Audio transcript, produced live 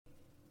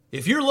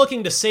If you're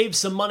looking to save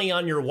some money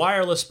on your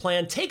wireless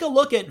plan, take a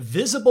look at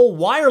Visible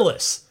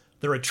Wireless.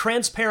 They're a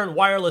transparent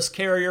wireless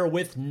carrier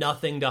with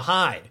nothing to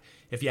hide.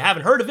 If you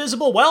haven't heard of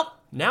Visible, well,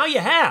 now you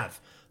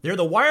have. They're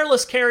the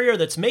wireless carrier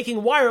that's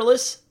making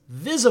wireless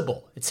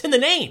visible. It's in the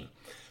name.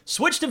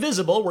 Switch to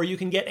Visible, where you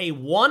can get a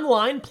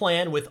one-line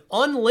plan with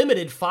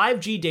unlimited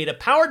 5G data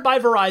powered by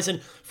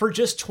Verizon for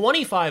just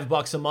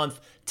 $25 a month,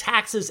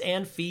 taxes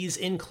and fees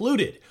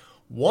included.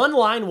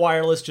 One-line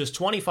wireless, just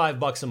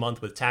 $25 a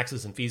month with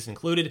taxes and fees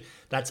included.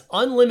 That's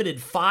unlimited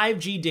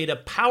 5G data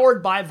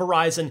powered by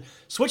Verizon.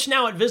 Switch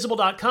now at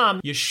Visible.com.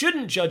 You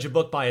shouldn't judge a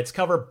book by its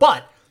cover,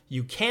 but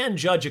you can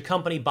judge a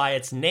company by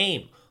its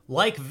name,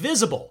 like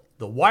Visible,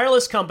 the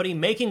wireless company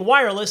making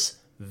wireless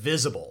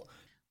visible.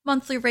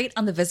 Monthly rate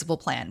on the Visible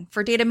plan.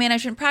 For data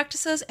management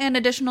practices and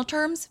additional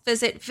terms,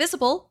 visit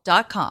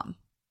Visible.com.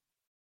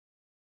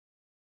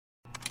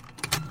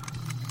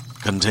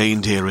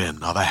 Contained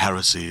herein are the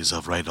heresies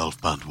of Radolf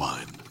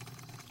Burntwine,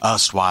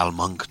 erstwhile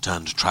monk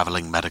turned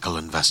traveling medical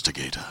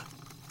investigator.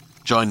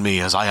 Join me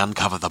as I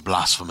uncover the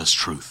blasphemous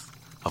truth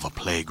of a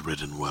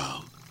plague-ridden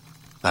world,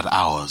 that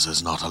ours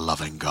is not a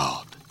loving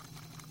God,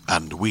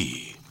 and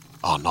we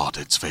are not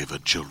its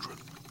favored children.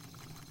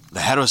 The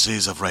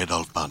heresies of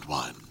Radolf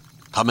Burntwine,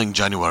 coming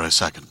January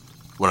 2nd,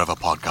 wherever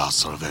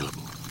podcasts are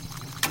available.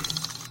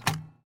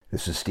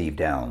 This is Steve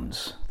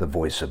Downs, the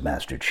voice of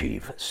Master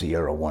Chief,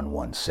 Sierra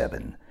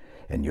 117,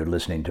 and you're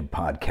listening to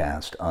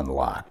Podcast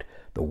Unlocked,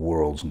 the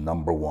world's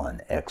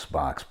 #1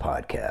 Xbox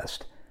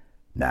podcast.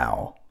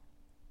 Now,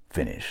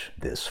 finish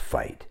this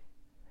fight.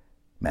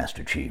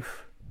 Master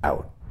Chief,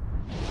 out.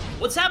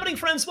 What's happening,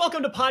 friends?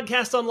 Welcome to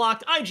Podcast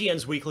Unlocked,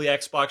 IGN's weekly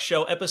Xbox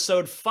show,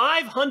 episode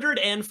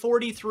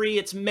 543.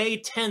 It's May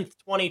 10th,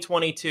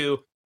 2022.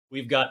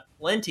 We've got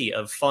plenty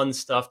of fun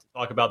stuff to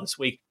talk about this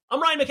week. I'm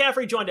Ryan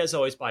McCaffrey, joined as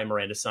always by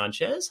Miranda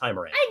Sanchez. Hi,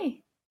 Miranda. Hi,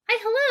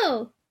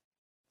 hello.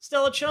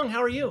 Stella Chung,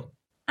 how are you?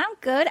 I'm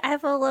good. I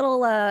have a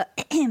little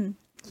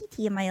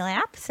kitty in my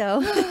lap, so.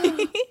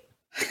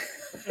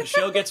 The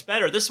show gets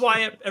better. This is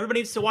why everybody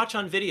needs to watch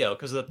on video,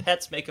 because the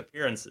pets make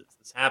appearances.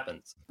 This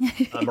happens.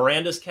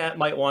 Miranda's cat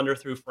might wander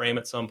through frame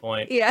at some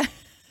point. Yeah.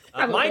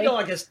 My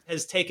dog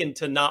has taken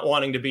to not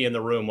wanting to be in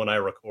the room when I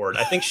record.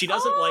 I think she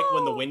doesn't like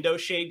when the window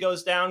shade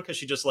goes down, because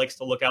she just likes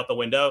to look out the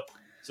window.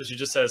 So she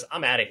just says,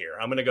 I'm out of here.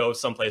 I'm going to go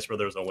someplace where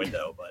there's a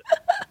window.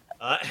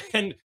 But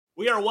and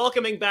we are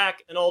welcoming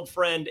back an old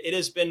friend. It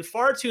has been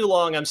far too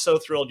long. I'm so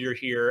thrilled you're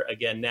here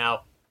again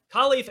now.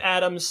 Khalif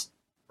Adams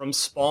from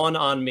Spawn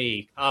on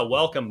Me.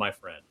 Welcome, my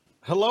friend.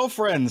 Hello,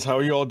 friends. How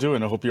are you all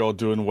doing? I hope you're all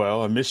doing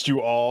well. I missed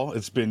you all.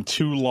 It's been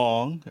too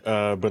long,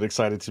 but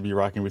excited to be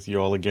rocking with you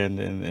all again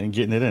and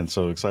getting it in.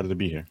 So excited to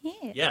be here.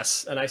 Yeah.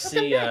 Yes, and I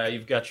see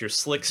you've got your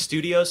slick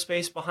studio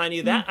space behind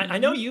you. That I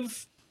know you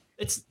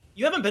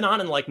haven't been on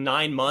in like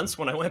 9 months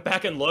when I went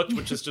back and looked,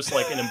 which is just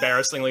like an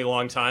embarrassingly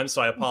long time.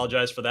 So I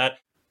apologize for that.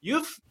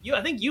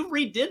 I think you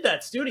redid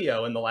that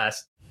studio in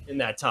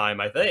that time.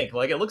 I think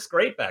like it looks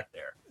great back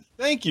there.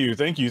 Thank you.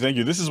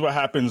 This is what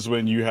happens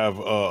when you have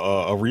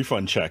a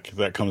refund check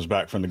that comes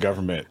back from the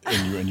government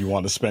and you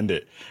want to spend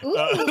it.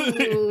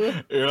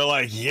 You're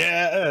like,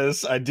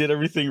 yes, I did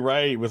everything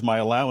right with my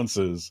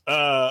allowances.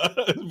 But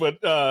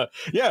with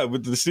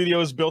the studio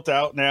is built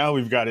out now.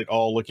 We've got it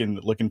all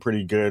looking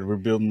pretty good. We're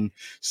building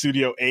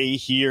Studio A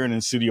here, and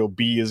then Studio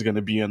B is going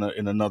to be in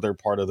another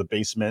part of the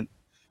basement.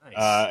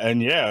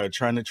 Nice.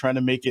 Trying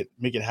to make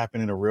it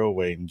happen in a real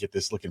way and get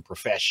this looking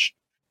profesh,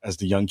 as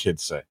the young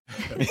kids say.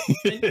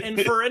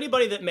 and for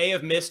anybody that may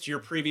have missed your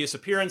previous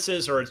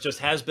appearances, or it just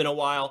has been a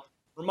while,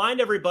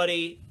 remind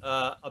everybody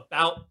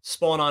about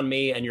Spawn on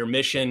Me and your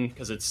mission,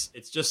 because it's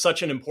just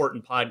such an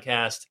important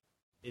podcast.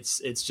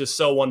 It's just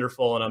so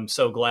wonderful, and I'm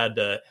so glad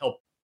to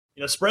help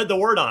spread the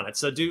word on it.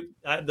 So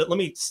let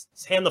me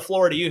hand the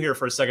floor to you here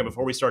for a second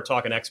before we start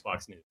talking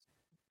Xbox news.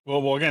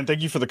 Well, again,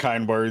 thank you for the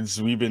kind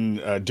words. We've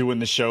been doing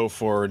the show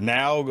for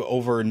now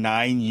over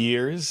 9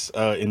 years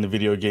in the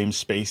video game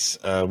space.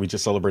 We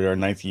just celebrated our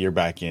 9th year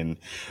back in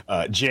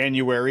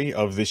January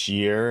of this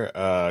year.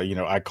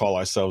 I call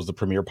ourselves the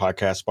premier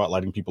podcast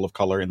spotlighting people of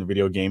color in the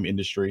video game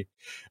industry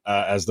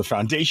as the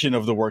foundation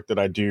of the work that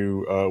I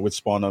do with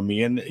Spawn on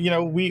Me. And,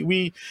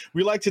 we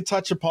like to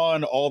touch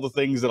upon all the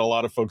things that a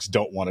lot of folks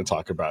don't want to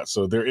talk about.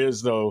 So there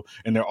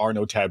are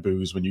no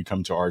taboos when you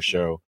come to our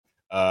show.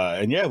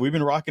 We've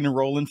been rocking and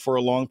rolling for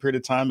a long period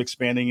of time,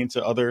 expanding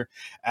into other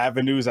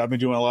avenues. I've been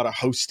doing a lot of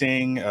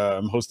hosting.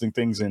 I'm hosting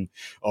things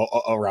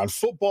around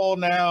football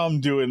now. I'm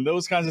doing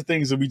those kinds of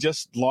things. And we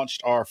just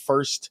launched our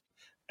first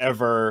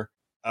ever,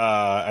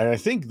 and I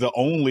think the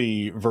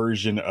only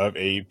version of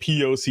a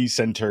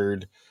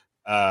POC-centered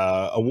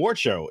award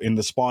show in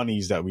the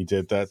Spawnies that we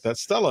did that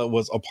Stella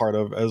was a part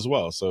of as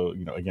well. So,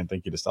 again,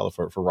 thank you to Stella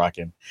for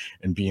rocking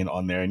and being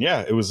on there. And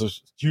it was a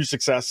huge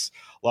success.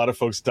 A lot of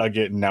folks dug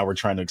it, and now we're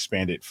trying to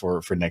expand it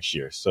for next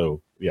year.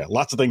 So,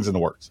 lots of things in the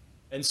works.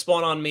 And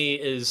Spawn on Me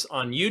is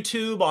on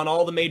YouTube, on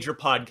all the major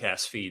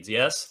podcast feeds,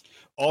 yes?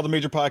 all the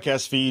major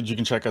podcast feeds. You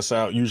can check us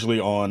out usually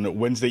on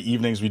Wednesday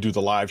evenings. We do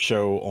the live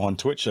show on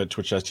Twitch at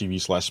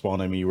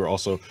twitch.tv/SpawnME. We're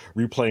also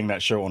replaying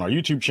that show on our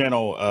YouTube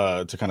channel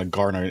to kind of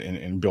garner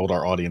and build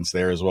our audience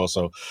there as well.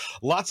 So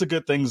lots of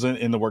good things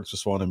in the works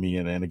with SpawnME.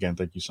 And again,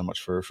 thank you so much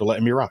for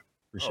letting me rock.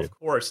 Appreciate it. Of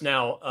course.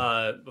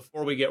 Now,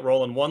 before we get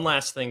rolling, one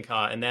last thing,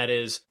 Ka, and that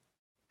is,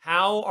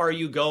 how are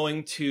you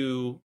going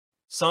to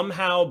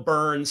somehow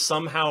burn,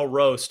 somehow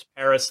roast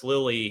Paris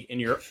Lily in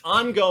your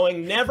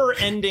ongoing,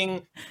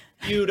 never-ending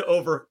feud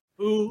over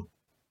who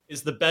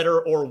is the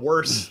better or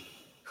worse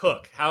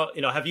cook? How,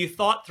 have you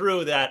thought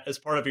through that as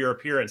part of your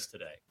appearance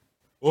today?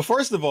 Well,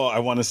 first of all, I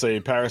want to say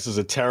Paris is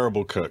a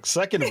terrible cook.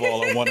 Second of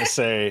all, I want to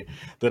say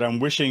that I'm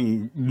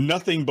wishing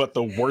nothing but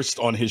the worst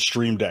on his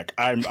Stream Deck.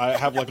 I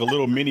have like a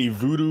little mini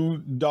voodoo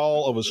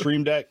doll of a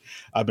Stream Deck.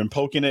 I've been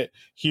poking it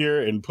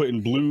here and putting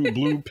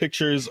blue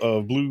pictures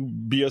of blue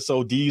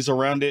BSODs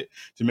around it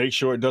to make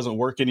sure it doesn't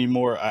work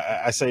anymore.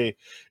 I say,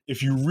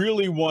 if you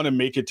really want to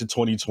make it to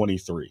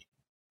 2023,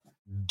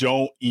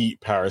 don't eat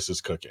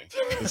Paris's cooking.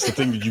 It's the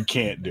thing that you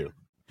can't do.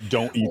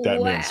 Don't eat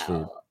that man's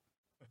food.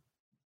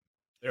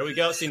 There we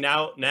go. See,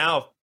 now,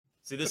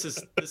 see, this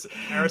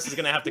Paris is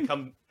going to have to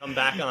come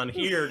back on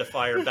here to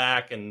fire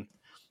back, and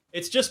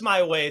it's just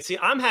my way. See,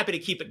 I'm happy to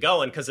keep it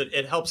going because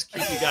it helps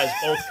keep you guys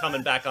both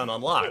coming back on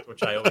Unlocked,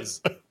 which I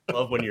always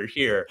love when you're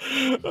here.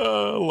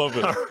 Love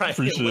it. All right,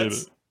 Appreciate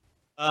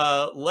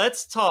it.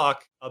 Let's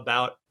talk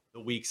about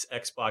the week's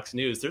Xbox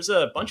news. There's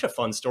a bunch of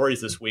fun stories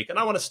this week, and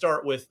I want to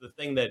start with the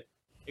thing that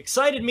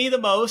excited me the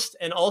most,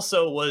 and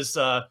also was.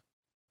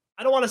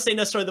 I don't want to say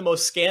necessarily the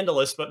most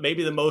scandalous, but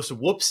maybe the most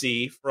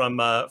whoopsie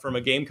from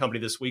a game company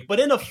this week, but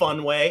in a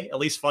fun way, at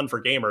least fun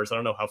for gamers. I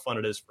don't know how fun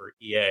it is for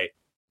EA.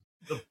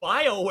 The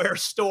BioWare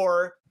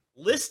store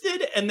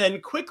listed and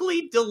then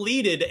quickly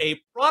deleted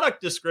a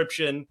product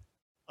description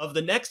of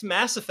the next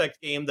Mass Effect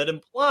game that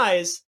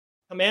implies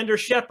Commander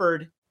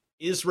Shepard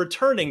is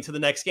returning to the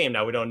next game.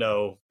 Now, we don't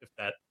know if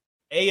that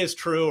A is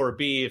true or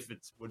B, if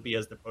it would be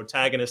as the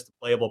protagonist, the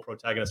playable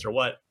protagonist, or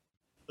what.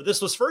 But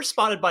this was first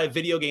spotted by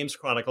Video Games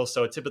Chronicle,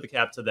 so a tip of the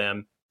cap to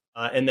them.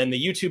 And then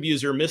the YouTube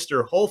user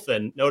Mr.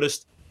 Holfen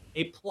noticed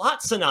a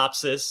plot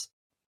synopsis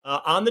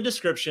on the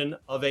description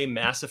of a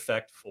Mass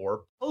Effect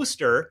 4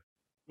 poster,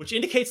 which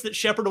indicates that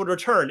Shepard would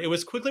return. It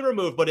was quickly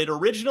removed, but it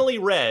originally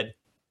read,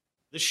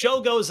 "The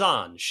show goes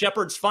on.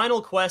 Shepard's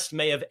final quest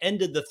may have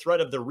ended the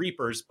threat of the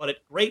Reapers, but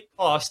at great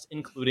cost,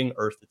 including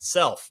Earth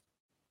itself.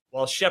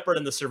 While Shepard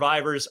and the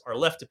survivors are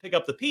left to pick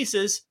up the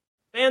pieces,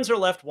 fans are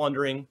left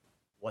wondering,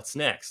 what's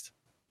next?"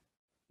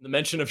 The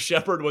mention of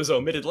Shepard was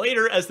omitted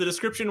later as the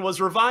description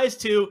was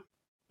revised to,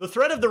 "The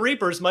threat of the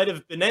Reapers might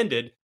have been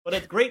ended, but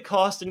at great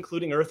cost,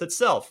 including Earth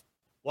itself.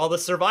 While the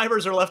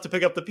survivors are left to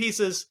pick up the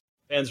pieces,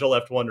 fans are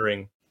left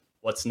wondering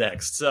what's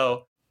next."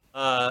 So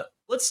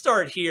let's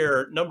start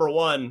here. Number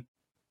one,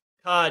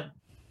 Cod,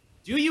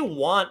 do you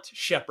want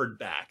Shepard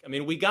back? I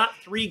mean, we got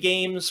 3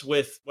 games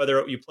with,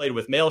 whether you played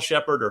with male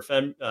Shepard or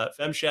fem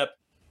Shep.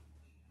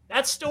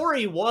 That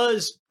story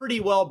was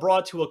pretty well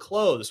brought to a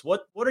close.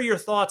 What are your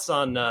thoughts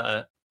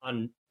on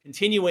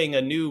continuing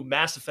a new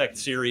Mass Effect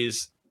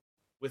series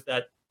with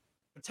that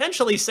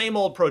potentially same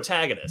old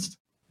protagonist?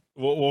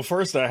 Well,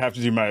 first I have to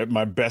do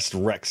my best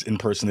Rex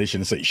impersonation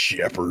and say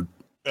Shepard,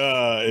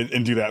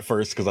 and do that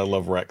first because I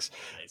love Rex.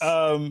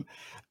 Nice.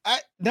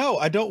 No,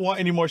 I don't want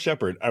any more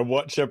Shepard. I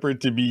want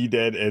Shepard to be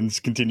dead and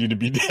continue to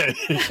be dead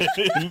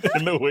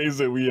in the ways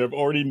that we have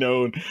already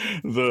known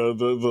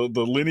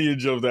the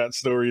lineage of that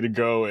story to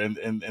go and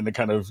the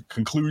kind of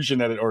conclusion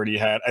that it already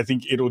had. I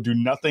think it'll do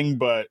nothing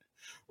but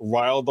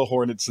rile the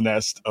hornet's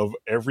nest of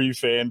every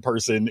fan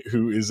person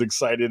who is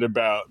excited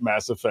about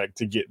Mass Effect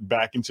to get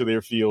back into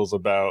their feels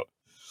about,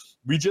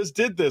 we just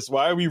did this.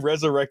 Why are we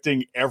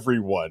resurrecting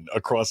everyone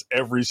across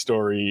every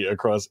story,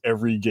 across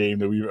every game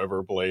that we've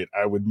ever played?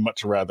 I would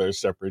much rather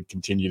Shepard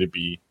continue to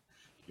be,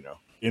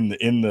 in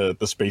the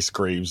space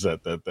graves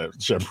that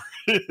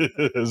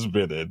Shepard has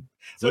been in.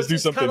 So let's do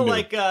something new.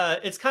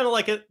 It's kind of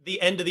like at the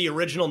end of the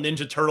original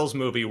Ninja Turtles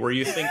movie where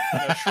you think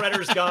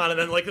Shredder's gone and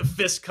then like a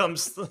fist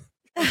comes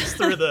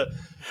through the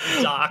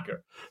dock.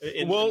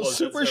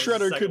 Super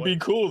Shredder could be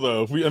cool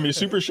though.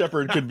 Super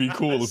Shepard could be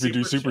cool if we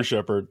do Super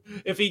Shepard.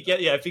 If he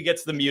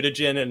gets the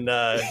mutagen and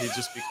he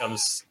just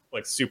becomes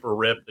like super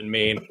ripped and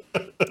mean.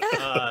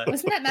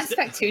 Wasn't that Mass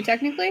Effect 2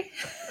 technically?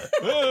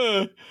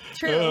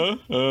 True.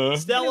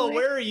 Stella,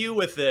 where are you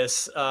with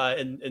this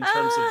in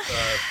terms of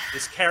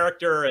this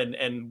character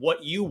and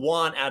what you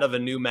want out of a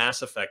new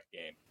Mass Effect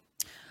game?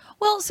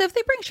 Well, so if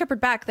they bring Shepard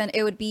back, then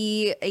it would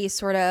be a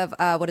sort of,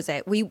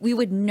 we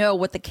would know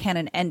what the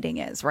canon ending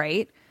is,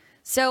 right?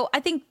 So I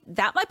think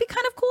that might be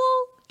kind of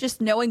cool, just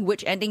knowing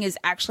which ending is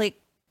actually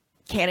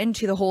canon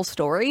to the whole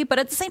story. But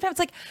at the same time, it's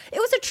like, it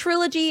was a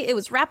trilogy. It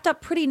was wrapped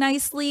up pretty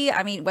nicely.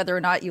 I mean, whether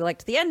or not you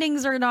liked the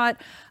endings or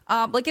not,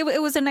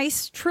 it was a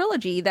nice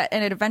trilogy and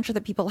an adventure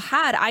that people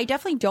had. I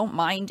definitely don't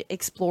mind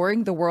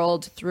exploring the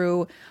world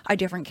through a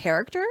different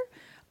character.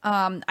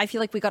 I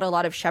feel like we got a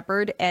lot of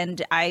Shepard,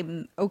 and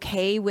I'm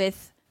okay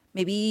with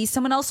maybe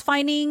someone else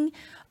finding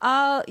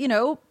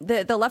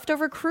the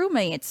leftover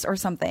crewmates or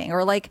something,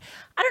 or like,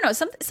 I don't know,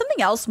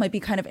 something else might be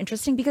kind of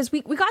interesting, because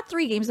we got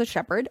 3 games with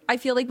Shepard. I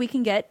feel like we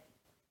can get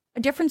a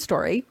different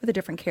story with a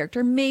different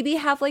character, maybe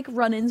have like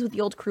run-ins with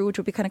the old crew, which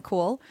would be kind of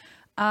cool.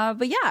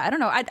 But yeah, I don't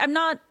know. I'm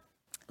not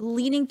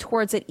leaning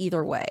towards it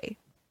either way.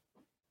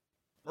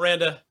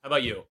 Miranda, how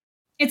about you?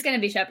 It's going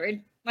to be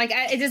Shepard. Like,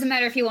 it doesn't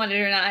matter if you want it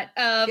or not.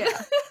 Yeah.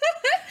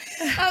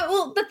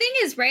 Well, the thing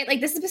is, right,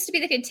 like, this is supposed to be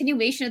the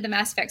continuation of the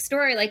Mass Effect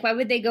story. Like, why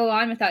would they go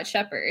on without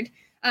Shepard?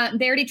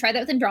 They already tried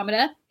that with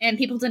Andromeda, and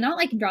people did not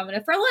like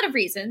Andromeda for a lot of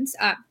reasons.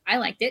 I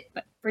liked it,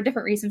 but for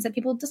different reasons that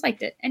people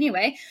disliked it.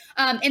 Anyway,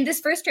 in this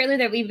first trailer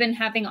that we've been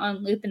having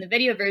on loop in the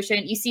video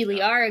version, you see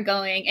Liara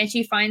going, and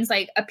she finds,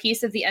 like, a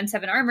piece of the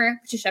N7 armor,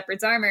 which is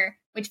Shepard's armor,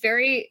 which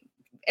very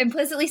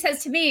implicitly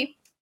says to me,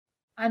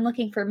 I'm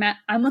looking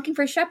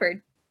for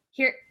Shepard.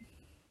 Here,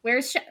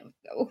 where's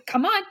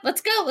come on, let's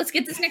go. Let's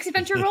get this next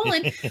adventure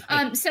rolling.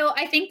 So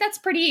I think that's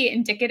pretty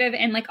indicative,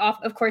 and like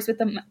of course with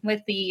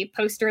the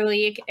poster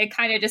leak, it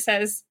kind of just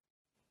says,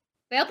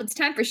 well, it's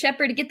time for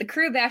Shepard to get the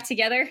crew back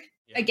together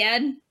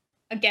again.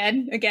 But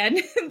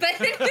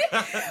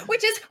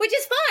which is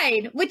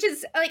fine. Which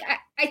is like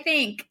I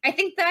think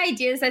the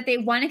idea is that they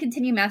want to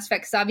continue Mass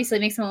Effect, because obviously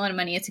it makes them a lot of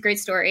money. It's a great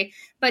story,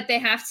 but they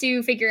have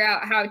to figure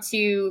out how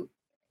to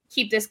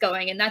keep this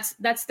going, and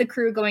that's the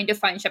crew going to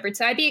find Shepard.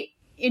 So I'd be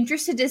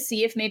interested to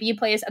see if maybe you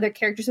play as other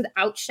characters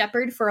without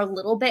Shepard for a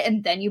little bit,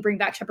 and then you bring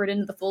back Shepard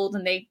into the fold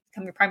and they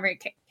become your primary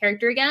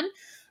character again.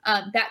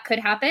 That could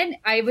happen.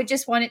 I would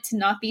just want it to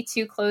not be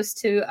too close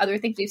to other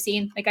things we've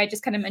seen. Like I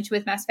just kind of mentioned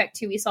with Mass Effect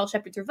 2, we saw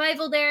Shepard's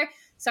revival there.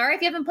 Sorry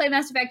if you haven't played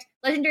Mass Effect.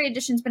 Legendary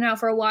Edition's been out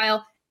for a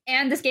while,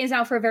 and this game's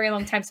out for a very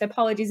long time, so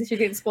apologies if you're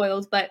getting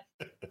spoiled, but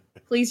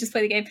please just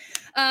play the game.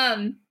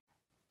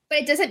 But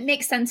it doesn't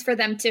make sense for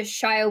them to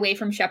shy away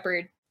from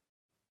Shepard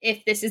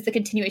if this is the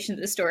continuation of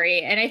the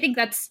story. And I think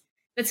that's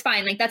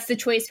fine. Like, that's the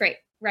choice,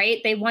 right?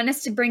 They want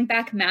us to bring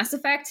back Mass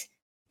Effect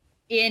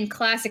in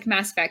classic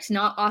Mass Effect,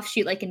 not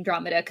offshoot like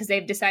Andromeda, because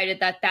they've decided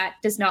that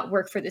does not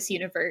work for this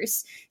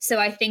universe. So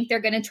I think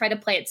they're going to try to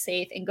play it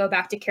safe and go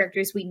back to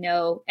characters we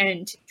know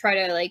and try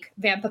to like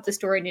vamp up the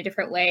story in a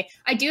different way.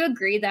 I do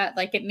agree that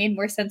like it made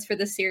more sense for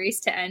the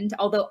series to end,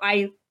 although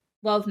I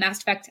love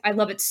Mass Effect. I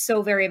love it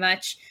so very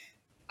much.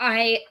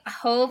 I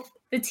hope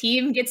the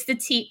team gets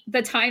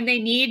the time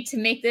they need to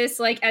make this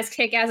like as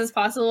kick-ass as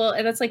possible.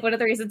 And that's like one of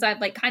the reasons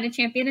I've like kind of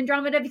championed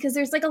Andromeda, because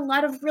there's like a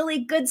lot of really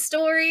good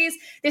stories.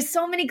 There's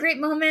so many great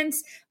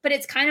moments, but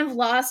it's kind of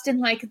lost in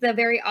like the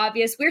very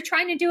obvious. We're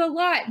trying to do a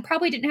lot and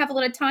probably didn't have a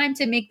lot of time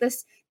to make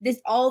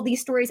all these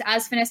stories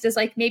as finessed as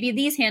like maybe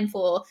these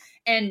handful.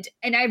 And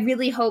I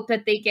really hope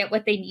that they get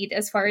what they need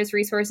as far as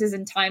resources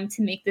and time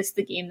to make this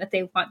the game that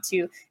they want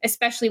to,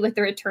 especially with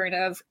the return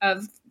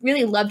of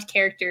really loved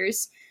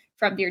characters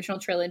from the original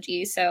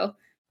trilogy. So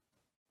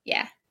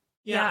yeah,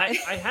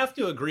 I have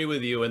to agree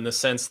with you in the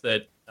sense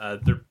that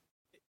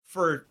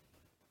for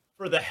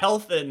the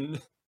health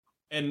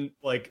and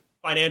like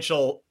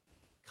financial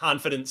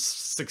confidence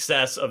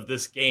success of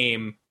this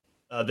game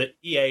that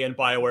EA and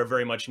BioWare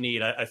very much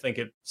need, I think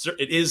it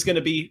is going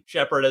to be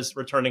Shepard as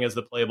returning as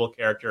the playable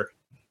character.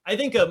 I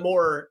think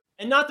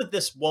and not that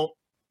this won't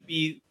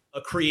be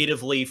a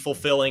creatively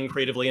fulfilling,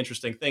 creatively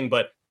interesting thing,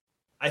 but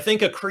I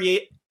think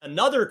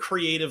another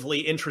creatively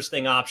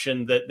interesting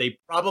option that they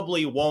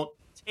probably won't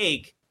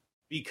take,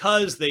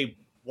 because they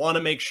want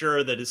to make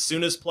sure that as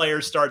soon as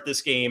players start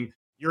this game,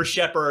 you're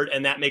Shepard,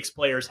 and that makes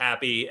players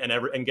happy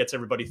and gets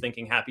everybody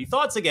thinking happy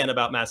thoughts again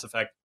about Mass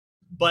Effect.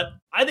 But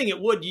I think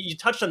it would, you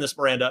touched on this,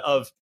 Miranda,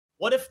 of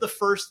what if the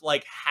first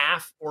like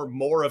half or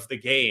more of the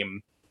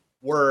game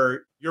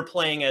were you're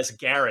playing as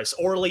Garrus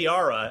or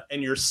Liara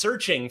and you're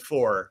searching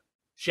for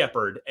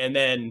Shepard, and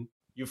then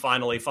you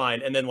finally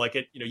find, and then like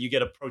you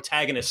get a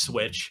protagonist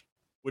switch,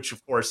 which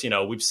of course,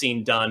 we've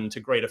seen done to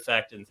great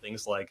effect in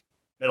things like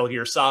Metal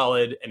Gear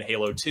Solid and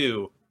Halo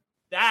 2.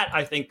 That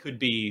I think would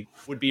be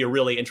a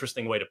really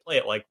interesting way to play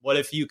it. Like, what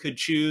if you could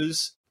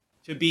choose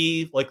to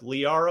be like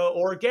Liara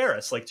or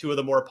Garrus, like two of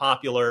the more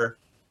popular,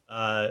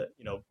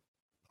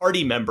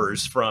 party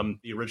members from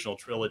the original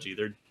trilogy?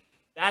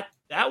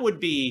 That would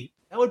be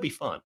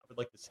fun. I would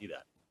like to see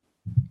that.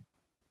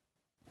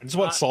 I just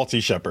want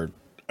salty Shepard.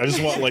 I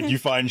just want like you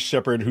find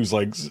Shepard who's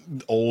like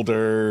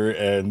older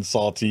and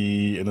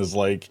salty and is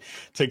like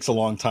takes a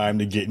long time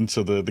to get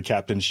into the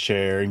captain's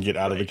chair and get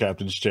out of the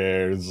captain's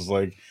chair. It's just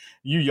like,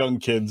 you young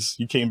kids,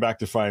 you came back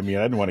to find me.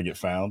 I didn't want to get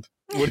found.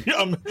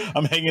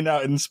 I'm hanging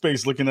out in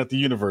space looking at the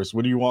universe.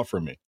 What do you want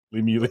from me?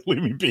 Leave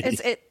me be.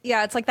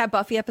 It's like that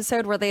Buffy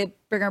episode where they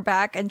bring her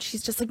back and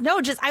she's just like, no,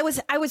 I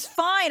was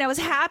fine. I was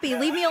happy.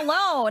 Leave me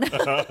alone.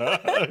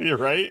 You're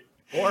right.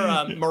 Or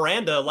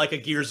Miranda, like a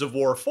Gears of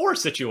War 4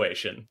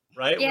 situation,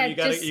 right? Yeah,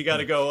 where you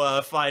gotta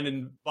go find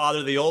and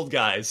bother the old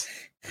guys.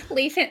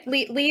 Leave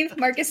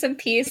Marcus in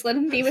peace. Let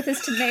him be with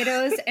his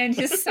tomatoes and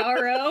his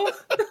sorrow.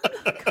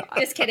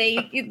 Just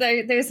kidding.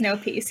 There's no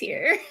peace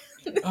here.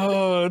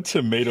 Oh,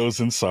 tomatoes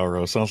and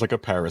sorrow sounds like a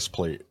Paris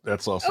plate.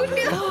 That's also.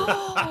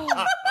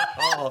 Oh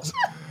no!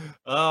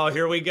 Oh,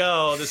 here we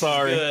go. This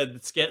Sorry. is good.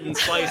 It's getting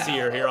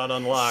spicier here on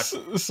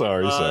Unlocked.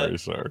 Sorry.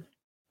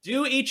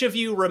 Do each of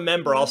you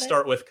remember, I'll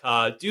start with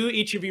Ka, do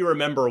each of you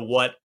remember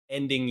what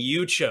ending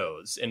you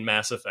chose in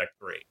Mass Effect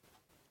 3?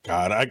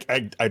 God,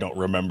 I don't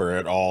remember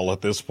at all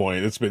at this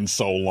point. It's been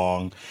so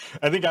long.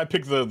 I think I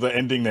picked the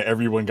ending that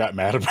everyone got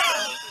mad about.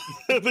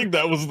 I think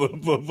that was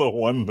the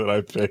one that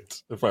I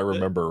picked, if I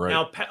remember right.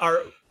 Now,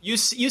 you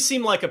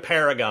seem like a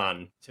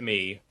Paragon to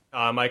me.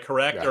 Am I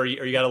correct? Yeah. Or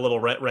you got a little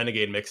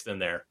Renegade mixed in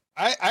there?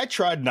 I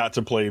tried not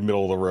to play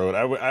middle of the road.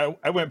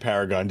 I went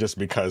Paragon just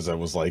because I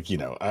was like,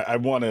 I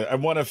want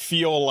to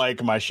feel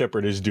like my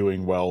Shepard is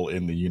doing well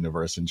in the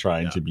universe and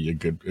trying to be a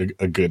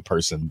good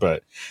person.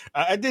 But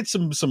I did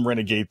some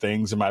Renegade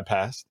things in my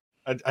past.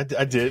 I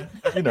did,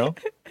 I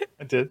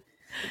did.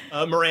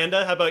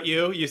 Miranda, how about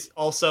you? You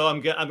also,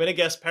 I'm gonna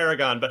guess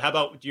Paragon, but how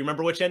about? Do you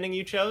remember which ending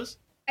you chose?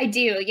 I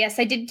do. Yes,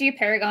 I did do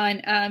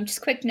Paragon.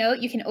 Just quick note: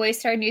 you can always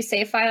start a new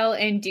save file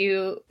and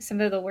do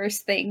some of the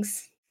worst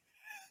things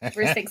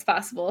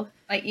possible.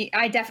 Like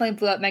I definitely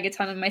blew up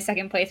Megaton in my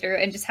second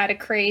playthrough and just had a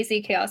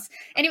crazy chaos.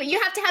 Anyway,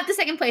 you have to have the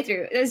second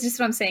playthrough. That's just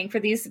what I'm saying for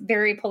these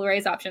very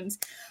polarized options.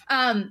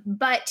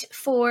 But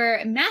for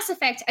Mass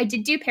Effect, I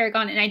did do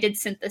Paragon and I did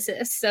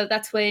Synthesis. So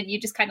that's when you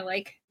just kind of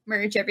like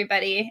merge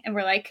everybody and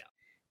we're like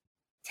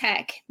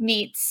tech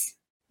meets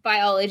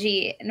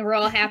biology and we're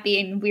all happy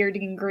and weird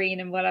and green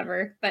and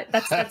whatever. But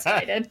that's what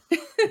I did.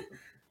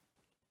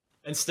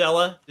 And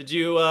Stella, did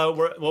you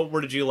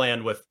where did you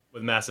land with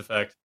Mass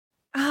Effect?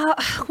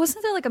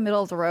 Wasn't there like a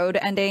middle of the road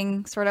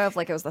ending, sort of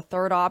like it was the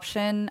third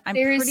option? I'm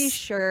pretty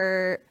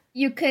sure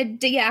you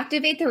could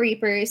deactivate the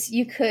Reapers.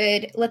 You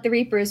could let the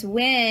Reapers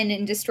win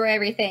and destroy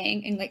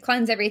everything and like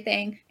cleanse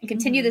everything and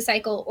continue the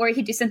cycle, or you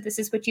could do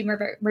Synthesis, which you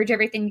merge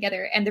everything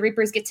together, and the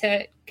Reapers get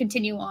to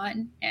continue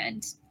on,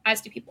 and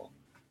as do people.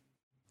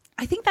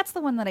 I think that's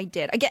the one that I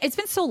did. Again, it's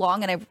been so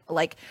long, and I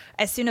like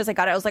as soon as I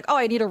got it, I was like, oh,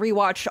 I need to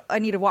rewatch. I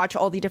need to watch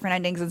all the different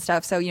endings and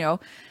stuff. So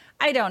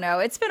I don't know.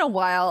 It's been a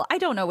while. I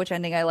don't know which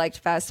ending I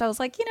liked best. I was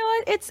like, you know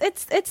what?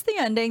 It's the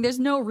ending. There's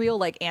no real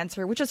like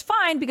answer, which is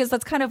fine because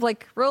that's kind of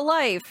like real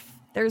life.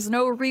 There's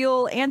no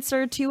real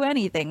answer to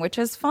anything, which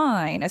is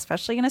fine,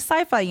 especially in a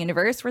sci-fi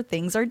universe where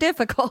things are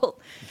difficult.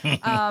 But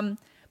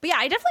yeah,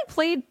 I definitely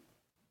played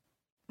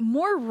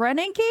more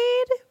Renegade,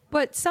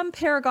 but some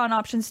Paragon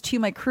options to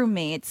my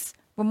crewmates,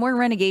 but more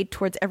Renegade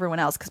towards everyone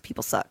else because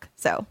people suck.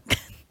 So.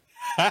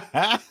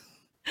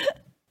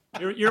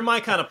 You're my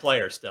kind of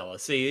player, Stella.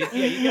 See, yeah,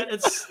 you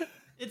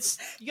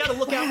got to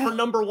look out for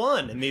number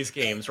one in these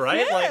games,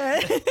 right? Yeah.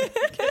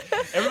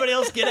 Like everybody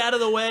else, get out of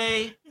the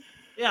way.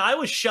 Yeah, I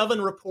was shoving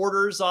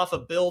reporters off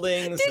of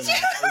buildings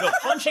and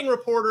punching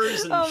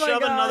reporters and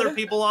shoving other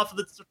people off of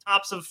the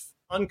tops of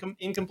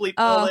incomplete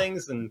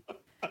buildings, and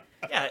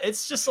yeah,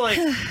 it's just like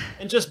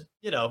and just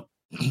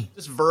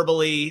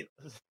verbally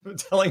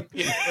telling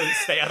people to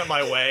stay out of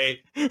my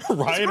way.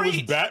 Ryan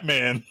was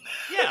Batman.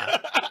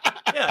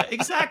 Yeah,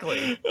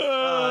 exactly.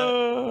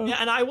 Yeah,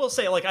 and I will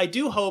say, like, I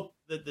do hope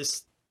that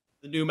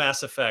the new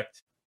Mass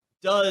Effect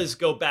does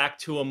go back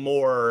to a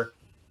more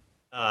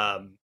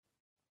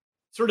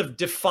sort of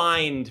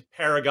defined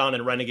Paragon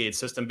and Renegade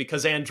system,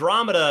 because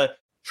Andromeda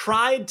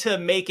tried to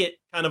make it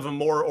kind of a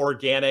more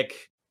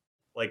organic,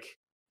 like,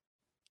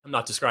 I'm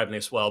not describing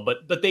this well,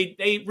 but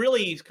they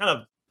really kind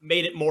of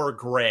made it more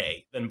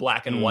gray than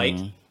black and white.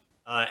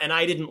 And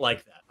I didn't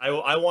like that.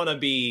 I want to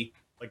be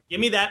like,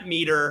 give me that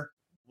meter.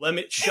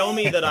 Show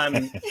me that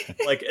I'm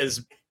like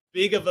as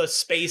big of a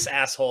space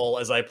asshole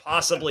as I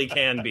possibly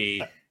can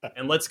be,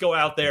 and let's go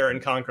out there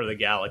and conquer the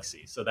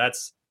galaxy. So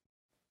that's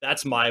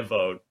my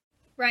vote.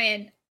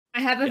 Ryan, I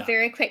have a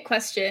very quick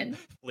question.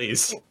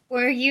 Please.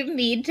 Were you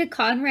mean to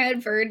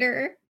Conrad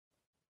Werner?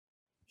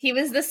 He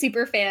was the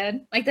super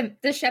fan, like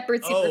the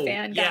Shepard super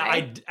fan guy. Yeah,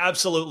 I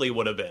absolutely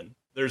would have been.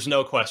 There's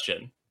no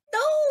question. No,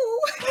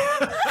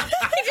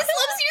 he just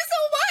loves you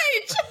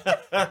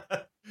so much.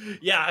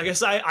 Yeah, I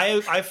guess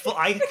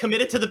I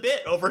committed to the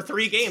bit over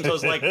 3 games. I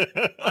was like,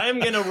 I'm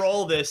going to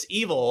roll this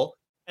evil.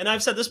 And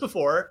I've said this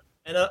before,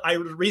 and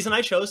the reason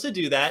I chose to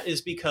do that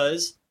is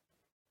because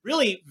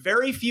really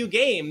very few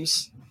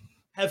games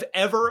have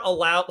ever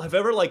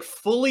like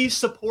fully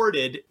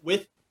supported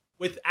with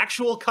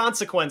actual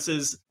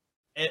consequences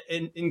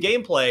in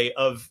gameplay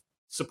of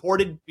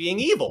supported being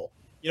evil.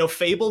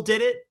 Fable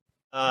did it.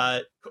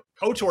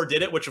 KOTOR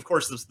did it, which of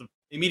course is the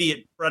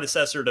immediate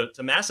predecessor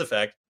to Mass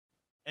Effect.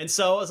 And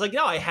so I was like,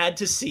 no, I had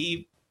to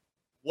see,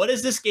 what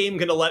is this game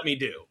going to let me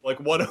do? Like,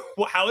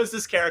 how is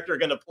this character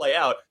going to play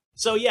out?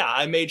 So yeah,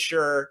 I made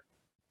sure,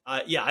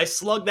 I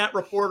slugged that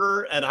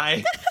reporter, and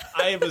I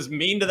was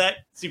mean to that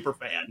super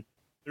fan.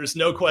 There's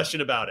no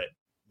question about it.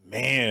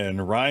 Man,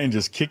 Ryan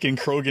just kicking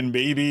Krogan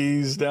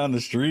babies down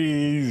the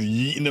streets,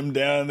 yeeting them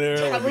down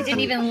there. Probably didn't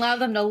even allow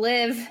them to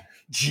live.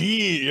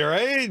 Gee, you're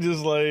right?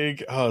 Just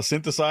like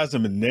synthesize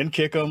them and then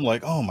kick them.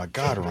 Like, oh my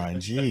God, Ryan,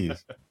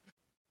 jeez.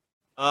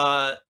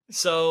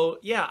 So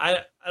yeah,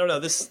 I don't know.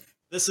 This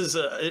is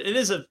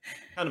a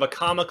kind of a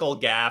comical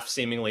gaffe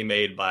seemingly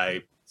made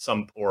by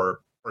some poor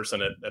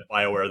person at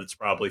BioWare that's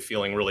probably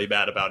feeling really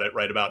bad about it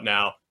right about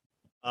now.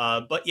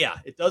 But yeah,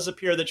 it does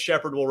appear that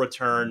Shepard will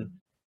return.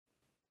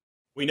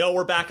 We know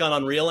we're back on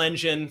Unreal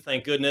Engine.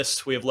 Thank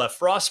goodness. We have left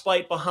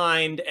Frostbite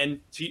behind. And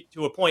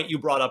to a point you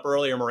brought up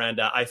earlier,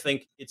 Miranda, I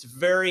think it's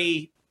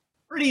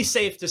pretty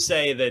safe to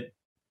say that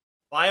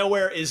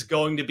BioWare is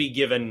going to be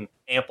given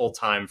ample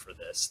time for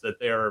this,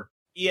 that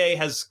EA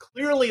has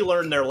clearly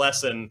learned their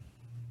lesson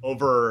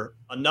over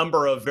a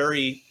number of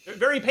very,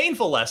 very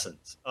painful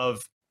lessons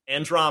of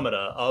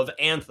Andromeda, of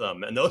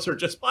Anthem, and those are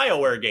just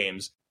BioWare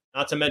games,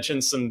 not to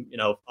mention some,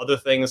 other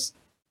things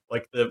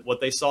like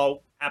what they saw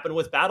happen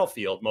with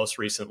Battlefield most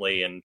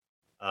recently and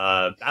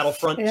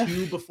Battlefront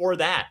 2 before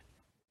that.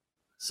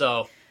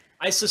 So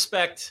I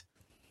suspect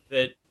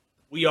that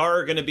we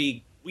are going to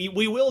be,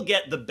 we will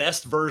get the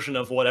best version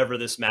of whatever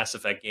this Mass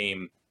Effect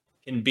game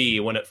can be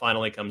when it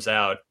finally comes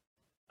out.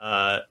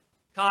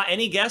 Ka,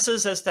 any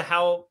guesses as to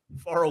how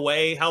far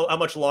away, how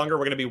much longer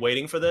we're going to be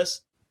waiting for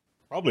this?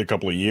 Probably a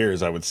couple of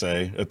years, I would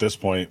say, at this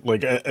point.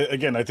 Like,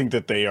 again, I think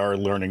that they are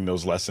learning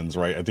those lessons,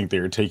 right? I think they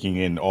are taking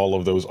in all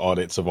of those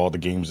audits of all the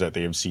games that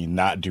they have seen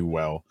not do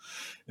well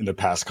in the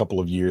past couple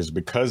of years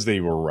because they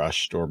were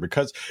rushed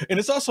and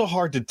it's also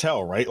hard to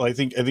tell, right? Like,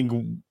 I think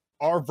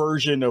our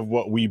version of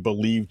what we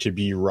believe to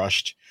be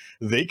rushed,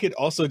 they could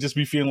also just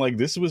be feeling like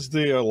this was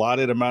the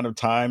allotted amount of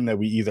time that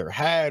we either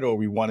had or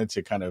we wanted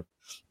to kind of,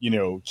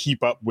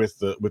 keep up with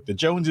the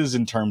Joneses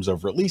in terms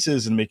of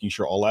releases and making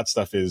sure all that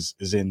stuff is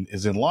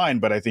in line.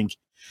 But I think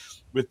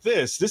with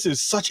this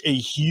is such a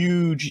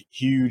huge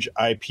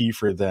IP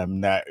for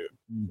them that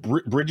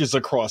bridges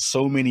across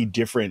so many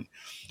different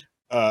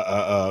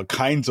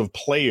kinds of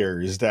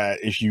players that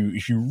if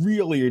you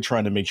really are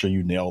trying to make sure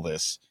you nail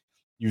this,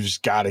 you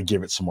just got to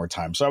give it some more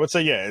time. So I would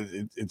say, yeah,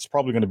 it's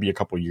probably going to be a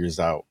couple years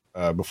out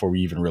before we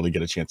even really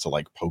get a chance to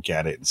like poke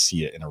at it and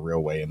see it in a real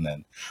way, and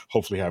then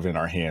hopefully have it in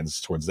our hands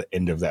towards the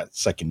end of that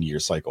second year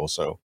cycle.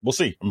 So we'll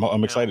see.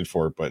 I'm excited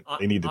for it, but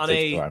they need to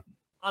take time.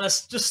 On a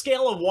just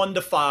scale of 1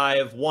 to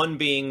 5, 1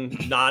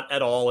 being not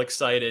at all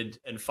excited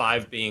and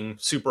 5 being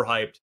super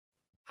hyped,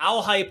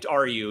 how hyped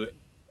are you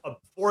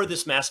for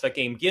this Mass Effect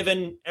game,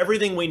 given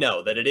everything we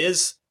know, that it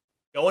is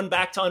going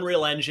back to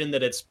Unreal Engine,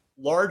 that it's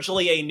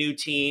largely a new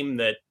team,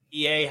 that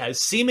EA has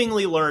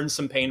seemingly learned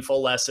some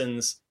painful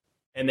lessons,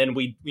 and then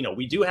we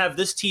do have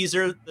this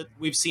teaser that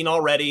we've seen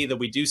already, that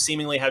we do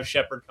seemingly have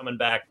Shepard coming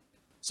back.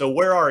 So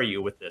where are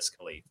you with this,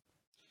 Khalif?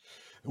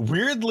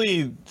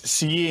 Weirdly,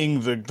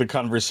 seeing the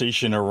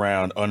conversation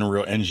around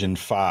Unreal Engine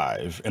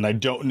 5, and I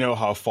don't know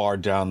how far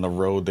down the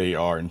road they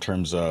are in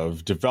terms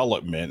of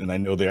development, and I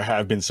know there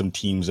have been some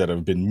teams that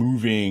have been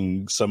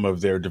moving some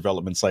of their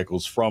development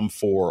cycles from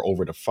 4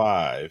 over to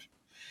 5.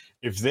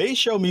 If they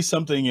show me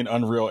something in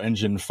Unreal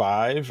Engine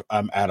 5,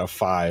 I'm at a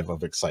 5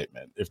 of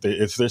excitement. If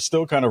they're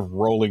still kind of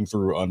rolling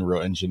through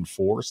Unreal Engine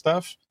 4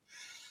 stuff,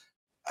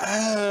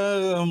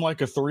 I'm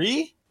like a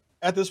 3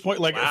 at this point.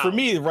 Like, wow. For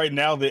me right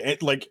now,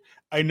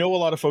 I know a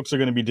lot of folks are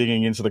going to be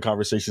digging into the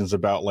conversations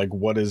about like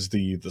what is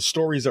the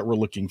stories that we're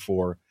looking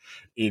for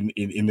in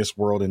this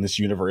world, in this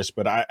universe.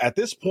 But at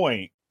this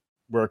point,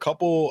 we're a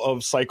couple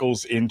of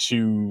cycles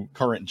into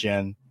current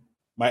gen.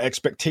 My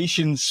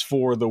expectations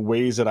for the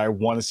ways that I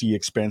want to see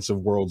expansive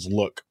worlds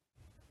look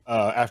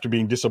after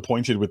being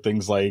disappointed with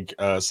things like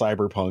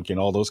Cyberpunk and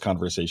all those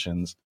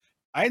conversations,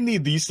 I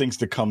need these things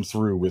to come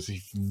through with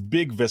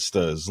big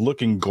vistas,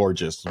 looking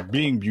gorgeous,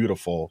 being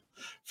beautiful,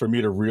 for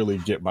me to really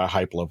get my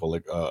hype level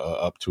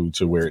up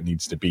to where it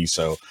needs to be.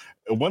 So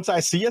once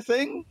I see a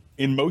thing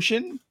in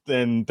motion,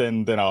 then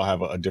I'll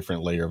have a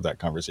different layer of that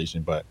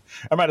conversation. But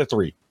I'm at a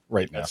 3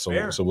 right now, That's so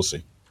fair. So we'll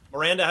see.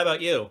 Miranda, how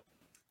about you?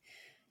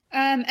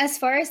 As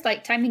far as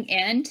like timing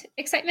and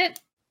excitement,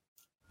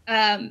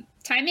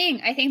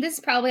 timing, I think this is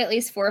probably at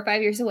least 4 or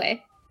 5 years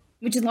away,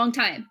 which is a long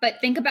time. But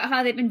think about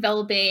how they've been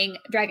developing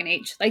Dragon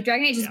Age. Like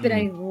Dragon Age has been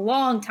a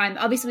long time.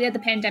 Obviously, we had the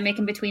pandemic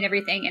in between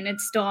everything, and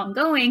it's still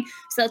ongoing,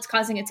 so that's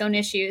causing its own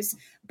issues.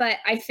 But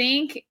I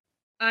think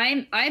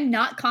I'm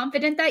not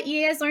confident that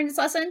EA has learned its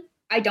lesson.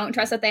 I don't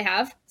trust that they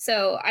have.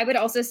 So I would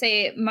also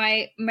say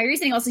my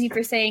reasoning also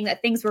for saying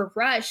that things were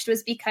rushed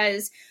was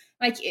because,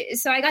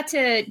 so I got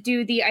to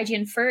do the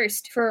IGN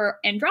first for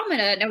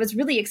Andromeda, and I was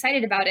really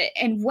excited about it.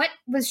 And what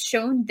was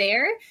shown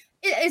there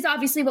is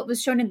obviously what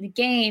was shown in the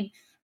game,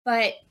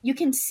 but you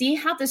can see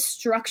how the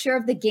structure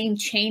of the game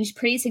changed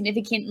pretty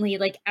significantly,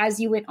 like as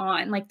you went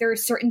on. Like there are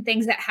certain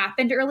things that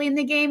happened early in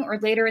the game or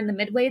later in the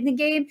midway in the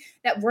game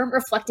that weren't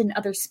reflected in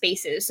other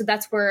spaces. So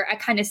that's where I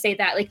kind of say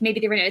that, like maybe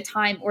they ran out of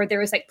time, or there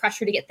was like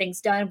pressure to get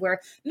things done, where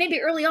maybe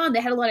early on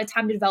they had a lot of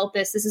time to develop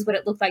this. This is what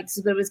it looked like. This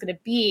is what it was going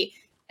to be.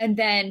 And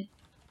then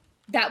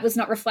that was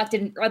not reflected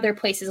in other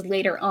places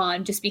later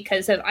on, just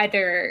because of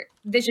either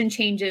vision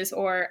changes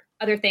or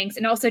other things.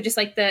 And also just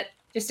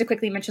to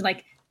quickly mention,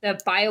 like the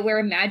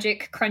BioWare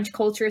magic crunch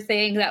culture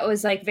thing that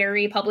was like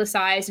very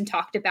publicized and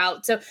talked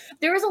about. So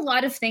there was a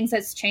lot of things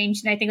that's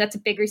changed. And I think that's a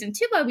big reason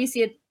too why we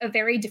see a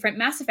very different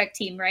Mass Effect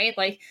team, right?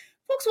 Like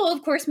folks will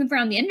of course move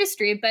around the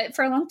industry, but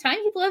for a long time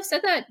people have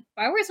said that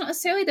Bioware is not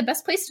necessarily the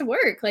best place to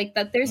work, like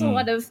that there's a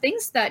lot of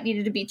things that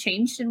needed to be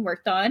changed and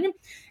worked on,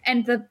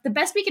 and the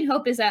best we can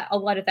hope is that a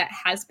lot of that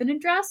has been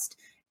addressed.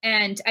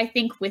 And I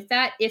think with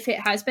that, if it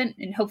has been,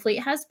 and hopefully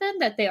it has been,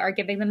 that they are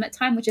giving them that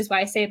time, which is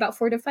why I say about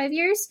 4 to 5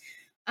 years.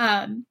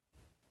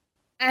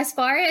 As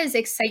far as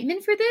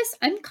excitement for this,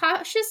 I'm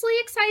cautiously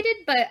excited,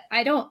 but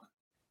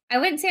I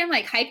wouldn't say I'm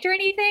like hyped or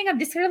anything. I'm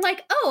just sort of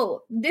like,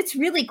 oh, it's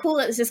really cool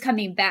that this is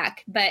coming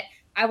back. But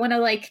I want to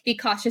like be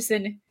cautious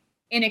in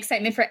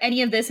excitement for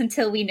any of this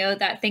until we know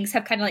that things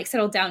have kind of like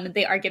settled down and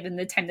they are given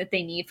the time that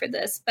they need for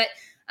this. But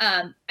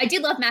I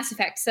do love Mass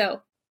Effect,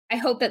 so I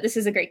hope that this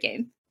is a great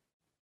game.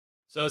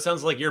 So it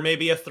sounds like you're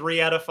maybe a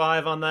 3 out of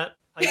 5 on that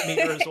hype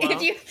meter as well.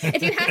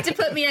 if you have to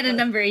put me at a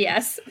number,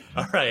 yes.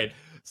 All right.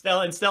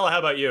 Stella, how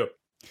about you?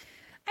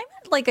 I'm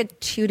at like a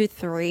 2 to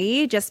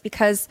 3, just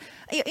because,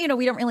 we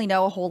don't really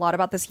know a whole lot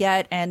about this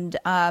yet. And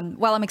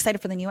while I'm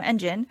excited for the new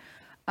engine,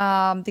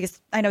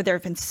 because I know there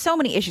have been so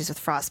many issues with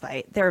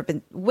Frostbite. There have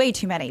been way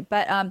too many.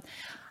 But I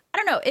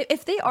don't know.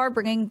 If they are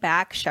bringing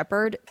back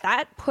Shepard,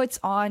 that puts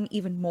on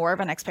even more of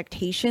an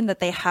expectation that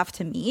they have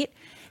to meet.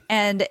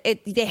 And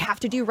they have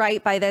to do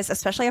right by this,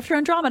 especially after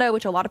Andromeda,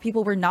 which a lot of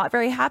people were not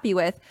very happy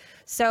with.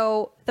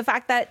 So the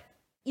fact that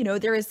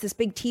there is this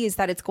big tease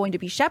that it's going to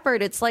be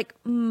Shepard, it's like,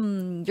 you're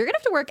going to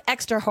have to work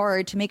extra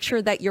hard to make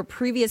sure that your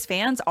previous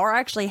fans are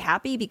actually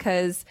happy,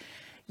 because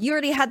you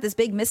already had this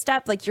big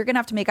misstep. Like, you're going to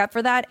have to make up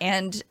for that.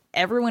 And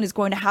everyone is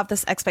going to have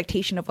this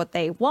expectation of what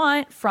they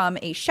want from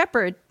a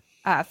Shepard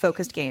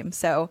focused game.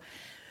 So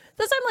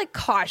I'm like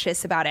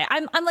cautious about it.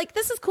 I'm like,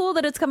 this is cool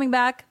that it's coming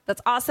back.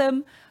 That's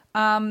awesome.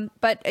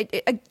 But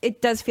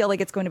it does feel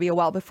like it's going to be a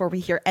while before we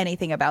hear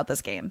anything about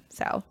this game.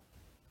 So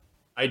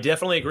I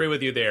definitely agree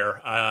with you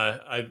there.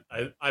 I'm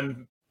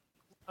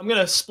going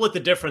to split the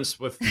difference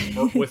with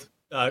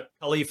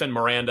Khalif and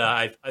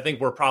Miranda. I think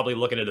we're probably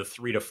looking at a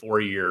 3 to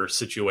 4 year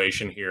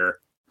situation here.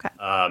 Okay.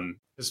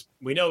 Because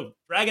we know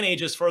Dragon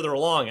Age is further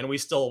along, and we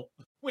still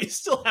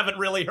haven't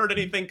really heard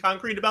anything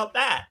concrete about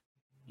that.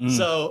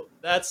 So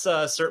that's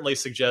certainly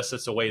suggests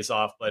it's a ways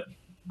off. But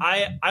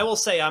I will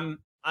say I'm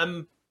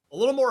a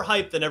little more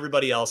hyped than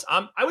everybody else.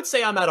 I would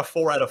say I'm at a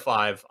 4 out of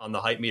 5 on the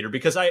hype meter,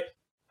 because I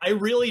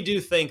really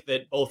do think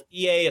that both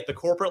EA at the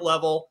corporate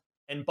level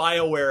and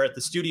BioWare at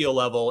the studio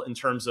level, in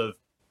terms of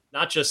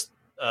not just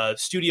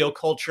studio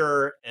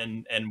culture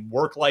and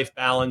work-life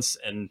balance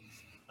and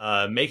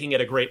making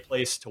it a great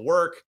place to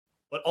work,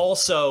 but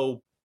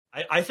also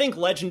I think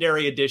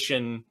Legendary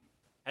Edition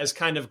has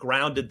kind of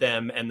grounded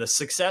them, and the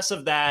success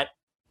of that,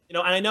 and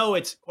I know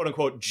it's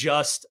quote-unquote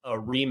just a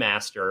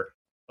remaster,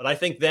 but I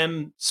think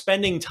them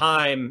spending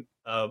time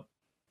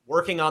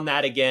working on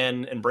that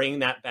again and bringing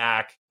that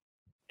back,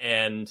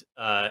 and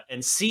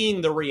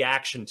seeing the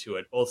reaction to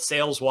it, both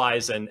sales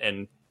wise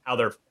and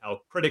how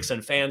critics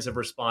and fans have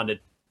responded,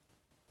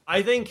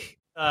 I think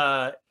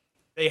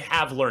they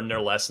have learned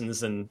their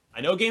lessons. And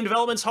I know game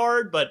development's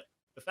hard, but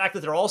the fact that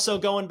they're also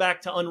going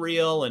back to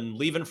Unreal and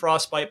leaving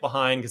Frostbite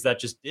behind, because that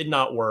just did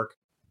not work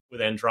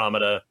with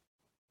Andromeda,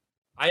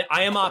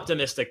 I am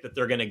optimistic that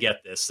they're going to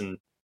get this. And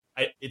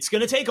it's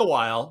going to take a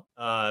while,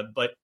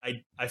 but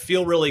I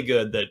feel really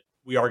good that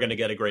we are going to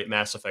get a great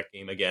Mass Effect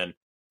game again,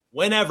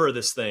 whenever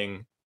this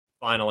thing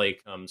finally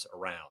comes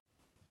around.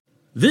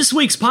 This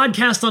week's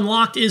Podcast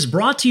Unlocked is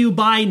brought to you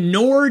by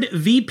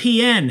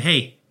NordVPN.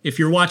 Hey, if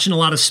you're watching a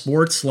lot of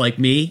sports like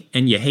me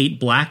and you hate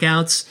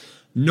blackouts,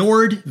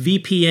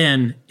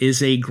 NordVPN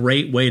is a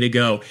great way to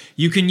go.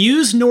 You can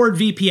use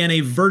NordVPN,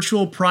 a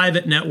virtual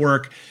private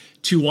network,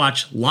 to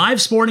watch live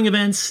sporting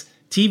events,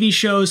 TV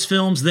shows,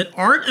 films that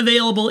aren't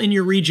available in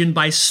your region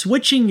by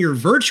switching your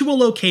virtual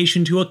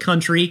location to a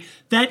country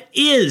that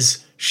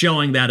is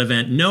showing that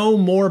event. No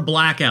more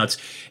blackouts.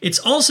 It's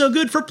also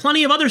good for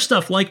plenty of other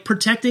stuff, like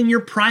protecting your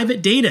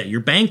private data,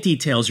 your bank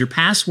details, your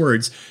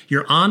passwords,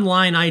 your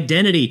online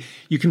identity.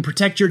 You can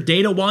protect your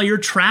data while you're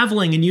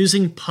traveling and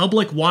using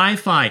public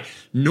Wi-Fi.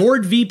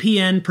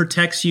 NordVPN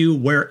protects you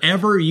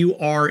wherever you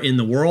are in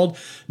the world.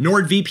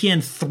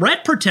 NordVPN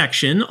Threat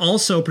Protection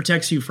also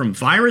protects you from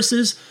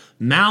viruses,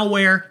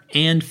 malware,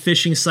 and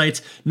phishing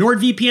sites.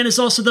 NordVPN is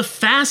also the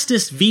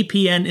fastest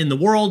VPN in the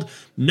world.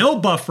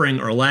 No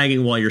buffering or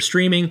lagging while you're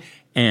streaming,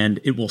 and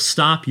it will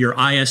stop your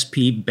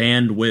ISP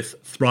bandwidth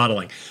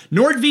throttling.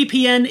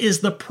 NordVPN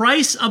is the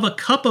price of a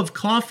cup of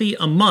coffee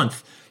a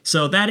month,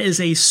 so that is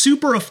a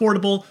super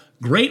affordable,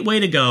 great way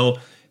to go.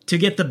 To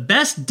get the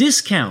best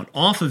discount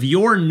off of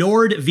your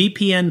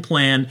NordVPN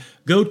plan,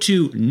 go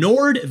to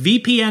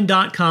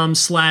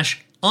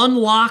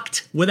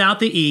nordvpn.com/unlocked without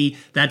the E.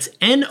 That's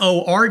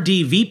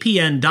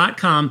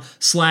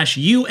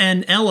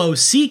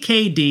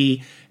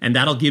nordvpn.com/UNLOCKD, and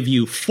that'll give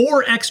you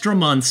 4 extra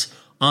months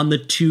on the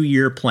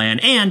 2-year plan.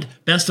 And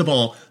best of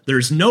all,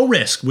 there's no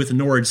risk with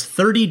Nord's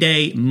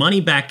 30-day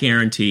money-back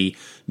guarantee.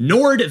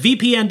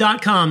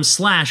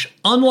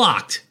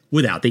 nordvpn.com/unlocked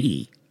without the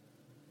E.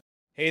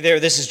 Hey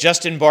there, this is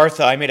Justin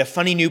Bartha. I made a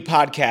funny new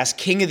podcast,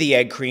 King of the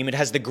Egg Cream. It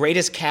has the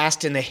greatest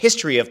cast in the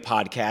history of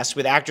podcasts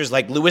with actors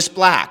like Louis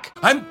Black.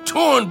 I'm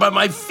torn by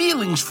my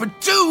feelings for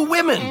two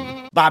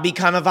women. Bobby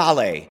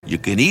Cannavale. You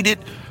can eat it,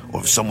 or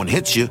if someone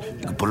hits you,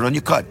 you can put it on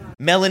your cut.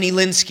 Melanie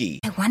Linsky.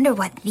 I wonder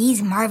what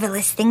these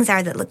marvelous things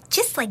are that look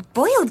just like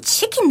boiled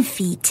chicken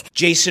feet.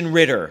 Jason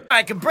Ritter.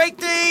 I can break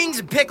things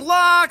and pick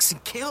locks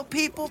and kill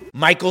people.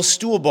 Michael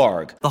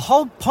Stuhlbarg. The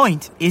whole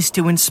point is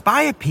to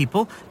inspire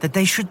people that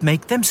they should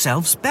make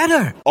themselves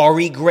better.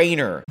 Ari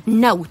Grainer.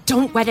 No,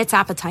 don't whet its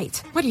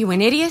appetite. What are you,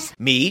 an idiot?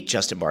 Me,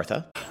 Justin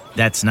Bartha.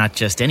 That's not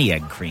just any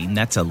egg cream,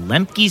 that's a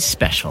Lemke's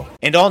special.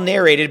 And all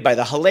narrated by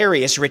the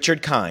hilarious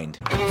Richard Kind.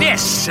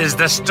 This is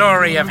the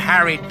story of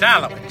Harry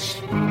Dalowitz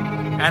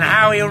and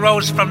how he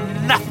rose from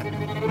nothing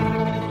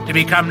to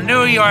become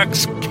New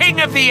York's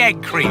King of the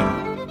Egg Cream.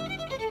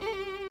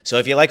 So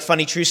if you like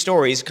funny true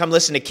stories, come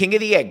listen to King of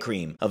the Egg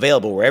Cream,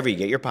 available wherever you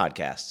get your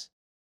podcasts.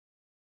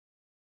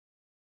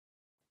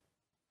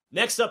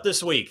 Next up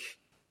this week,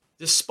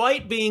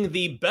 despite being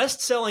the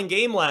best-selling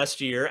game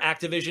last year,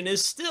 Activision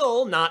is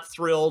still not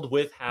thrilled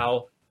with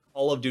how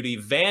Call of Duty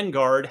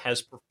Vanguard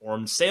has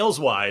performed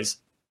sales-wise.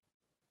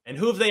 And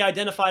who have they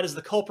identified as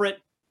the culprit?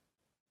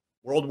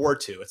 World War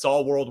II. It's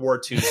all World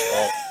War II's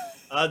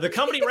fault. The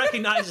company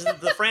recognizes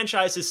that the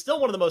franchise is still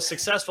one of the most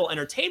successful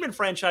entertainment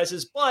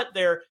franchises, but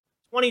their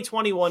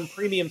 2021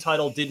 premium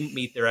title didn't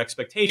meet their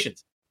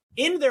expectations.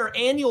 In their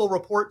annual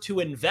report to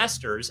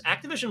investors,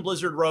 Activision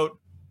Blizzard wrote,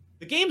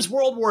 "The game's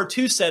World War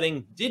II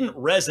setting didn't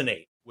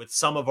resonate with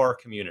some of our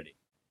community."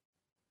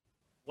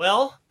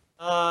 Well,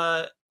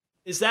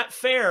 is that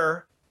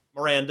fair,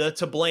 Miranda,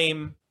 to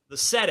blame the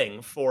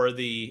setting for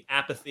the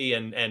apathy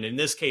and in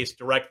this case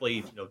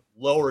directly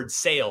lowered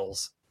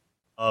sales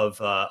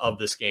of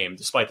this game,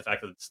 despite the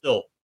fact that it's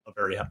still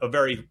a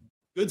very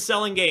good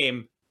selling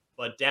game,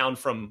 but down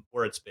from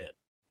where it's been?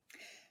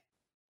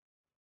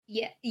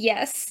 Yeah,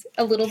 yes,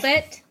 a little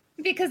bit.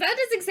 Because that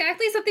is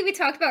exactly something we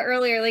talked about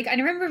earlier. Like, I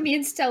remember me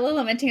and Stella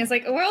lamenting, I was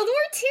like, World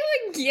War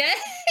II again?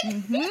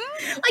 Mm-hmm.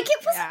 Like,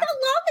 it wasn't that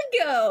long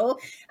ago.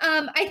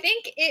 I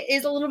think it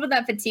is a little bit of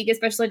that fatigue,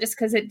 especially just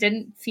because it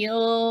didn't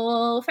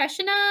feel fresh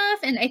enough.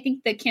 And I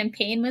think the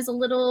campaign was a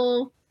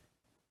little,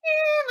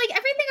 like,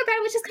 everything about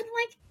it was just kind of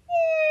like,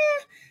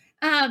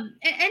 and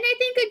I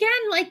think,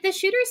 again, like, the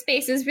shooter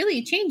space is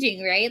really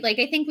changing, right? Like,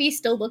 I think we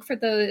still look for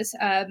those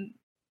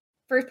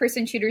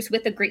first-person shooters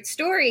with a great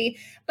story,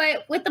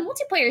 but with the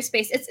multiplayer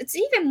space, it's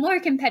even more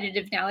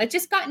competitive now. It's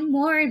just gotten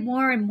more and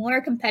more and more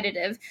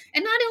competitive,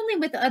 and not only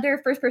with other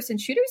first-person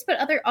shooters, but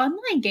other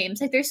online games.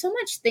 Like, there's so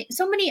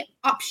many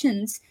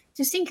options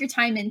to sink your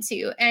time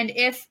into, and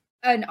if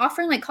an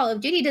offering like Call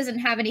of Duty doesn't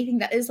have anything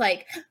that is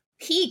like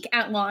peak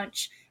at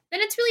launch, then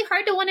it's really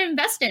hard to want to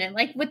invest in it.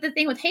 Like with the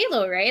thing with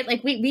Halo, right?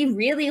 Like we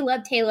really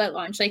loved Halo at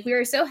launch. Like we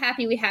were so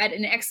happy we had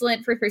an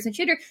excellent first-person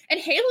shooter, and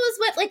Halo is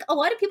what like a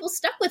lot of people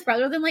stuck with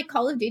rather than like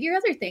Call of Duty or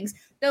other things.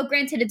 Though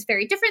granted, it's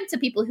very different to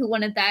people who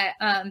wanted that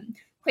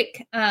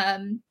quick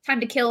time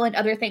to kill and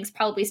other things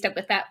probably stuck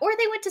with that, or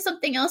they went to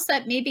something else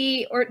that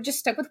maybe, or just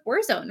stuck with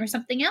Warzone or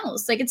something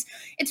else. Like it's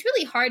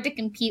really hard to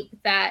compete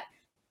with that.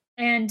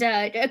 And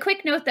a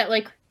quick note that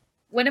like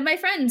one of my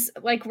friends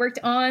like worked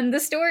on the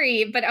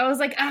story, but I was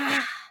like,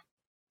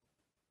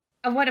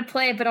 I want to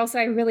play, but also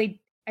I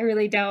really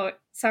don't.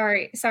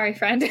 Sorry,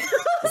 friend. So,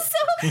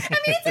 I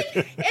mean, it's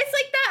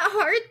like that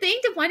hard thing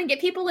to want to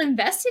get people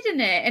invested in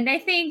it. And I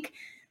think,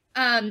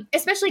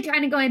 especially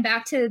kind of going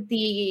back to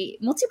the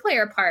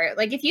multiplayer part,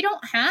 like if you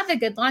don't have a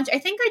good launch,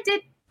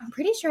 I'm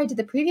pretty sure I did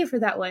the preview for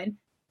that one.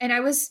 And I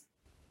was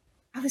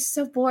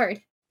so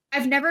bored.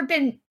 I've never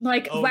been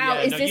like, wow,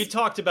 is this... You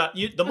talked about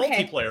the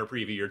multiplayer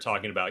preview you're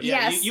talking about.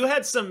 Yeah, yes. You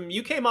had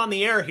you came on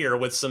the air here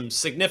with some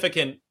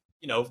significant,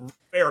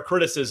 fair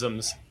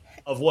criticisms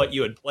of what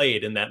you had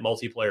played in that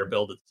multiplayer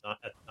build at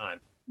the time.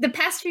 The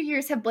past few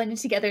years have blended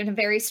together in a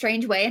very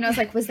strange way. And I was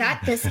like, was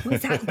that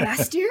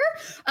last year?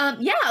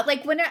 Yeah,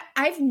 like when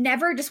I've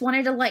never just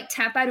wanted to like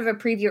tap out of a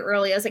preview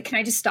early. I was like, can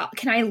I just stop?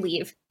 Can I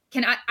leave?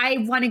 I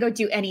want to go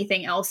do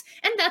anything else?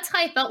 And that's how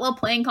I felt while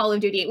playing Call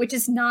of Duty, which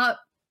is not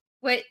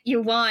what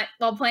you want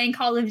while playing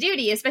Call of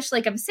Duty, especially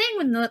like I'm saying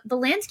when the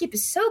landscape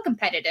is so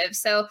competitive.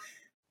 So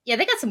yeah,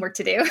 they got some work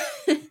to do.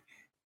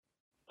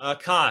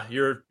 Ka,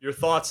 your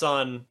thoughts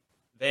on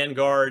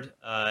Vanguard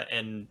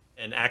and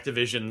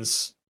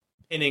Activision's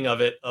pinning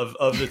of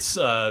its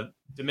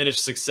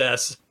diminished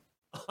success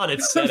on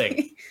its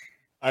setting?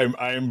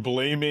 I'm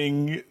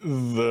blaming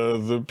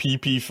the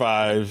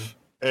PP5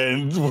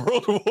 and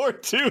World War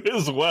II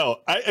as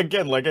well. I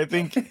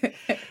think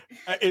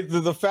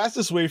the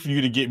fastest way for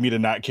you to get me to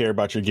not care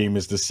about your game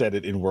is to set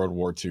it in World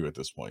War II at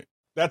this point.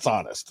 That's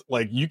honest.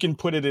 Like, you can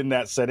put it in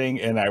that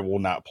setting and I will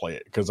not play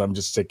it because I'm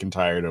just sick and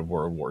tired of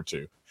World War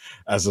II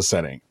as a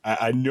setting.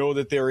 I know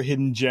that there are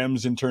hidden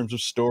gems in terms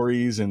of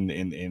stories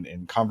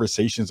and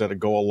conversations that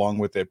go along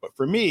with it. But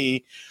for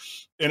me,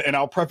 and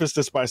I'll preface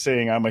this by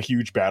saying I'm a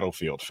huge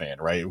Battlefield fan,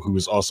 right?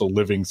 Who's also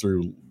living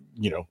through,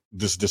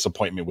 this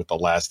disappointment with the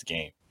last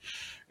game.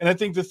 And I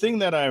think the thing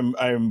that I'm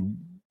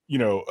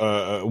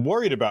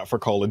worried about for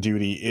Call of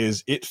Duty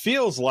is it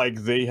feels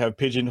like they have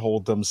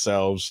pigeonholed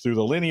themselves through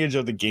the lineage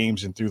of the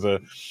games and through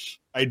the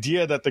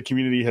idea that the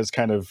community has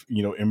kind of,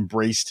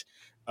 embraced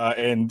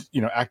and,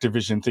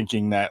 Activision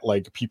thinking that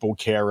like people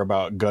care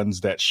about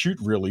guns that shoot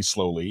really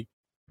slowly,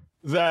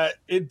 that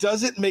it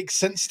doesn't make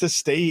sense to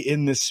stay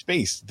in this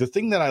space. The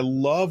thing that I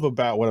love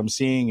about what I'm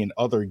seeing in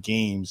other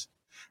games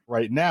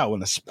right now,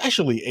 and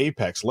especially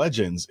Apex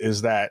Legends,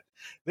 is that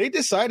they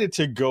decided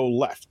to go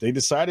left. They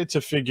decided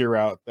to figure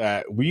out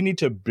that we need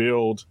to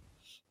build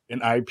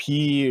an IP,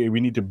 we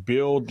need to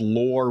build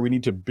lore, we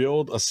need to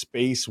build a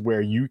space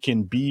where you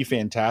can be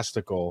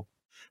fantastical,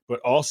 but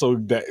also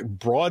that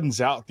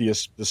broadens out the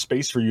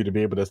space for you to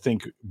be able to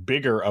think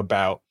bigger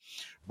about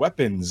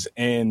weapons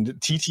and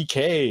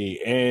TTK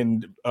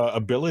and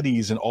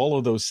abilities and all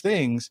of those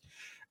things.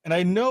 And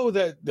I know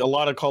that a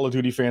lot of Call of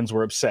Duty fans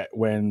were upset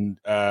when,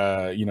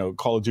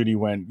 Call of Duty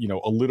went,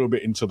 a little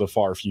bit into the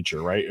far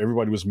future, right?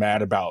 Everybody was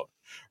mad about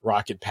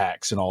rocket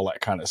packs and all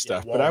that kind of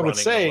stuff. But I would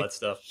say,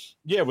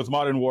 with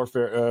Modern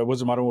Warfare,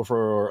 was it Modern Warfare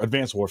or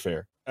Advanced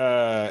Warfare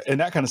and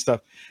that kind of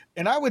stuff.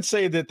 And I would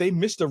say that they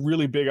missed a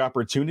really big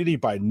opportunity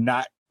by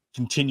not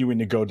continuing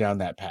to go down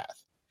that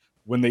path.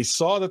 When they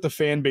saw that the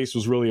fan base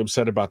was really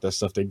upset about that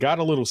stuff, they got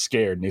a little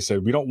scared and they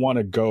said, we don't want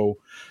to go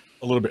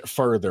a little bit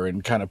further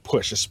and kind of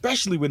push,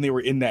 especially when they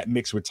were in that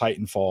mix with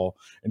Titanfall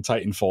and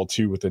Titanfall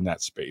 2 within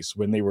that space,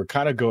 when they were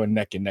kind of going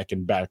neck and neck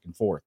and back and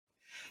forth.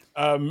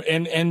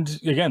 And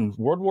again,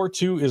 World War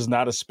II is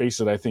not a space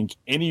that I think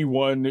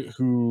anyone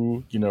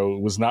who,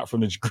 was not from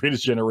the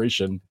greatest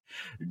generation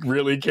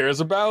really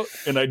cares about.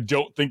 And I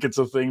don't think it's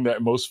a thing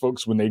that most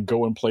folks, when they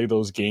go and play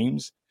those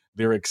games,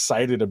 they're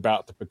excited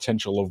about the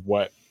potential of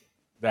what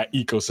that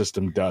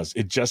ecosystem does.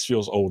 It just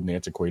feels old and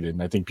antiquated.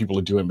 And I think people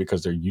are doing it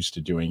because they're used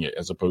to doing it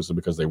as opposed to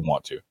because they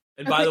want to.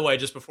 And by the way,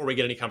 just before we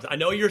get any comments, I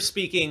know you're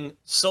speaking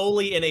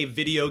solely in a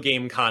video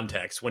game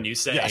context when you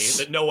say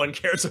that no one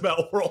cares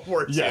about World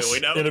War II. Yes,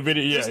 In a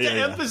video, just to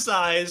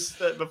emphasize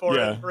that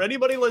before for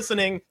anybody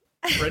listening,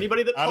 for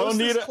anybody that posts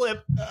this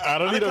clip, I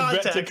don't need a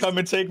vet to come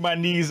and take my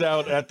knees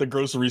out at the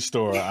grocery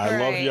store. I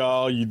love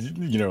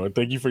y'all.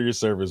 Thank you for your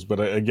service. But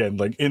again,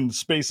 like in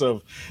space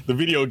of the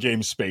video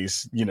game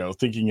space,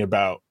 thinking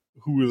about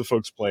who are the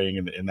folks playing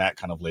in that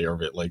kind of layer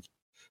of it. Like,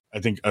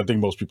 I think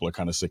most people are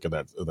kind of sick of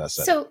that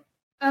setting. So,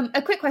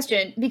 a quick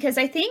question, because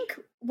I think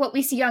what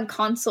we see on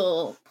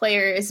console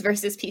players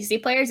versus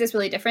PC players is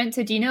really different.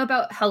 So, do you know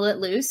about Hell Let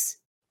Loose?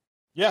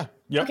 Yeah.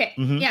 Yep. Okay.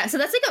 Mm-hmm. Yeah. So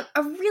that's like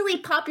a really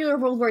popular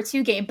World War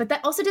II game, but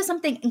that also does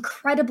something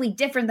incredibly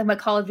different than what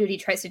Call of Duty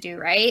tries to do,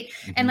 right?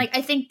 Mm-hmm. And like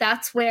I think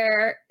that's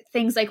where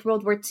things like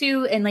World War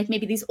II and like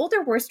maybe these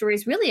older war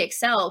stories really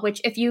excel. Which,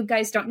 if you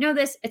guys don't know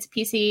this, it's a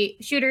PC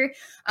shooter,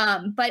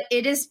 but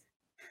it is.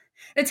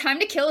 The time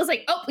to kill is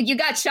like, oh, you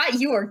got shot,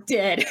 you are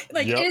dead.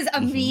 Like it is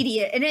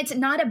immediate. And it's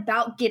not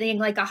about getting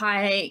like a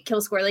high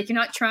kill score. Like you're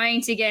not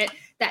trying to get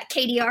that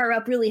KDR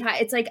up really high.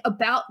 It's like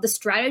about the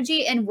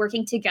strategy and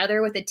working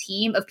together with a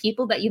team of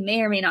people that you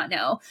may or may not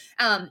know.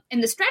 And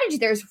the strategy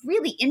there is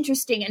really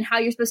interesting in how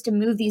you're supposed to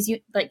move these,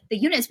 like the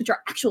units, which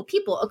are actual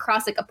people,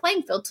 across like a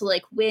playing field to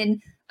like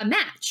win a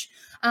match.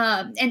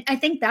 And I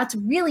think that's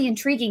really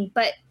intriguing.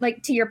 But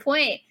like to your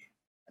point,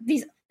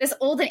 this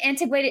old and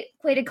antiquated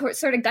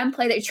sort of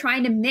gunplay that you're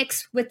trying to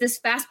mix with this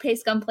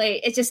fast-paced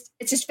gunplay, it's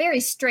just very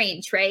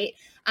strange, right?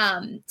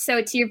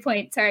 So to your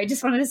point, sorry, I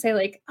just wanted to say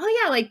like,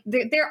 oh yeah, like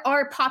there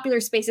are popular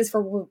spaces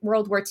for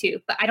World War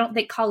II, but I don't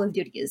think Call of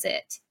Duty is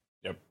it.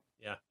 Yep.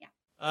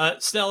 Yeah.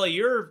 Stella,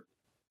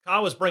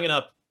 Kyle was bringing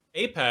up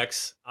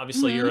Apex.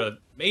 Obviously, you're a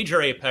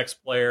major Apex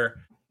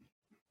player.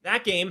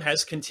 That game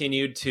has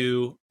continued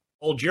to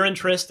hold your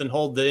interest and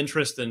hold the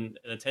interest and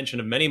attention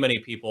of many, many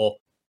people.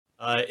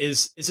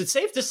 Is it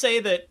safe to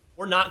say that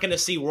we're not going to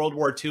see World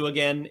War II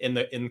again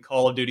in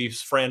Call of Duty's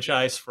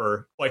franchise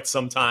for quite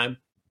some time?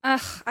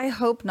 I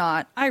hope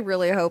not. I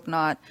really hope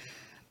not.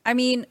 I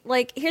mean,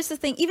 like, here's the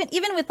thing.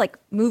 Even with like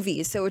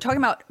movies, so we're talking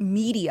about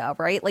media,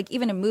 right? Like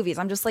even in movies,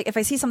 I'm just like, if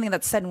I see something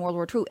that's set in World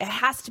War II, it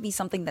has to be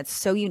something that's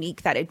so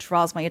unique that it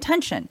draws my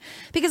attention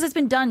because it's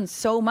been done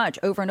so much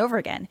over and over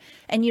again.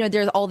 And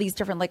there's all these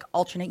different like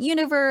alternate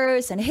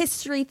universe and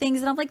history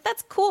things, and I'm like,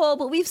 that's cool,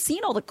 but we've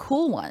seen all the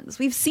cool ones.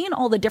 We've seen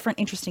all the different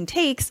interesting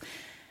takes.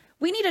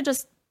 We need to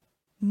just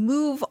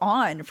move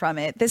on from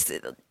it.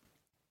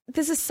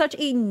 This is such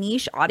a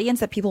niche audience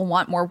that people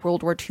want more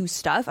World War II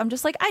stuff. I'm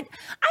just like, I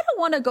don't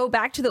want to go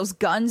back to those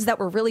guns that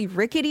were really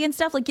rickety and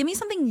stuff. Like, give me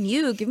something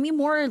new. Give me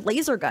more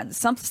laser guns,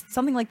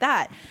 something like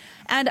that.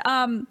 And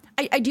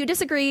I do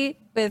disagree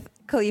with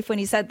Khalif when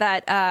he said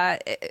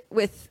that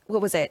with,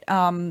 what was it?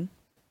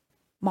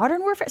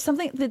 Modern Warfare,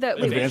 something.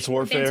 Advanced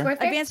Warfare.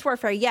 Advanced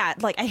Warfare. Yeah,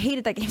 like I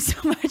hated that game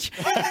so much.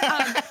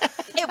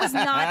 It was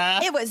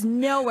not. It was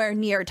nowhere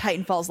near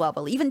Titanfall's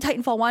level. Even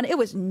Titanfall 1, it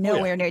was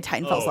nowhere near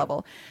Titanfall's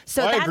level.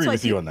 So I agree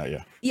with you on that.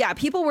 Yeah. Yeah,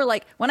 people were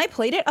like, when I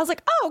played it, I was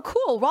like, oh,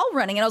 cool, wall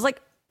running, and I was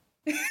like,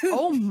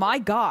 oh my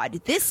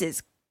god, this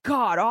is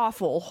god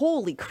awful.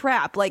 Holy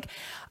crap! Like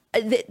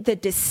the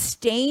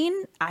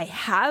disdain I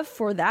have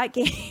for that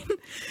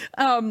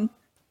game.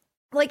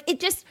 like it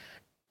just.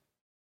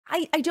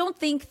 I don't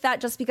think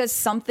that just because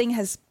something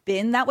has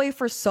been that way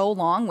for so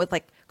long with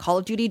like Call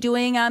of Duty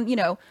doing,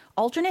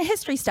 alternate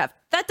history stuff,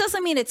 that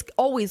doesn't mean it's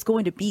always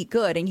going to be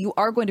good. And you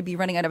are going to be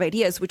running out of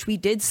ideas, which we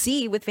did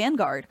see with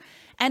Vanguard.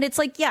 And it's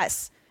like,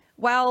 yes,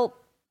 while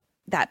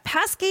that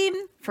past game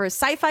for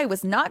sci-fi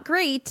was not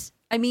great,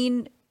 I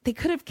mean, they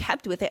could have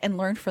kept with it and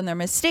learned from their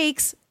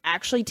mistakes,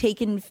 actually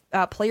taken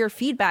player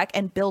feedback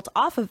and built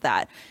off of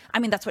that. I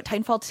mean, that's what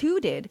Titanfall 2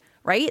 did,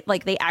 right?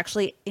 Like they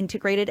actually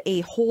integrated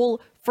a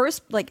whole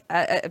first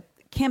a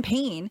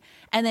campaign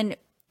and then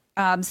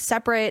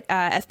separate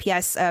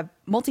FPS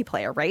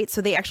multiplayer, right?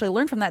 So they actually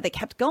learned from that. They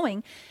kept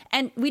going.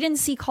 And we didn't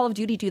see Call of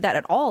Duty do that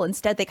at all.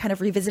 Instead, they kind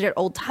of revisited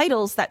old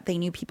titles that they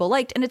knew people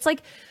liked. And it's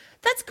like,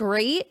 that's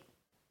great.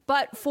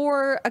 But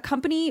for a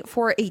company,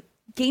 for a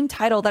game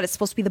title that is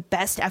supposed to be the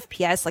best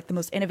FPS, like the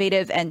most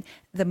innovative and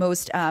the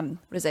most,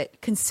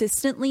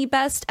 consistently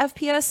best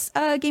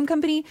FPS game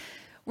company,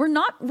 we've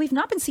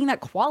not been seeing that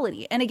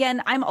quality. And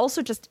again, I'm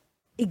also just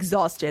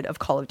exhausted of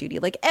Call of Duty.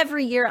 Like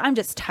every year, I'm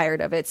just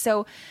tired of it.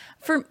 So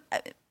for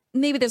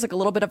maybe there's like a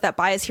little bit of that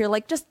bias here.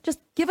 Like just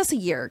give us a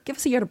year. Give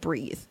us a year to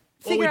breathe.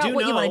 Figure out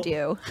what you want to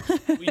do.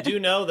 We do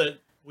know that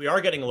we are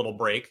getting a little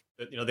break.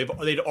 That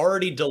they'd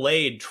already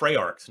delayed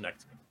Treyarch's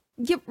next game.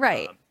 Yep,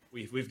 right.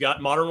 We've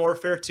got Modern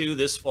Warfare 2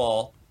 this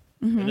fall,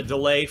 and a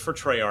delay for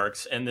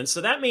Treyarch's, and then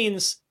so that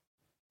means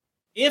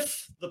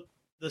if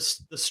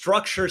the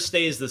structure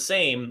stays the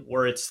same,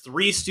 where it's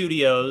 3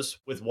 studios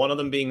with one of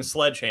them being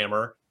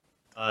Sledgehammer.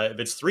 If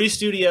it's 3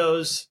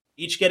 studios,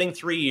 each getting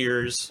 3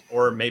 years,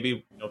 or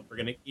maybe we're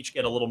going to each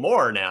get a little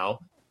more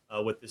now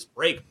with this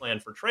break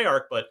planned for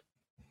Treyarch. But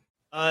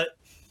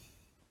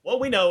what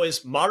we know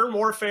is Modern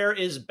Warfare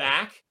is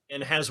back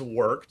and has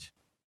worked.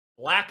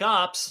 Black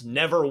Ops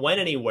never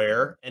went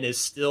anywhere and is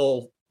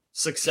still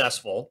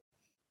successful.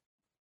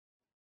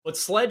 But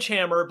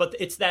Sledgehammer,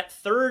 it's that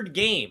third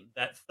game,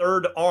 that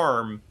third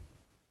arm,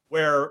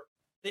 where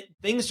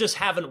things just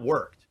haven't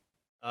worked.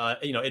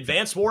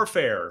 Advanced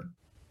Warfare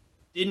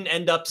didn't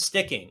end up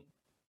sticking,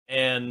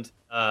 and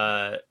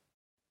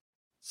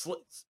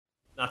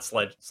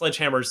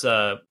Sledgehammer's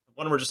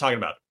one we're just talking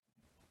about.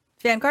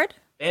 Vanguard,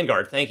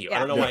 thank you. Yeah. I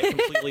don't know why it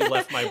completely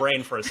left my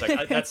brain for a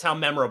second. That's how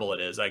memorable it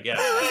is, I guess.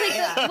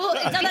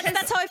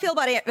 That's how I feel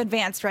about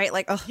Advanced, right?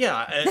 Like, oh.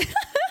 Yeah,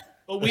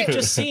 but we've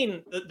just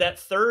seen that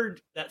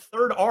third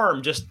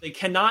arm. Just they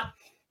cannot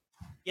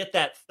get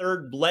that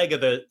third leg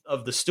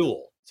of the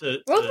stool.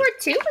 World War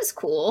II was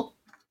cool.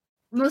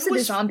 Most of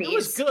the zombies. It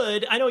was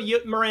good. I know,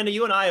 Miranda,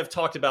 you and I have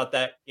talked about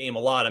that game a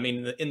lot. I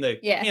mean, in the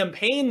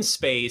campaign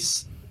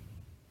space,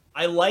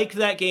 I like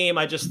that game.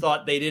 I just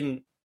thought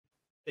they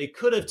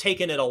could have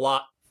taken it a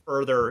lot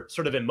further,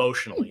 sort of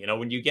emotionally.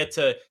 When you get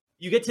to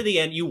the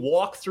end, you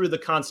walk through the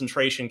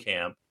concentration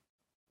camp,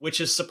 which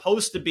is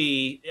supposed to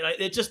be,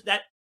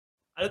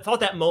 I thought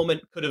that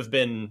moment could have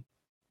been,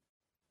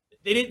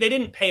 they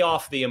didn't pay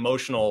off the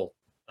emotional,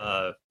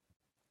 that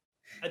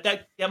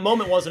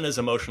moment wasn't as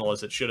emotional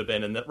as it should have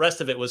been, and the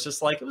rest of it was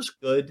just like, it was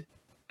good.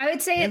 I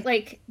would say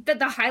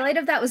the highlight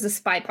of that was the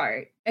spy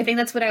part. I think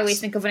that's what I always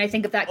think of when I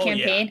think of that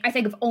campaign. Yeah. I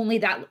think of only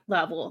that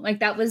level.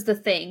 Like that was the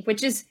thing,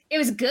 it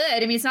was good.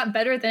 I mean, it's not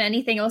better than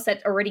anything else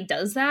that already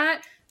does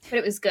that, but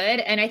it was good.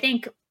 And I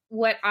think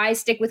what I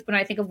stick with when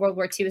I think of World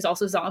War II is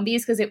also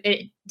zombies, because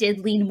it did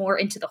lean more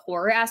into the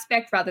horror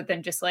aspect rather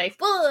than just like,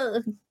 whoa,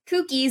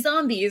 kooky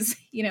zombies,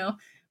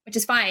 which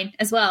is fine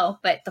as well.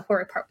 But the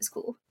horror part was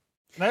cool.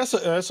 And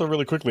also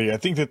really quickly, I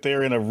think that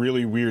they're in a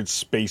really weird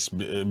space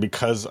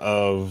because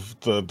of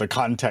the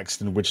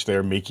context in which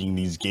they're making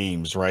these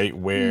games, right?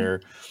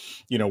 Where,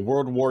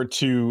 World War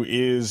II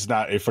is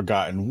not a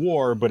forgotten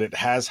war, but it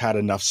has had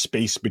enough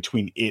space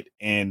between it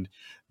and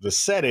the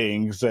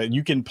settings that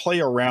you can play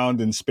around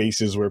in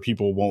spaces where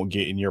people won't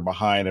get in your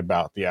behind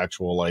about the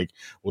actual,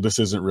 this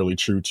isn't really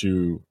true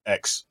to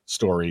X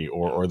story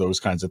or those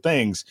kinds of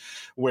things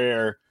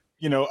where,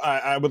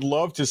 I would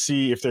love to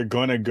see if they're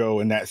going to go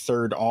in that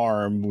third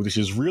arm, which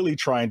is really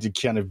trying to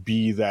kind of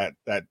be that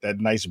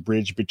nice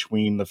bridge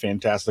between the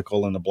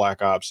fantastical and the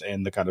Black Ops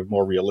and the kind of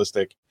more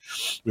realistic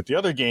with the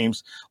other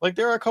games. Like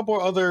there are a couple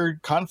of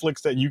other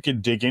conflicts that you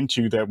could dig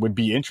into that would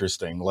be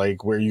interesting,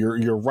 like where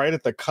you're right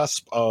at the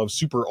cusp of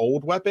super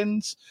old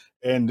weapons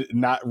and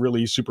not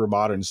really super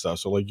modern stuff.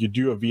 So like you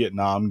do a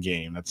Vietnam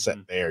game that's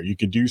set there. You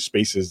could do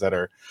spaces that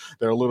are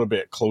a little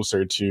bit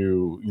closer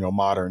to,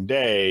 modern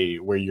day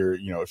where you're,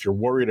 if you're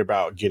worried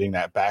about getting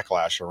that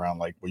backlash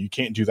around you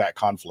can't do that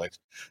conflict.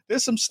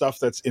 There's some stuff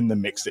that's in the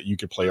mix that you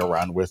could play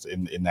around with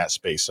in that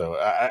space. So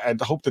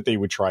I'd hope that they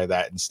would try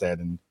that instead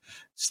and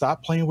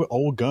stop playing with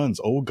old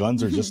guns. Old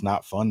guns are just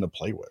not fun to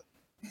play with.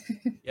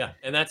 Yeah.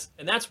 And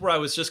that's where I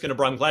was just going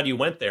to, I'm glad you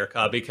went there,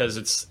 Ka,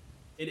 because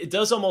it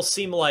does almost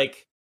seem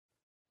like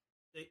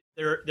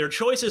their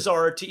choices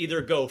are to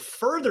either go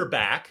further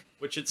back,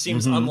 which it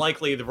seems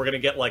unlikely that we're going to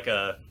get like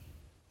a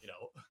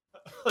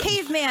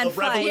caveman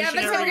fight. Yeah,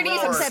 but we're going to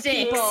use some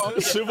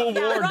people. Civil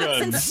War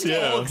guns.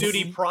 Call of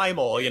Duty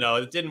Primal.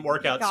 It didn't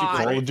work out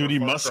super. Call of Duty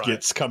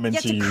muskets coming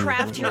to you. You have to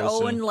craft your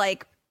own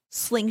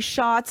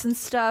slingshots and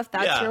stuff.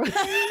 That's your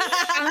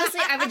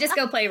Honestly, I would just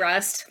go play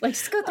Rust. Like,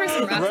 just go throw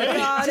some Rust. Right.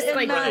 God, Just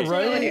like imagine.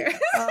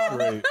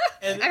 Right.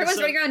 And everyone's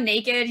so- running around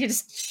naked. You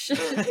just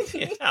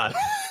yeah,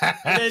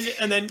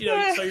 and then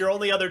so your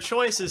only other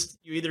choice is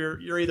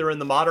you're either in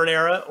the modern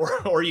era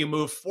or you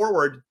move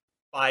forward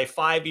by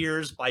 5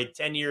 years, by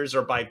 10 years,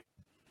 or by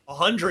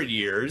 100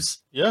 years.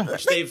 Yeah,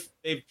 which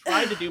they've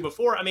tried to do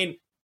before. I mean,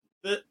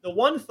 the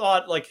one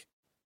thought, like,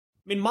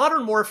 I mean,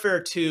 Modern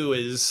Warfare 2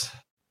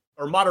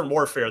 or Modern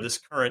Warfare, this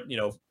current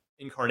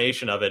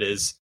incarnation of it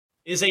is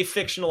a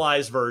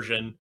fictionalized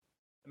version.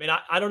 I mean,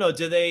 I don't know.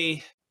 Do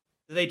they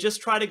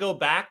just try to go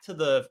back to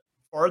the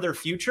farther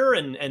future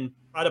and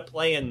try to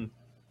play in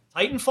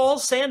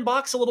Titanfall's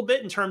sandbox a little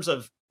bit in terms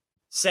of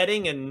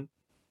setting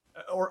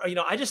or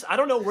I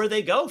don't know where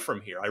they go from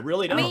here. I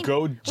really don't. I mean,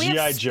 go we have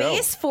G.I. Joe.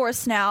 Space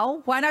Force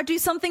now. Why not do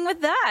something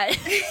with that?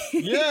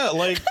 Yeah,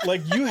 like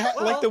you have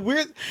like the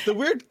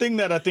weird thing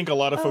that I think a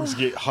lot of folks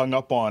get hung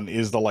up on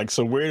is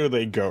so where do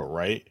they go,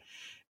 right?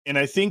 And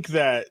I think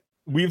that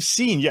we've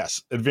seen,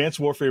 yes, Advanced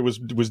Warfare was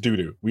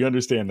doo-doo. We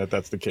understand that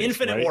that's the case.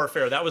 Infinite right?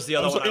 Warfare, that was the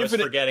other one I was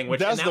forgetting, and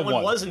that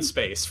one was in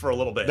space for a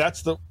little bit.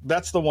 That's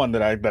the one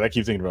that I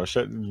keep thinking about.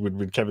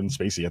 With Kevin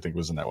Spacey, I think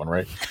was in that one,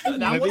 right?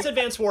 That was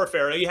Advanced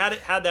Warfare. You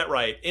had that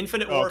right.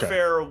 Infinite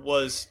Warfare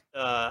was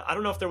I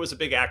don't know if there was a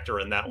big actor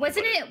in that one.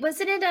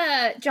 Wasn't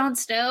it Jon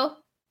Snow?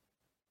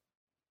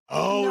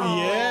 Oh No.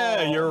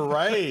 Yeah, you're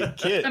right.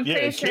 Kit, I'm yeah,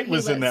 pretty sure Kit he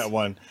was in was. that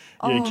one.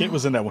 Yeah, Kit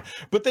was in that one.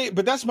 But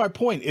that's my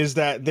point, is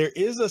that there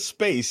is a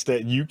space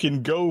that you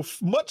can go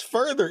much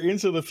further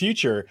into the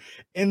future,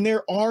 and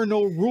there are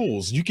no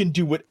rules. You can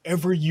do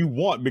whatever you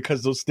want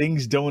because those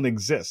things don't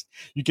exist.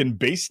 You can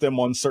base them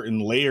on certain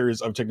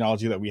layers of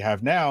technology that we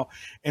have now,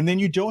 and then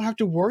you don't have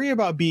to worry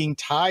about being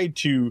tied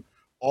to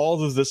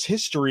all of this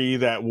history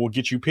that will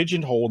get you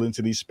pigeonholed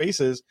into these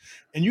spaces.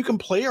 And you can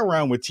play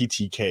around with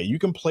TTK. You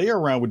can play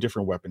around with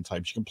different weapon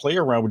types. You can play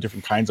around with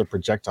different kinds of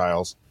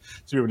projectiles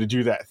to be able to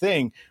do that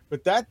thing.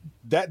 But that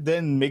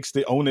then makes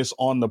the onus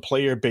on the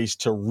player base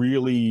to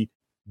really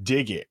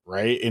dig it,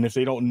 right? And if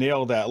they don't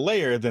nail that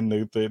layer, then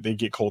they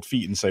get cold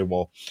feet and say,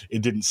 well,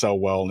 it didn't sell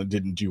well and it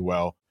didn't do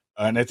well.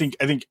 And I think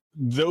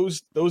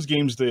those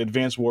games, the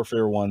Advanced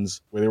Warfare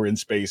ones where they were in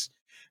space,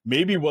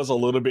 maybe was a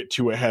little bit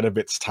too ahead of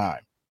its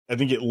time. I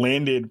think it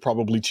landed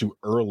probably too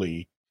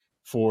early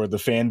for the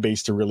fan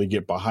base to really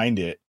get behind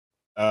it.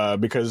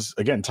 Because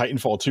again,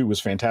 Titanfall 2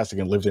 was fantastic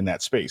and lived in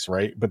that space,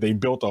 right? But they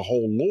built a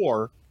whole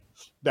lore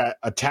that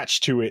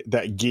attached to it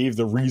that gave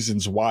the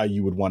reasons why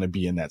you would want to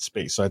be in that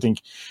space. So I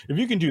think if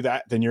you can do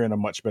that, then you're in a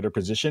much better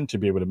position to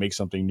be able to make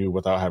something new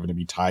without having to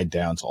be tied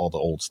down to all the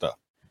old stuff.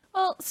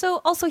 Well,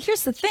 so also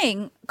here's the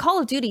thing. Call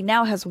of Duty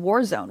now has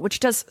Warzone, which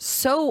does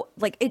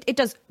it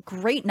does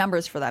great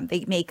numbers for them.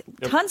 They make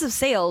tons of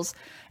sales,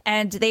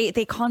 and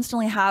they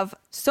constantly have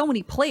so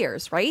many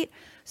players, right?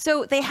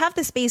 So they have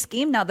this base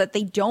game now that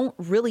they don't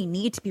really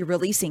need to be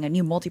releasing a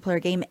new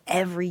multiplayer game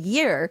every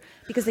year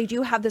because they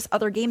do have this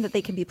other game that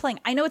they can be playing.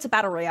 I know it's a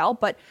battle royale,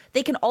 but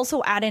they can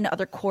also add in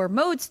other core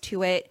modes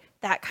to it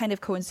that kind of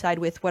coincide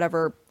with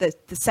whatever the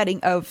setting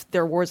of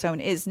their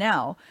Warzone is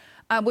now.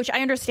 Which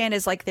I understand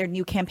is like their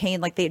new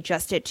campaign, like they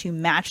adjust it to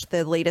match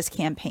the latest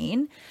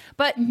campaign.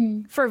 But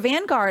for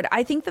Vanguard,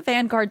 I think the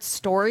Vanguard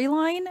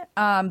storyline,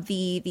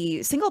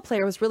 the single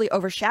player was really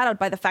overshadowed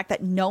by the fact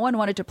that no one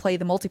wanted to play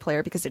the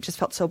multiplayer because it just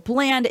felt so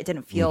bland. It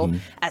didn't feel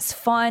as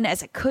fun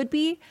as it could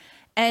be.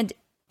 And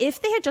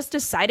if they had just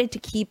decided to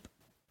keep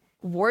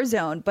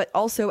Warzone, but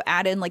also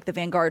add in like the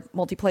Vanguard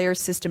multiplayer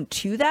system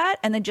to that,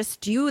 and then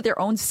just do their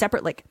own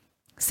separate like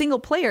single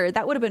player,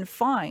 that would have been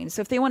fine.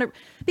 So if they want to,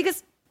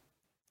 because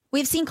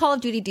we've seen Call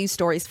of Duty do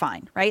stories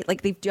fine, right?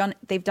 Like they've done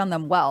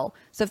them well.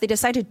 So if they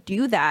decide to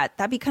do that,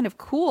 that'd be kind of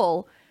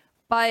cool.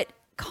 But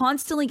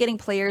constantly getting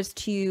players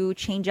to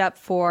change up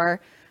for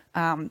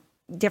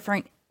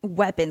different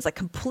weapons, like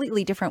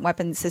completely different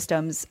weapon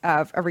systems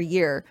of every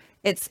year,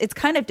 it's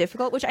kind of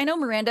difficult. Which I know,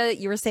 Miranda,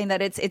 you were saying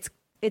that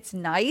it's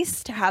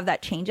nice to have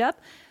that change up,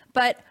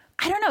 but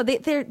I don't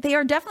know. They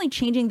are definitely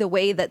changing the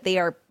way that they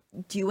are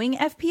doing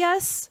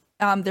FPS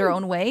their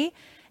own way,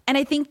 and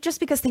I think just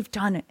because they've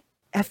done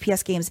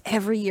FPS games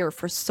every year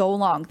for so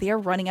long, they are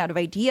running out of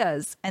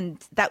ideas, and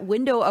that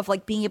window of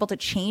like being able to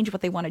change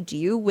what they want to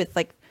do with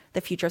like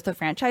the future of the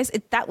franchise,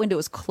 that window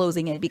is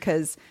closing in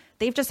because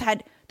they've just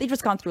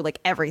gone through like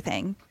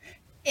everything.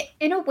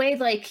 In a way,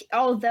 like,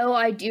 although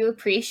I do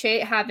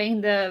appreciate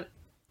having the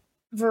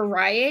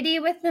variety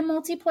with the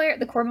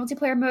core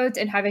multiplayer modes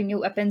and having new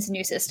weapons,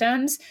 new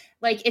systems,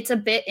 like it's a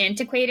bit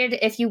antiquated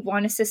if you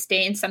want to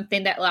sustain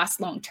something that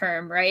lasts long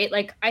term, right?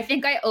 Like I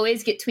think I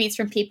always get tweets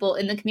from people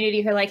in the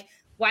community who are like,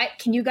 why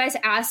can you guys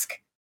ask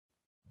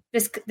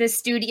this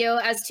studio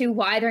as to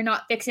why they're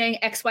not fixing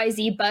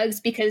XYZ bugs,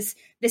 because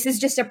this is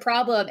just a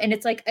problem. And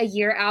it's like a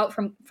year out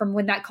from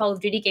when that Call of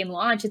Duty game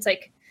launched. It's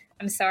like,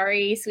 I'm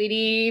sorry,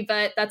 sweetie,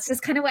 but that's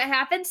just kind of what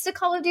happens to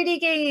Call of Duty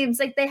games.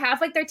 Like they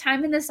have like their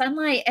time in the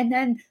sunlight, and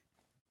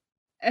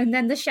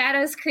then the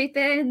shadows creep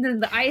in,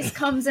 and the ice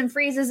comes and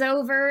freezes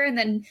over, and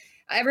then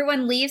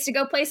everyone leaves to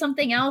go play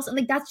something else. And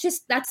like,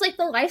 that's like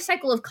the life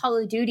cycle of Call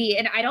of Duty.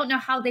 And I don't know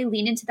how they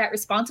lean into that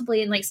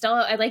responsibly. And like,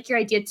 Stella, I like your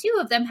idea too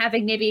of them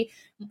having maybe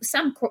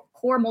some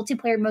core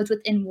multiplayer modes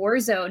within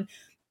Warzone.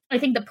 I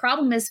think the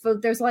problem is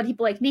there's a lot of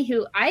people like me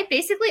who I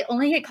basically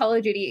only hit Call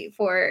of Duty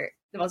for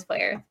the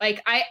multiplayer.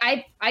 Like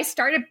I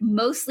started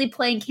mostly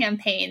playing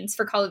campaigns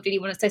for Call of Duty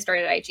once I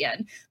started at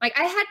IGN. Like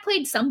I had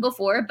played some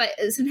before, but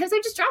sometimes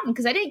I just dropped them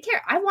because I didn't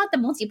care. I want the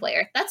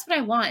multiplayer. That's what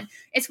I want.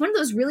 It's one of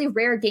those really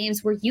rare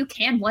games where you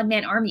can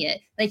one-man army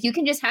it. Like you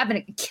can just have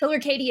a killer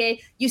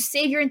KDA, you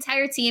save your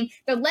entire team,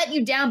 they'll let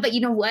you down, but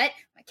you know what?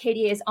 My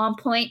KDA is on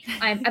point.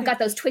 I've got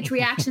those Twitch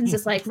reactions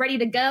just like ready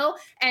to go.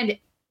 And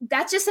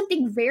that's just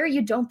something rare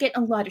you don't get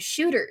in a lot of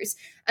shooters,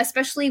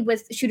 especially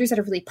with shooters that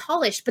are really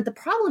polished. But the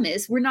problem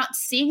is we're not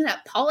seeing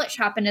that polish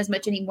happen as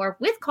much anymore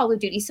with Call of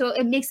Duty. So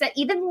it makes that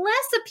even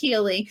less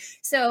appealing.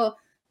 So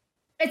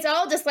it's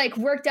all just like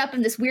worked up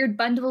in this weird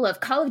bundle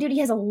of Call of Duty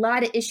has a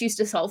lot of issues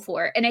to solve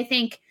for. And I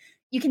think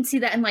you can see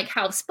that in like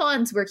how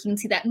spawns work. You can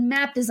see that in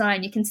map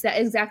design. You can see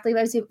that exactly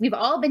as we've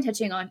all been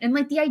touching on. And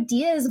like the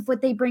ideas of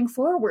what they bring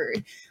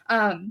forward.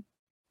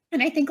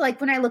 And I think like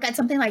when I look at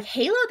something like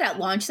Halo that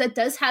launched, that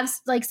does have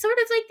like sort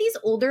of like these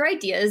older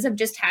ideas of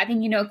just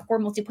having, you know, a core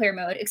multiplayer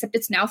mode, except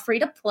it's now free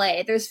to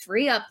play. There's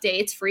free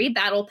updates, free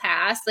battle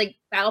pass,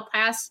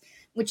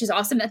 which is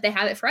awesome that they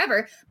have it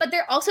forever, but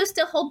they're also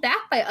still held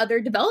back by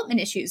other development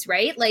issues,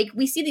 right? Like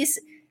we see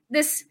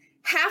this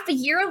half a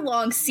year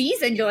long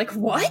season. You're like,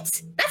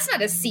 what? That's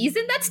not a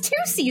season. That's 2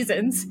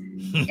 seasons.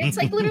 It's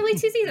like literally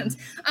 2 seasons.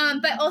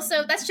 But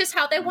also that's just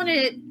how they want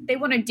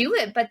to do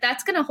it. But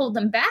that's going to hold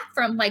them back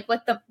from like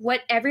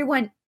what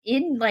everyone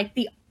in like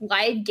the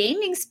live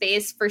gaming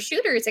space for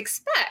shooters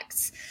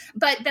expects.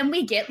 But then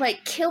we get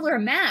like killer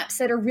maps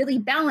that are really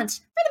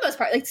balanced for the most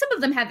part. Like some of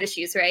them have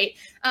issues, right?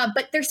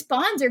 But their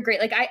spawns are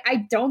great. Like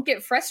I don't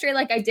get frustrated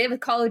like I did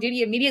with Call of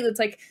Duty immediately. It's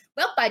like,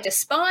 well, I just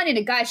spawned and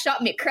a guy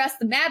shot me across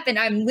the map and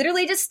I'm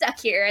literally just stuck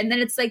here. And then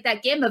it's like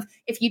that game of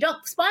if you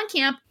don't spawn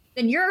camp,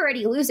 then you're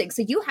already losing.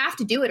 So you have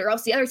to do it or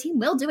else the other team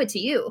will do it to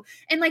you.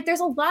 And like there's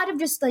a lot of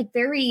just like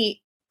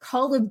very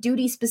Call of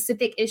Duty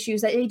specific issues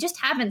that they just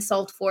haven't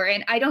solved for.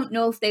 And I don't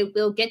know if they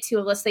will get to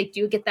unless they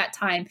do get that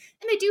time.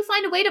 And they do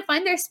find a way to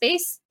find their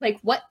space. Like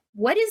what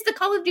is the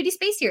Call of Duty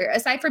space here?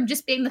 Aside from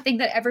just being the thing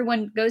that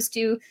everyone goes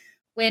to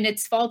when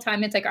it's fall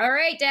time, it's like, all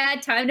right,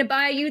 Dad, time to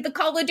buy you the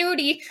Call of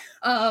Duty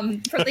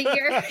for the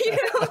year. You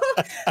know,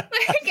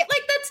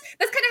 like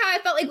that's kind of how I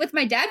felt like with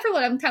my dad for a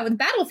long time with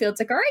Battlefield.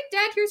 It's like, all right,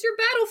 Dad, here's your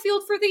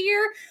Battlefield for the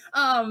year.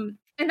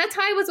 And that's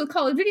how I was with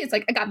Call of Duty. It's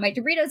like I got my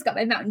Doritos, got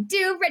my Mountain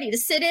Dew, ready to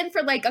sit in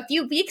for like a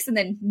few weeks and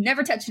then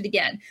never touch it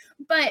again.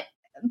 But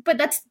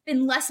that's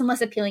been less and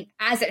less appealing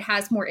as it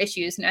has more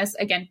issues. And as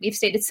again, we've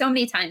stated so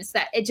many times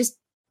that it just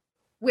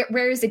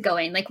where is it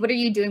going? Like, what are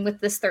you doing with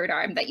this third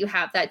arm that you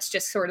have that's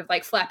just sort of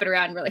like flapping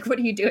around? We're like, what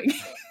are you doing?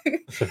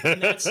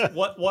 And that's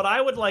what I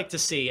would like to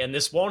see, and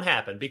this won't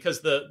happen because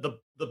the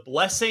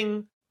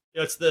blessing,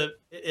 you know,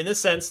 in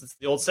this sense, it's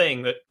the old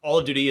saying that Call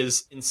of Duty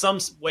is in some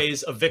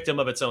ways a victim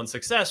of its own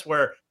success,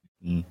 where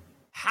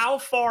how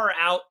far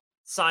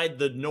outside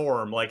the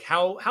norm, like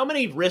how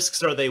many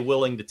risks are they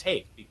willing to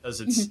take? Because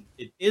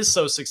it is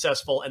so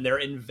successful and their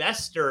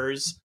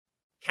investors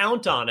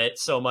count on it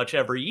so much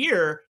every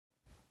year.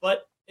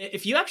 But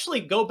if you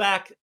actually go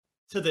back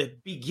to the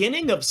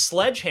beginning of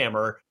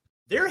Sledgehammer,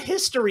 their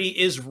history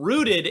is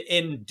rooted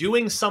in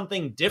doing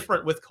something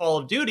different with Call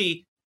of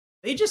Duty.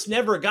 They just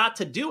never got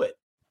to do it.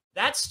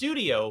 That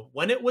studio,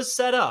 when it was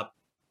set up,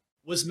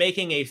 was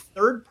making a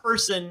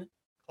third-person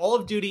Call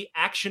of Duty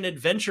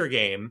action-adventure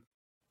game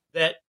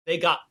that they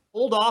got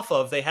pulled off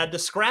of. They had to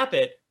scrap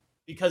it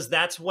because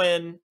that's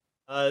when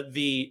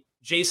the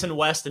Jason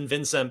West and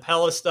Vince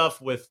Zampella stuff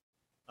with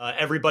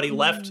everybody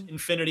left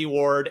Infinity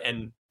Ward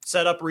and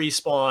set up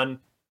Respawn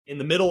in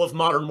the middle of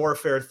Modern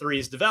Warfare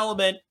 3's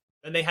development.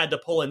 Then they had to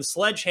pull in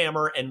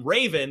Sledgehammer and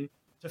Raven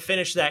to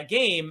finish that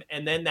game.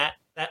 And then that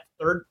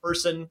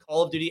third-person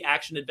Call of Duty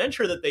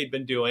action-adventure that they'd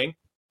been doing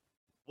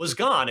was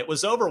gone. It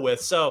was over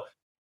with. So,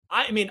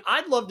 I mean,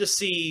 I'd love to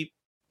see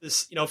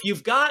this, you know, if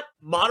you've got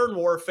Modern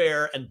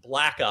Warfare and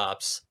Black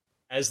Ops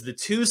as the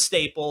two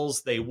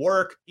staples, they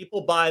work,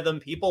 people buy them,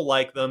 people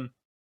like them.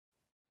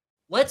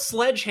 Let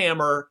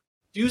Sledgehammer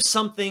do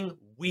something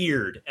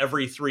weird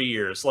every 3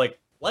 years, like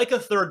a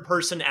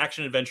third-person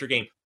action-adventure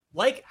game.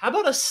 Like, how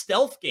about a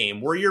stealth game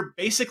where you're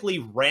basically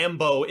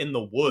Rambo in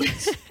the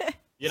woods?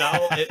 You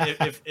know,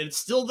 if it's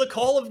still the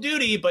Call of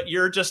Duty, but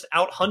you're just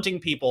out hunting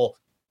people,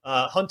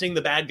 hunting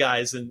the bad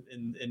guys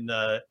in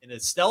a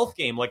stealth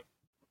game. Like,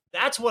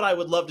 that's what I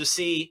would love to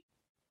see.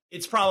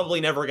 It's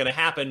probably never going to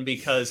happen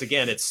because,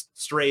 again, it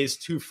strays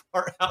too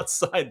far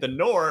outside the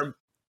norm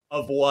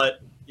of what,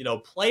 you know,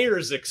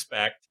 players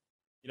expect.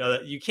 You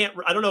know, you can't.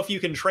 I don't know if you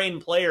can train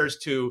players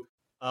to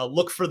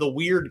look for the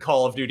weird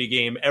Call of Duty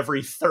game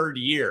every third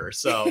year.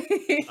 So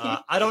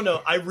I don't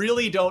know. I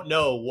really don't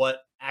know what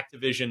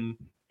Activision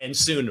and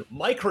soon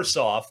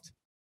Microsoft,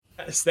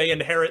 as they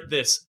inherit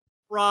this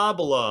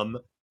problem,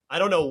 I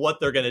don't know what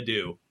they're going to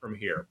do from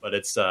here. But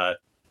it's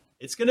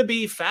it's going to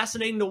be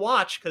fascinating to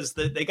watch because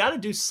they got to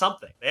do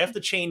something. They have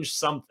to change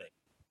something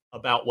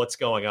about what's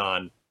going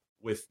on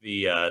with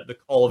the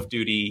Call of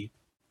Duty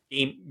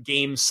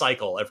game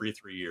cycle every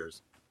 3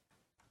 years.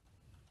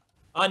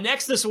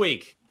 Next this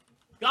week,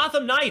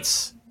 Gotham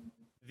Knights,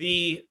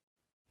 the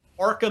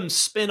Arkham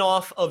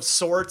spin-off of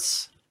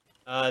sorts.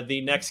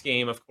 The next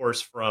game, of course,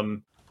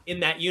 from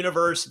in that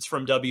universe, it's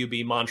from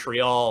WB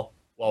Montreal,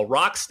 while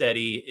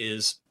Rocksteady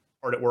is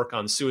hard at work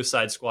on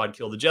Suicide Squad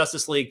Kill the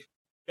Justice League.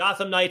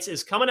 Gotham Knights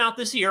is coming out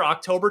this year,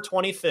 October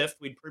 25th.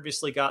 We'd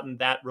previously gotten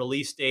that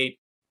release date.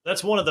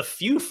 That's one of the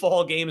few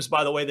fall games,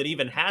 by the way, that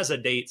even has a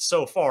date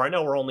so far. I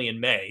know we're only in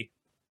May,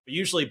 but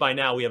usually by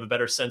now we have a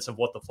better sense of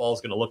what the fall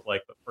is going to look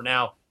like. But for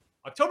now,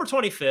 October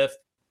 25th.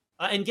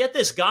 And get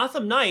this,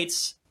 Gotham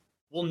Knights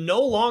will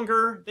no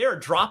longer, they're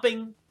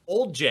dropping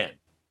old gen.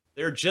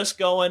 They're just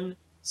going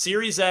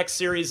Series X,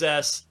 Series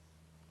S,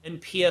 and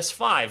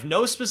PS5.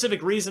 No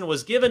specific reason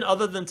was given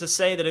other than to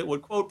say that it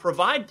would, quote,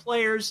 provide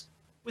players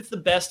with the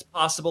best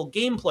possible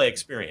gameplay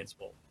experience.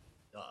 Well,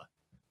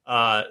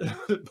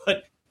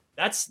 but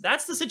that's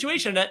the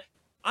situation. That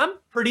I'm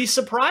pretty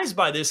surprised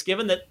by this,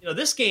 given that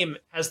this game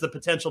has the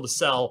potential to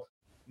sell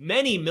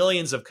many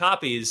millions of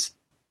copies.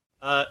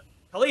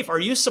 Khalif, are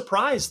you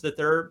surprised that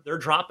they're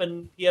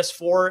dropping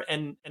PS4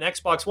 and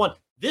Xbox One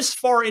this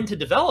far into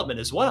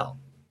development as well?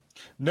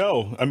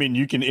 No, I mean,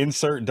 you can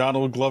insert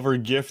Donald Glover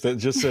gif that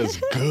just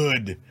says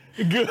good.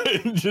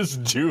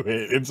 Just do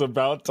it. It's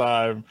about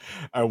time.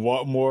 I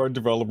want more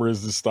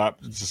developers to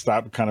stop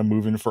kind of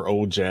moving for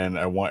old gen.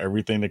 I want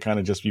everything to kind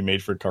of just be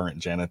made for current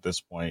gen at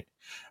this point.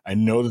 I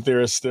know that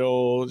there are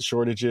still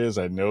shortages.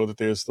 I know that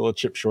there's still a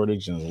chip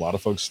shortage, and a lot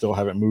of folks still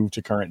haven't moved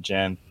to current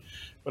gen.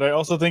 But I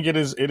also think it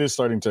is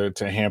starting to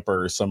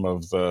hamper some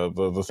of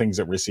the things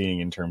that we're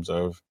seeing in terms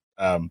of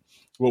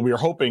what we are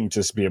hoping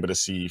to be able to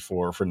see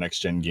for next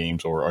gen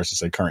games, or I should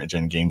say current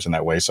gen games in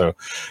that way. So,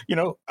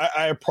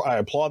 I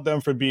applaud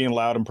them for being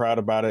loud and proud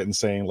about it and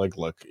saying, like,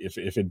 look, if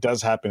it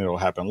does happen, it'll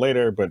happen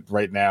later. But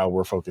right now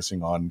we're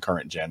focusing on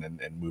current gen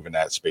and moving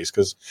that space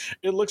because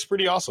it looks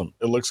pretty awesome.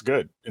 It looks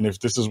good. And if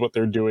this is what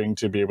they're doing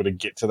to be able to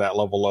get to that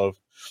level of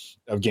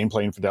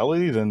gameplay and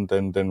fidelity,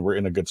 then we're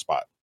in a good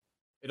spot.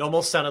 It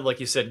almost sounded like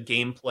you said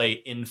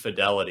gameplay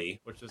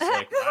infidelity, which is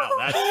like, wow,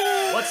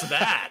 what's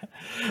that?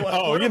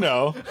 I'm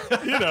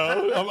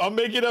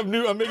making up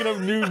new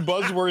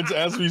buzzwords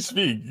as we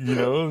speak.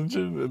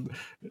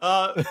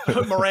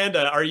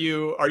 Miranda, are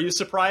you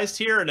surprised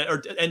here?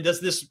 And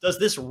does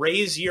this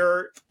raise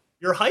your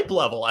hype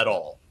level at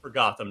all for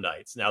Gotham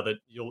Knights now that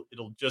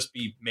it'll just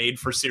be made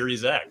for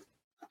Series X?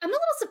 I'm a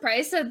little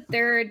surprised that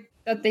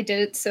they did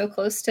it so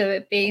close to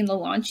it being the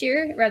launch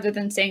year rather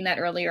than saying that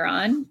earlier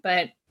on,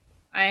 but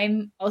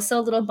I'm also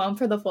a little bummed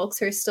for the folks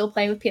who are still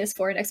playing with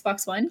PS4 and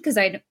Xbox One, because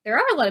there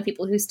are a lot of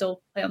people who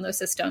still play on those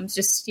systems.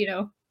 Just,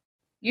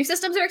 new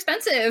systems are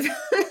expensive.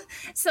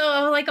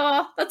 So like,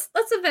 that's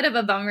a bit of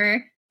a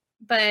bummer.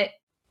 But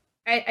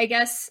I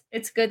guess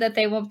it's good that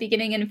they won't be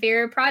getting an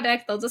inferior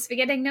product. They'll just be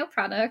getting no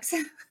products.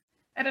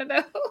 I don't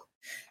know.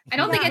 I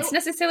don't think it's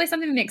necessarily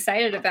something to be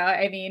excited about.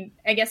 I mean,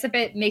 I guess if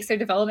it makes their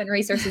development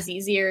resources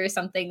easier or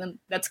something, then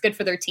that's good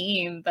for their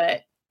team.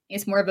 But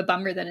it's more of a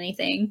bummer than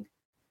anything.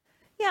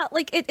 Yeah,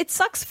 like it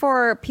sucks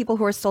for people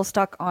who are still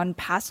stuck on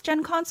past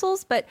gen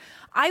consoles, but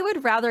I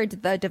would rather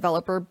the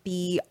developer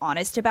be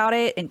honest about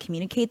it and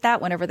communicate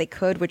that whenever they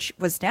could, which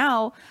was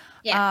now,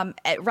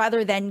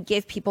 rather than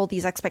give people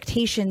these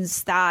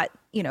expectations that,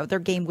 their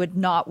game would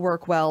not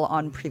work well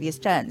on previous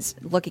gens.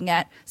 Looking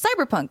at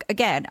Cyberpunk,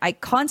 again, I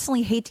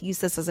constantly hate to use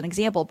this as an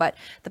example, but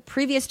the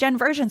previous gen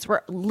versions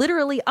were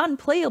literally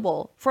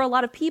unplayable for a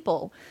lot of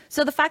people.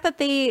 So the fact that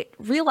they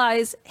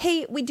realize,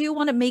 hey, we do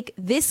want to make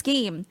this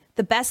game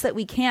the best that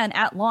we can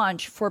at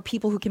launch for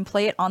people who can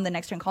play it on the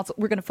next gen console,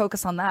 we're going to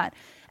focus on that.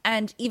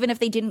 And even if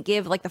they didn't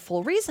give like the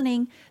full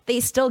reasoning, they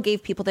still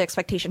gave people the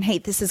expectation, hey,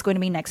 this is going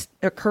to be next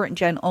or current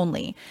gen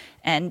only.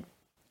 And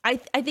I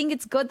think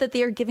it's good that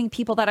they are giving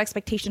people that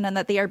expectation and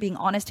that they are being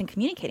honest and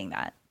communicating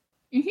that.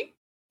 Mm-hmm.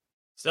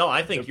 So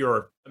I think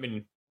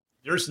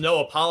there's no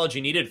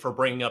apology needed for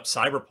bringing up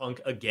Cyberpunk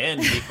again,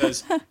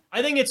 because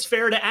I think it's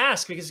fair to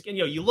ask, because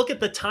you look at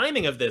the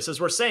timing of this,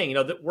 as we're saying,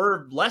 that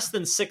we're less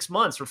than 6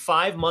 months or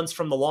 5 months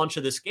from the launch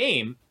of this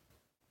game,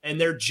 and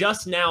they're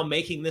just now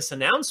making this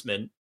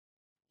announcement.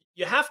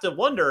 You have to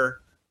wonder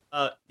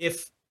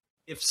if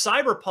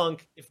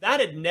Cyberpunk, if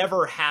that had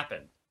never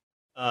happened,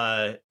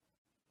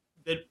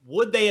 that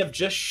would they have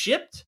just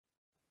shipped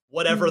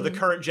whatever the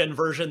current gen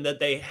version that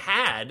they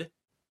had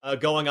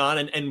going on,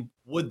 and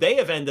would they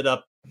have ended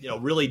up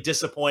really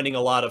disappointing a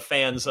lot of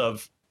fans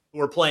who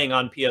are playing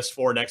on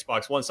PS4 and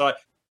Xbox One? So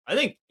I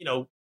think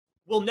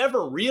we'll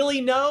never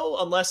really know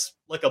unless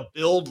like a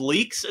build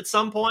leaks at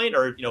some point,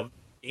 or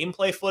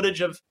gameplay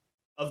footage of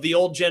the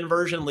old gen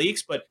version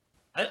leaks. But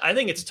I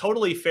think it's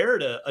totally fair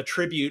to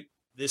attribute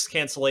this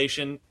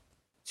cancellation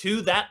to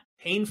that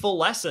painful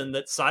lesson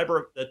that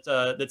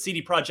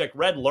CD Projekt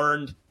Red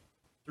learned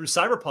through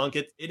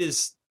Cyberpunk.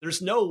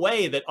 There's no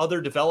way that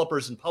other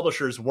developers and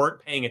publishers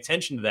weren't paying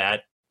attention to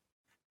that.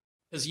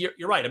 because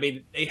you're right. I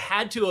mean, they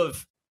had to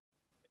have,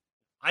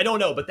 I don't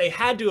know, but they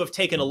had to have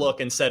taken a look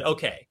and said,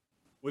 okay,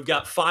 we've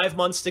got 5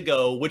 months to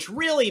go, which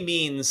really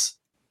means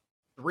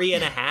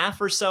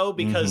 3.5 or so,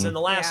 because in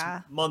the last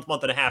month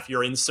and a half,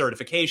 you're in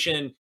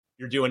certification,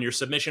 you're doing your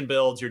submission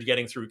builds, you're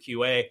getting through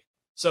QA.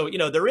 So,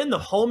 they're in the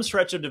home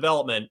stretch of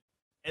development,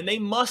 and they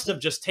must have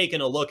just taken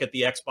a look at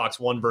the Xbox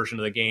One version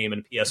of the game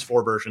and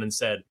PS4 version and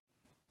said,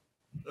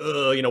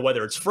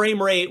 whether it's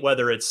frame rate,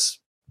 whether it's,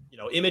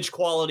 image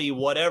quality,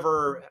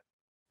 whatever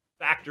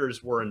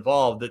factors were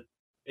involved, that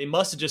they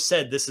must have just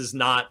said, this is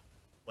not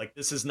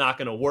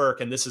going to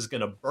work, and this is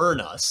going to burn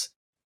us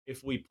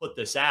if we put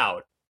this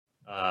out.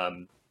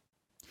 I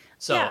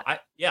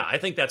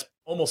think that's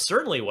almost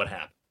certainly what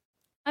happened.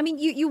 I mean,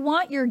 you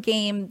want your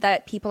game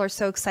that people are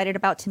so excited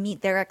about to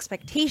meet their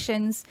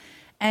expectations,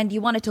 and you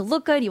want it to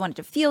look good, you want it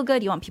to feel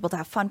good, you want people to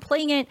have fun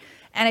playing it.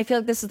 And I feel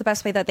like this is the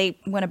best way that they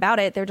went about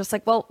it. They're just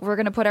like, well, we're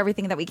going to put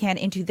everything that we can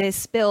into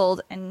this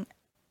build. And,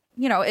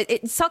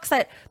 it sucks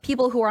that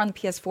people who are on the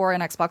PS4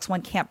 and Xbox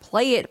One can't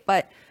play it,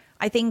 but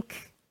I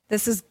think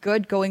this is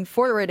good going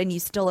forward, and you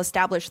still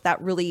establish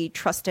that really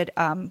trusted,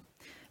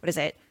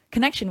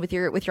 connection with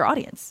your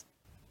audience.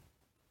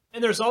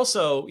 And there's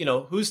also,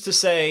 who's to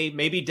say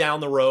maybe down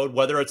the road,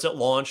 whether it's at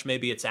launch,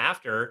 maybe it's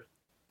after,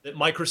 that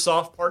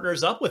Microsoft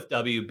partners up with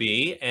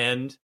WB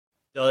and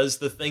does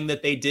the thing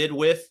that they did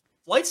with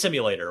Flight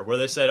Simulator, where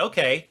they said,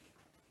 okay,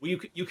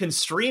 you can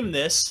stream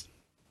this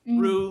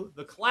through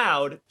the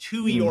cloud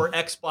to your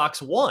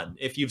Xbox One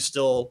if you've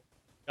still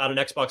got an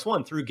Xbox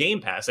One through Game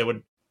Pass.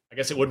 I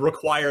guess it would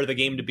require the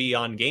game to be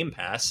on Game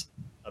Pass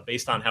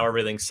based on how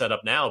everything's set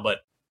up now. But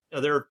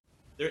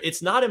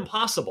it's not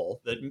impossible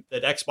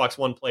that Xbox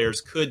One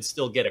players could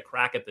still get a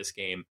crack at this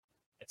game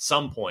at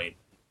some point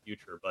in the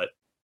future. But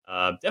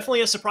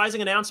definitely a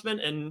surprising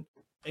announcement and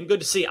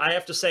good to see. I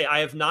have to say, I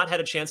have not had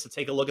a chance to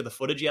take a look at the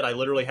footage yet. I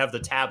literally have the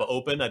tab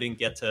open. I didn't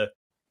get to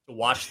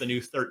watch the new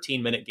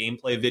 13-minute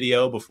gameplay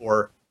video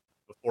before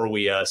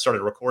we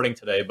started recording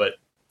today. But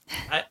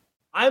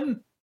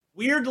I'm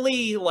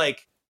weirdly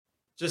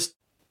just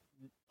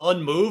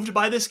unmoved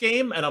by this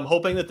game, and I'm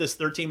hoping that this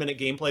 13-minute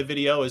gameplay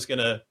video is going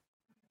to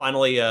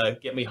finally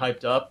get me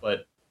hyped up.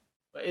 But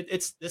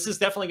this is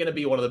definitely going to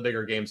be one of the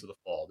bigger games of the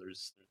fall.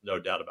 There's no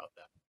doubt about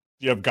that.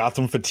 Do you have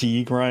Gotham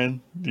fatigue, Ryan?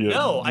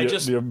 I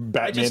just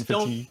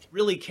don't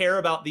really care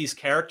about these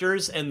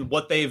characters and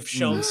what they've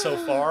shown so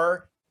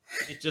far.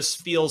 It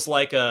just feels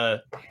like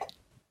a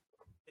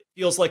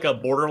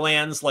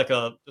Borderlands, not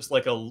that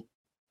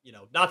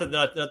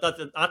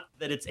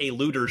it's a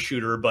looter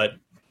shooter, but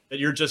that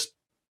you're just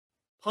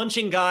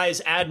punching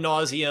guys ad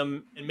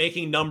nauseum and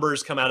making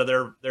numbers come out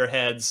of their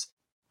heads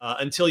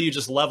until you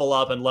just level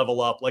up and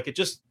level up. Like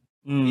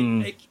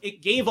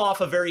it gave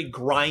off a very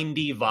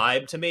grindy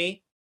vibe to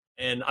me.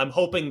 And I'm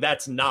hoping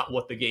that's not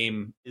what the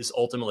game is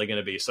ultimately going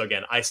to be. So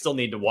again, I still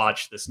need to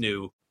watch this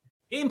new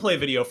gameplay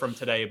video from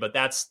today, but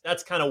that's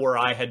kind of where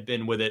I had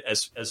been with it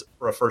as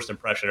for a first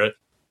impression.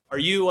 Are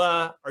you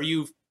a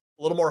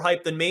little more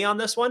hyped than me on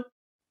this one?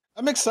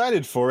 I'm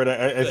excited for it.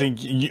 I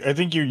think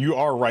you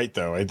are right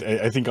though.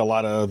 I think a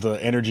lot of the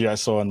energy I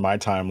saw in my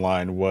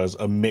timeline was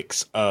a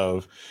mix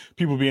of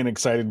people being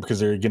excited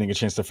because they're getting a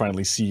chance to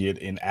finally see it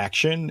in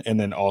action, and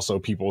then also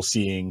people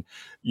seeing,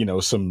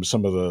 some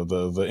of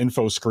the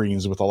info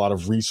screens with a lot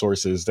of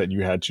resources that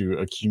you had to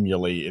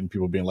accumulate, and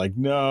people being like,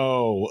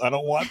 "No, I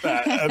don't want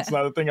that. That's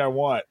not a thing I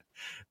want."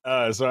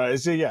 So I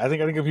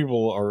think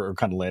people are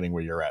kind of landing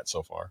where you're at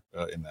so far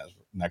in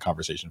that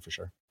conversation for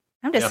sure.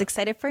 I'm just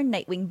excited for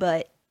Nightwing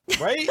butt.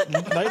 Right?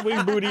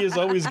 Nightwing booty is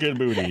always good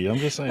booty. I'm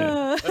just saying.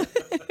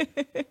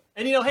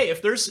 And hey,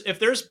 if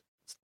there's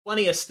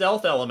plenty of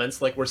stealth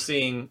elements like we're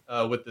seeing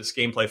with this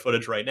gameplay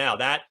footage right now,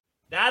 that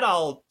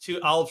I'll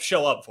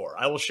show up for.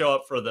 I will show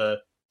up for the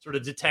sort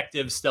of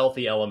detective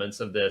stealthy elements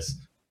of this.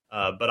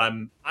 But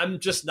I'm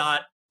just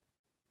not.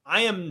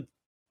 I'm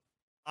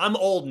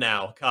old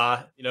now,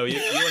 Ka. You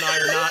and I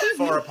are not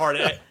far apart.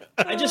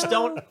 I just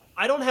don't.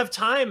 I don't have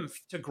time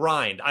to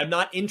grind. I'm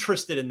not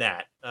interested in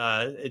that.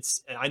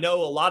 I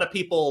know a lot of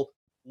people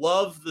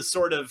love the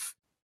sort of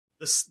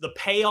the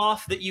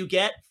payoff that you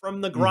get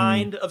from the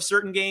grind of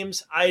certain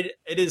games.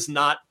 It is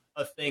not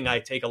a thing I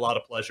take a lot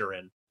of pleasure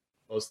in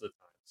most of the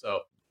time.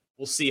 So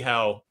we'll see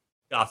how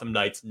Gotham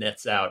Knights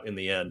nets out in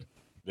the end.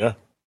 Yeah.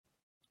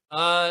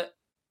 All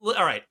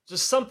right.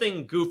 Just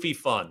something goofy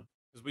fun,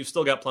 because we've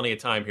still got plenty of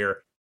time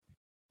here.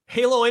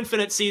 Halo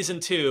Infinite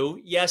Season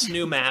 2, yes,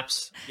 new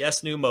maps,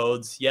 yes, new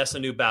modes, yes, a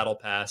new battle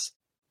pass.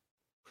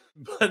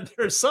 But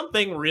there's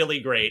something really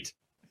great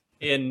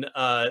in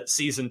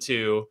Season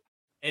 2,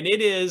 and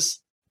it is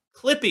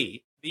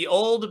Clippy, the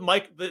old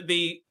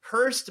the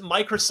cursed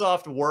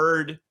Microsoft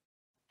Word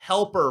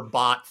helper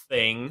bot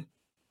thing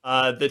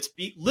that's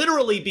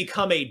literally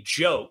become a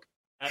joke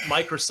at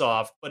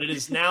Microsoft, but it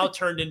is now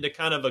turned into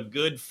kind of a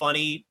good,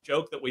 funny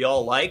joke that we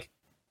all like.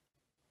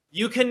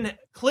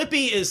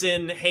 Clippy is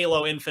in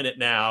Halo Infinite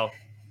now.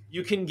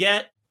 You can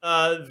get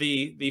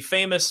the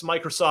famous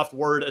Microsoft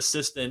Word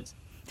assistant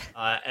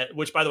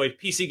which, by the way,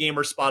 PC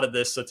Gamer spotted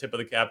this, so tip of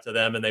the cap to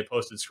them, and they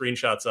posted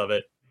screenshots of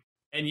it.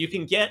 And you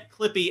can get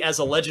Clippy as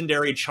a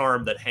legendary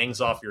charm that hangs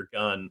off your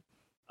gun.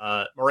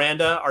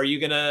 Miranda, are you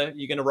gonna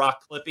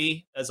rock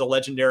Clippy as a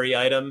legendary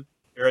item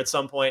here at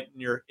some point in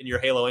your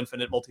Halo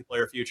Infinite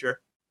multiplayer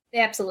future?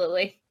 Yeah,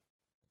 absolutely.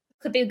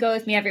 Clippy will go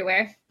with me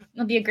everywhere.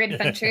 It'll be a great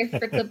adventure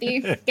for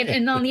Clippy. Get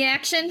in on the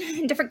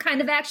action, different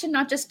kind of action,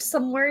 not just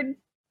some word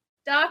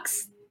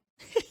docs.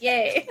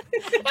 Yay!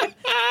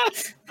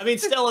 I mean,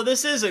 Stella,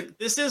 this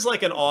is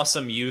like an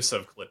awesome use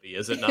of Clippy,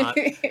 is it not?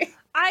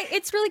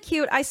 It's really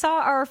cute. I saw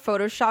our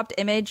photoshopped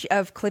image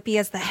of Clippy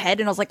as the head,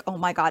 and I was like, "Oh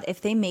my god!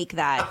 If they make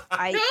that,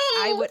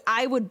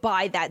 I would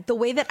buy that. The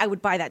way that I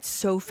would buy that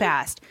so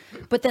fast."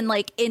 But then,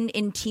 like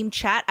in team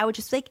chat, I would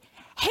just be like,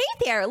 "Hey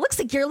there! It looks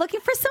like you're looking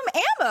for some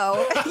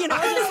ammo." You know,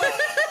 just like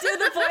do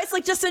the voice,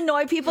 like just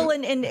annoy people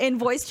in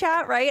voice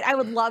chat, right? I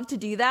would love to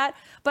do that,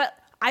 but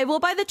I will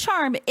buy the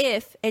charm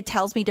if it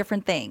tells me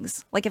different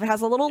things. Like if it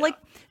has a little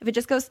if it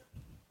just goes,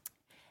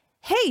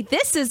 hey,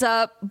 this is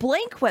a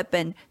blank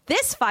weapon.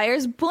 This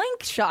fires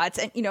blank shots,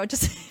 and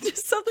just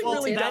something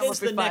really. That is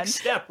the next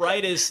step,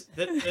 right? Is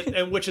that,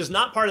 and which is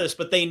not part of this,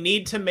 but they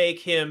need to make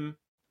him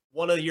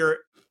one of your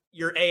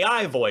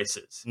AI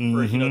voices,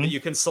 that you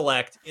can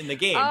select in the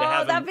game to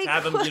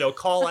have him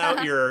call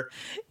out your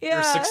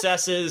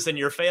successes and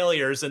your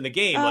failures in the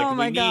game.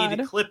 We need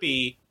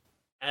Clippy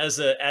as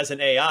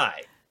an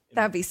AI.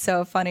 That'd be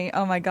so funny.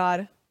 Oh my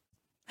god.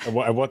 I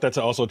want that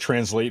to also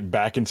translate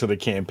back into the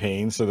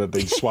campaign so that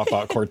they swap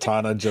out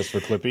Cortana just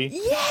for Clippy.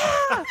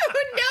 Yeah.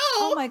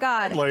 Oh my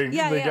god.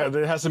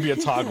 There has to be a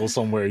toggle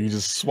somewhere. You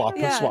just swap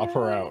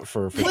her out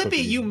for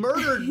Clippy. You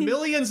murdered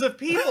millions of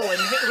people with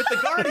the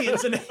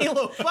Guardians in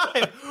Halo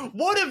 5.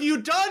 What have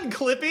you done,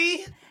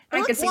 Clippy?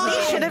 We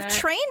should have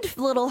trained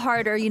a little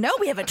harder.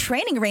 We have a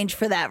training range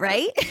for that,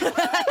 right?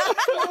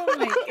 Oh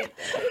my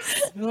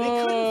goodness. They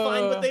couldn't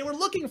find what they were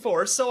looking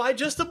for, so I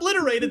just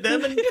obliterated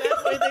them, and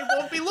that way they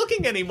won't be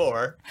looking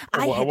anymore.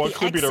 I want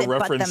Clippy to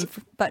reference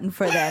button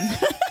for them.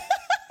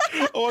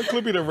 I want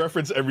Clippy to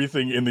reference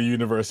everything in the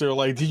universe. They're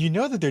like, did you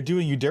know that they're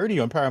doing you dirty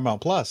on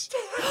Paramount Plus?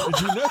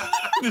 Did you know?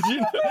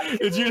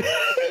 Did you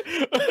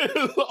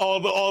all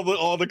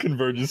the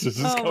convergences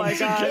is coming my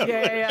god!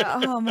 together.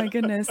 Yeah. Oh my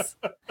goodness.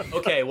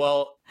 Okay,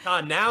 well,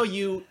 Khan, now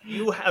you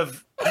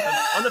have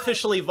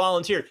unofficially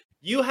volunteered.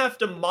 You have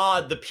to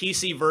mod the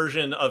PC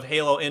version of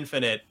Halo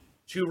Infinite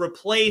to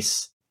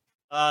replace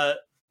the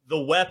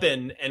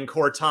weapon and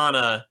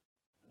Cortana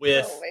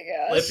with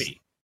Clippy.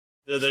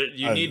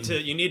 You need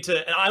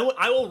to. And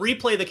I will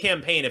replay the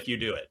campaign if you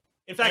do it.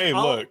 In fact,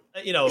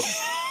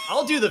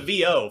 I'll do the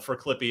VO for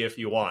Clippy if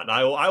you want.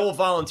 I will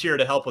volunteer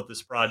to help with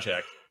this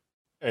project.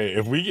 Hey,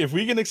 if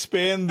we can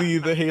expand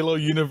the Halo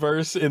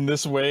universe in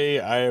this way,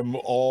 I am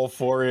all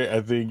for it.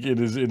 I think it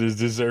is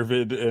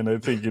deserved, and I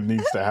think it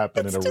needs to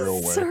happen in a real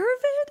way. Deserved?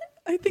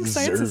 I think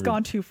science has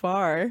gone too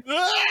far.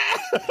 Oh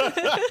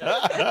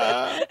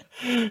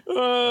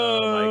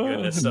my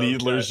goodness!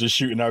 Needler's just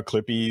shooting out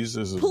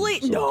Clippies.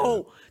 Please,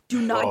 no.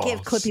 Do not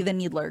give Clippy the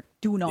Needler.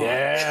 Do not.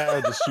 Yeah,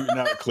 just shooting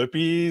out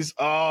Clippies.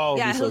 Oh,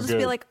 yeah, he'll so just good.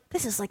 be like,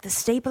 "This is like the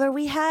stapler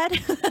we had."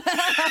 Oh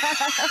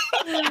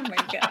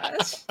my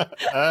gosh.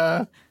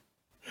 Yeah.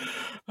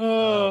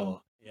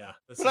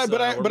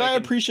 But I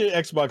appreciate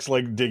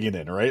Xbox digging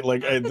in, right?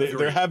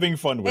 They're having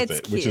fun with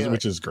it,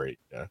 which is great.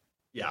 Yeah.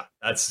 Yeah,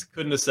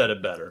 couldn't have said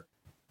it better.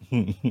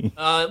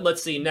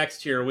 Let's see.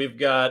 Next here, we've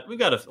got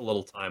a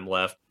little time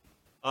left.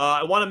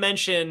 I want to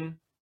mention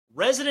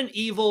Resident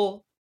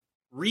Evil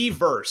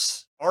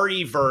Reverse,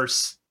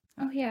 RE-verse.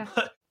 Oh yeah.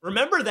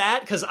 Remember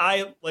that? Because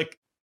I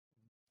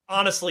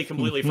honestly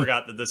completely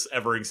forgot that this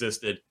ever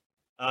existed.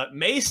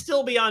 May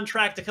still be on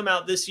track to come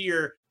out this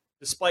year,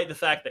 despite the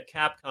fact that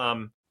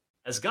Capcom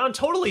has gone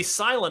totally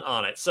silent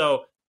on it.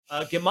 So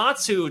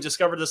Gematsu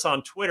discovered this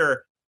on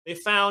Twitter. They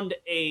found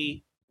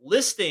a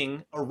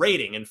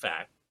rating, in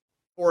fact,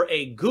 for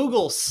a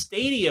Google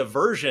Stadia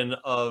version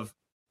of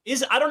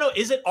is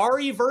it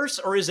RE-verse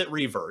or is it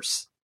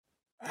Reverse?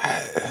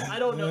 I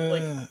don't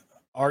know.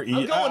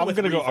 RE. I'm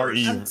gonna go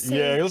RE.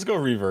 Yeah, let's go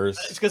Reverse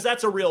because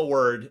that's a real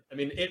word. I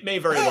mean, it may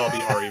very well be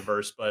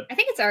RE-verse, but I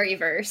think it's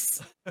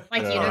RE-verse,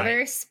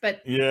 universe,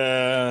 but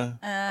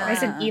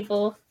Resident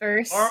Evil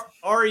verse.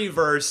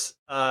 RE-verse.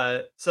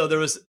 So there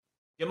was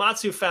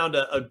Gematsu found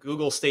a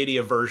Google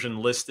Stadia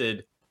version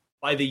listed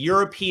by the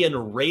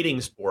European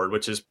Ratings Board,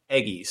 which is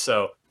PEGI.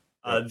 So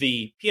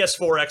the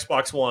PS4,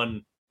 Xbox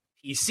One,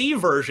 PC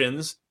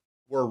versions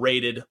were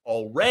rated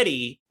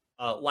already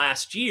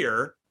last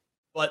year,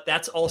 but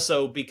that's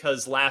also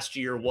because last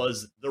year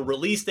was the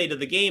release date of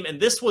the game,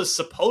 and this was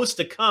supposed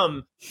to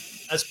come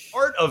as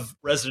part of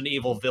Resident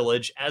Evil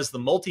Village as the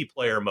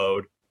multiplayer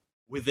mode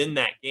within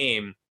that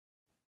game.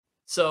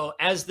 So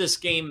as this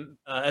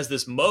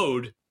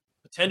mode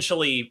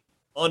potentially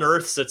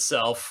unearths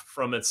itself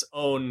from its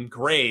own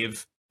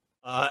grave,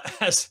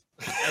 as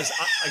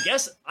I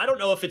guess, I don't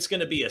know if it's going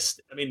to be it's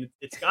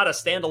got a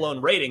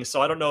standalone rating,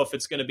 so I don't know if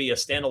it's going to be a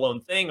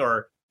standalone thing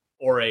or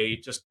a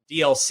just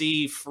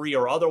DLC, free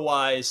or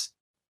otherwise,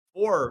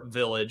 for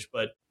Village.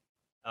 But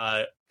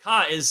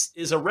Ka,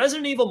 is a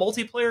Resident Evil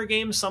multiplayer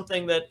game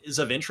something that is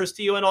of interest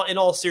to you in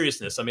all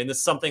seriousness? I mean, this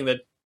is something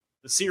that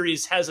the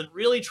series hasn't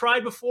really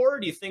tried before.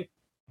 Do you think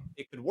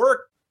it could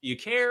work? Do you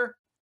care?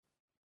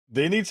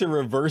 They need to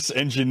reverse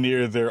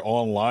engineer their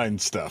online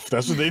stuff.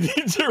 That's what they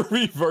need to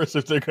reverse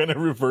if they're going to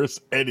reverse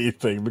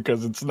anything,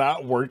 because it's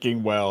not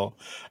working well.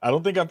 I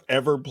don't think I've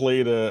ever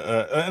played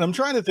and I'm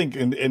trying to think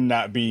and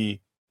not be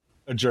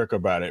a jerk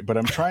about it, but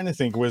I'm trying to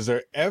think, was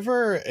there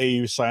ever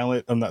a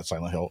not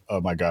Silent Hill,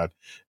 oh my God,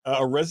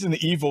 a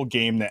Resident Evil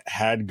game that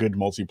had good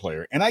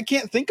multiplayer? And I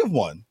can't think of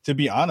one, to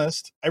be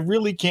honest. I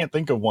really can't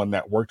think of one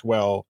that worked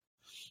well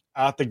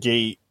out the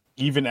gate,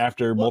 even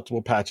after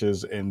multiple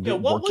patches and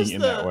working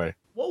in that way.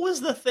 What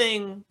was the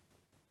thing,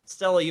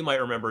 Stella, you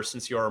might remember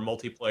since you're a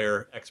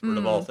multiplayer expert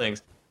of all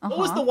things. What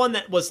was the one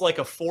that was like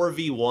a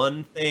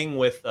 4v1 thing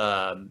with,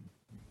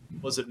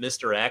 was it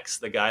Mr. X,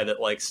 the guy that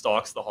like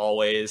stalks the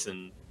hallways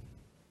and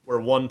where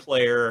one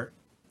player,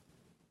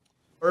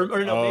 or no,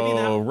 maybe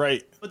that. Oh,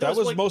 right. That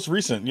was like, most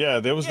recent. Yeah,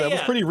 that was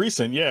pretty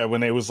recent. Yeah,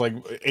 when it was like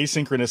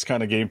asynchronous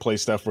kind of gameplay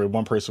stuff where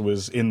one person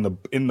was in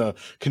the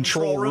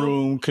control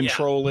room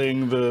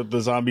controlling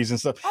the zombies and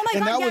stuff. Oh my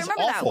God, that I was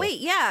remember awful. that. Wait,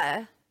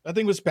 yeah. That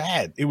thing was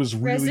bad. It was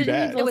really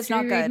bad. Evil it was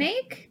not good.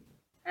 Remake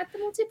at the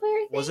multiplayer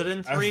thing? Was it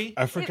in 3?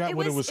 I forgot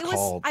what it was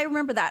called. I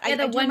remember that. Yeah, I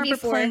the one remember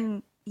before.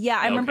 playing. Yeah,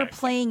 I remember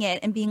playing it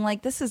and being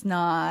like, "This is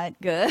not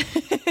good."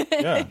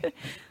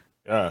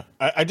 Yeah.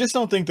 I just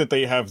don't think that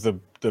they have the.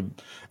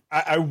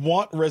 I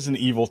want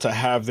Resident Evil to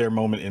have their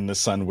moment in the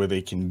sun where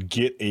they can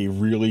get a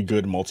really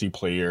good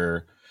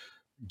multiplayer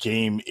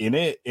game in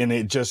it, and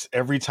it just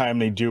every time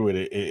they do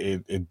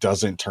it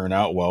doesn't turn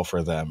out well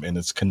for them, and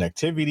it's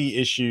connectivity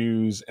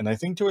issues. And I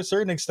think to a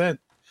certain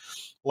extent,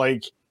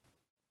 like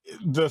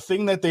the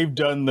thing that they've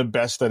done the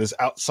best that is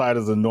outside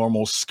of the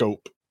normal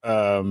scope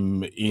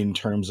in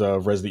terms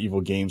of Resident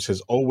Evil games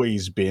has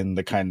always been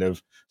the kind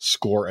of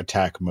score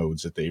attack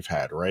modes that they've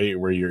had, right?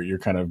 Where you're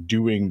kind of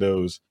doing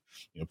those,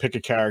 pick a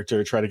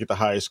character, try to get the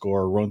highest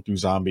score, run through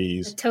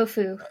zombies.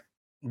 Tofu.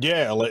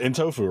 Yeah, in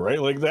Tofu,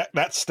 right? Like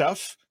that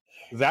stuff.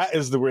 That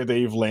is where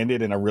they've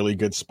landed in a really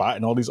good spot,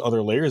 and all these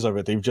other layers of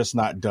it, they've just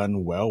not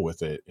done well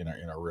with it in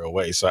a real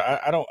way. So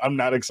I'm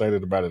not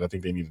excited about it. I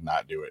think they need to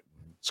not do it,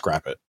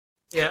 scrap it.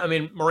 Yeah, I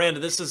mean, Miranda,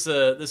 this is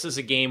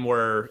a game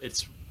where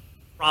it's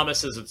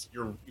promises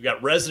you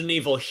got Resident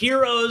Evil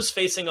heroes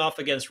facing off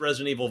against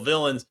Resident Evil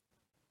villains.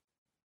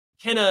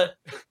 Can a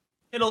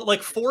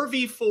like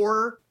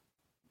 4v4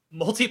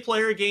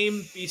 multiplayer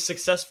game be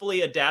successfully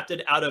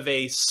adapted out of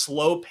a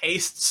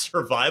slow-paced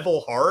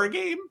survival horror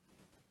game?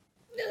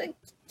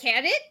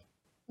 Can it?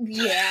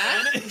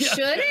 Yeah. Should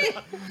it?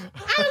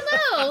 I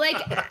don't know. Like,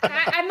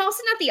 I'm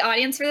also not the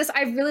audience for this.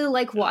 I really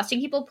like watching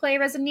people play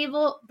Resident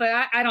Evil, but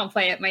I don't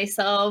play it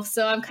myself.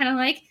 So I'm kind of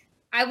like,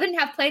 I wouldn't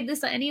have played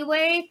this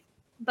anyway,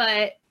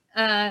 but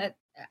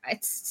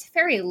it's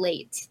very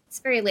late. It's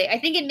very late. I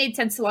think it made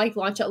sense to like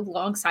launch it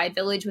alongside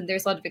Village when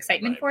there's a lot of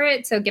excitement for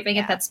it. So giving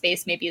it that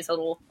space maybe is a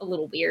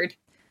little weird.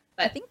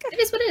 But I think it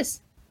is what it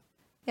is.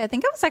 Yeah, I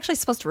think I was actually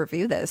supposed to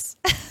review this.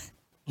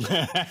 We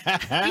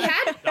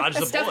had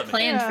stuff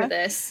planned for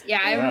this. Yeah,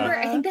 I remember.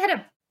 I think they had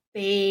a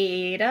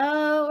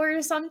beta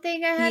or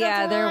something ahead.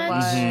 Yeah, there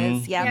was.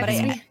 Mm-hmm. Yeah, but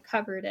we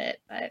covered it.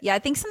 But yeah, I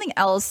think something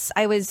else.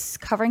 I was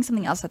covering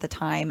something else at the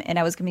time, and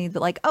I was going to be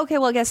like, okay,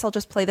 well, I guess I'll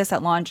just play this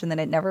at launch, and then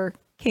it never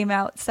came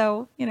out.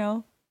 So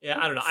Yeah,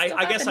 I don't know.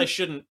 I guess I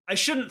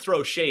shouldn't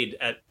throw shade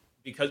at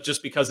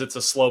because it's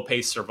a slow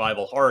paced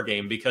survival horror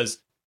game, because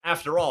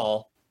after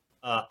all,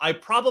 I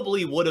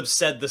probably would have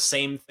said the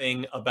same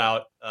thing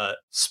about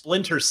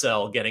Splinter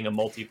Cell getting a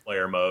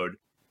multiplayer mode.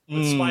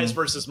 But Spies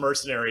versus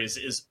Mercenaries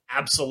is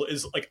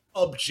like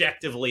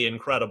objectively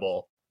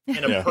incredible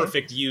and a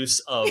perfect use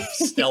of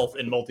stealth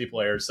in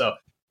multiplayer. So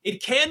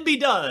it can be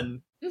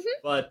done,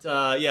 but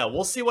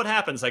we'll see what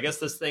happens. I guess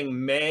this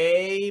thing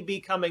may be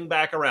coming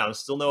back around.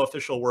 Still no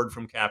official word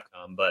from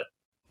Capcom, but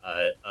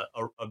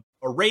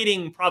a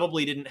rating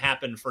probably didn't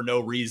happen for no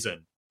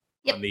reason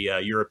on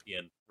the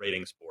European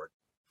ratings board.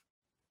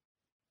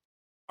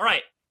 All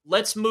right,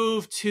 let's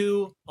move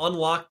to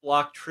Unlock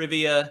Block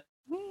Trivia.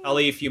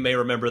 Khalif, you may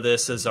remember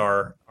this as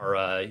our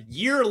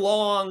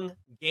year-long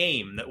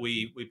game that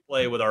we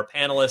play with our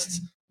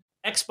panelists.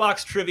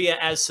 Xbox Trivia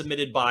as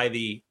submitted by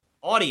the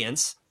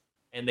audience,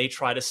 and they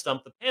try to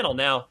stump the panel.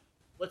 Now,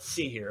 let's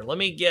see here. Let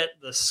me get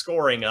the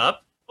scoring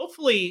up.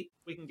 Hopefully,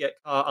 we can get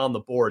on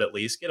the board at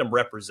least, get him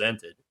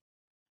represented.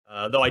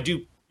 Though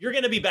you're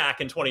going to be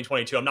back in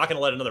 2022. I'm not going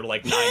to let another 9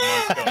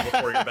 months go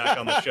before you're back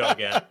on the show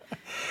again.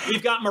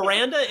 We've got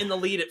Miranda in the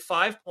lead at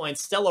 5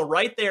 points. Stella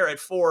right there at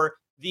 4.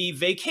 The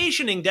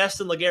vacationing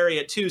Destin Legary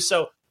at 2.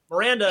 So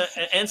Miranda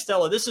and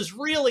Stella, this is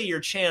really your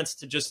chance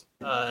to just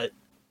put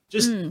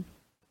Destin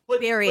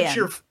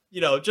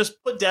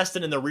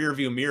in the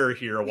rearview mirror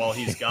here while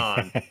he's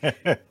gone.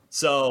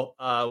 So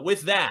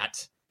with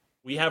that,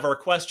 we have our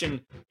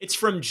question. It's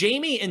from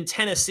Jamie in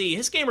Tennessee.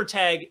 His gamer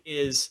tag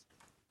is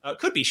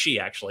could be she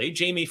actually.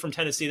 Jamie from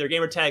Tennessee. Their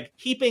gamer tag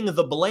Keeping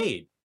the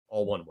Blade,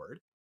 all one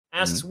word.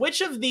 Asks which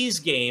of these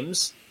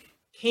games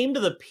came to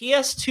the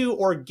PS2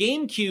 or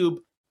GameCube,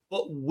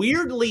 but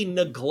weirdly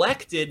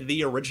neglected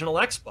the original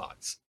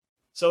Xbox.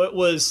 So it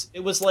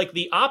was like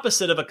the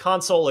opposite of a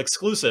console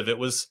exclusive.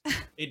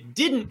 It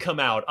didn't come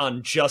out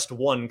on just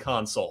one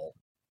console.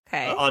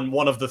 Okay. On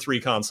one of the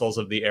 3 consoles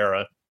of the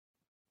era.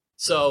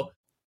 So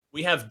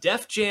we have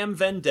Def Jam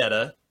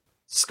Vendetta,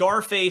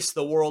 Scarface,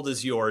 The World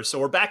Is Yours. So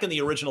we're back in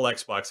the original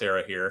Xbox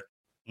era here.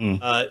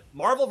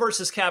 Marvel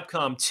vs.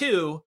 Capcom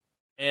 2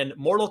 and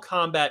Mortal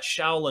Kombat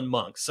Shaolin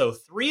Monks. So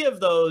 3 of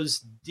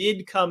those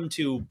did come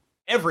to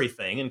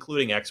everything,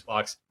 including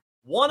Xbox.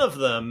 One of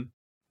them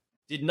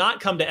did not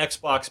come to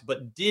Xbox,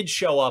 but did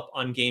show up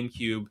on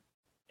GameCube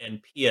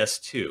and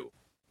PS2.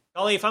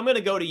 Holly, if I'm going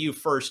to go to you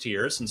first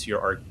here, since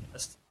you're our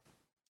guest.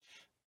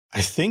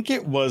 I think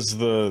it was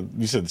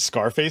you said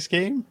Scarface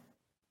game?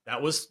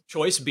 That was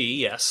choice B,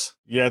 yes.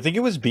 Yeah, I think it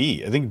was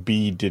B. I think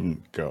B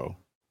didn't go.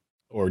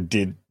 Or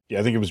did.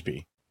 Yeah, I think it was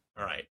B.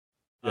 All right.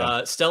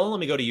 Yeah. Stella, let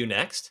me go to you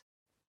next.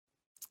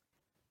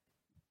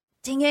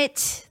 Dang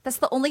it. That's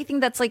the only thing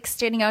that's like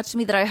standing out to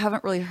me that I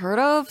haven't really heard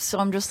of. So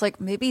I'm just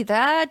like, maybe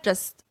that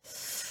just.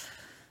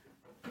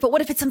 But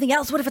what if it's something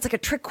else? What if it's like a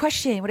trick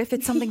question? What if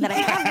it's something that I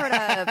have heard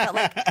of? But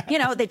like,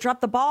 they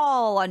dropped the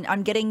ball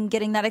on getting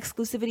that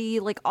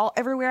exclusivity like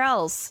everywhere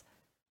else.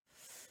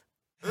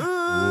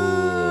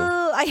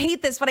 I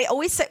hate this, but I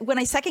always say, when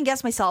I second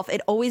guess myself, it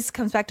always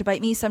comes back to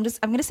bite me. So I'm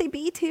going to say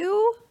B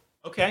too.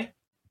 Okay.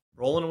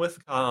 Rolling with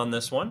on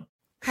this one.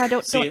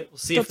 We'll see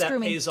if that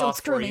pays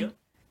off for you.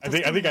 I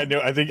think I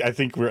know. I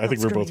think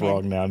we're both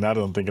wrong now. Now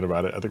that I'm thinking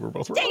about it, I think we're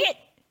both wrong. Dang it!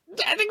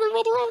 I think we're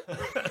both wrong.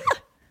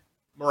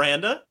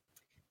 Miranda?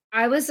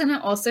 I was going to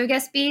also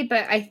guess B,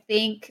 but I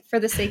think for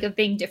the sake of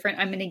being different,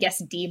 I'm going to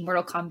guess D,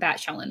 Mortal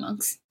Kombat Shaolin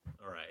Monks.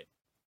 All right.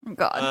 Oh,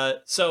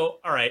 God. So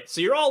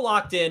you're all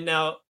locked in.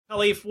 Now,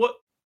 Khalif,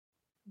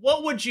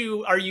 what would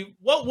you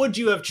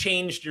have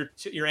changed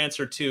your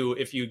answer to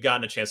if you'd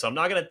gotten a chance? So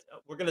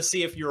we're going to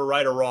see if you were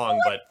right or wrong,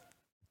 but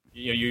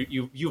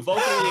you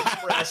vocally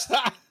expressed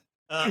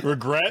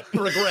regret.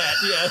 Regret,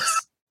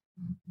 yes.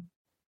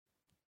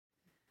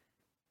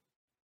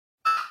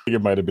 I think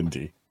it might have been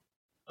D.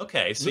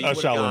 Okay, so you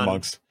Shaolin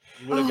Monks.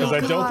 Because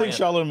I don't think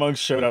Shaolin Monks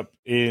showed up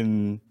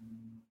on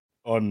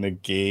the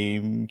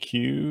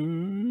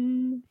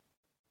GameCube.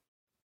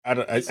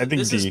 I think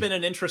this D. has been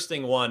an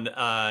interesting one,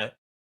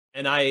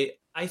 and I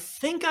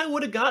think I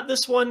would have got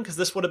this one because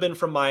this would have been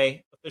from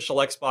my official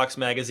Xbox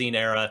magazine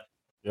era.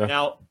 Yeah.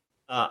 Now,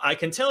 I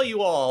can tell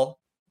you all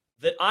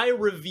that I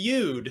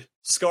reviewed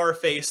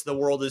Scarface: The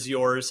World Is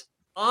Yours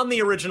on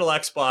the original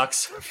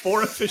Xbox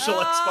for official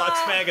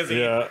Xbox magazine.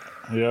 Yeah.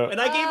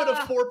 And I gave it a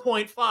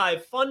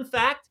 4.5. Fun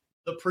fact,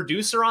 the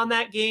producer on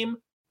that game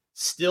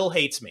still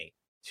hates me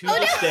to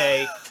this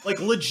day. Like,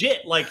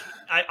 legit. Like,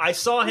 I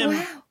saw him.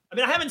 Wow. I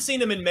mean, I haven't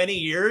seen him in many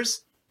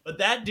years, but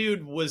that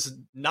dude was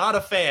not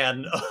a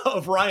fan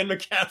of Ryan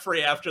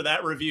McCaffrey after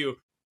that review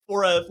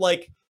for a,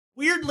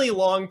 weirdly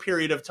long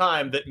period of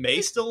time that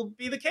may still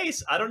be the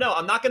case. I don't know.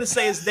 I'm not going to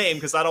say his name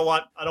because I don't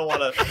want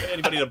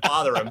anybody to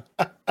bother him.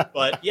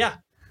 But yeah,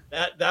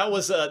 that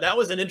was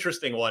an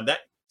interesting one.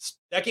 That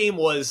game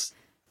was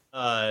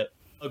a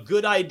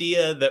good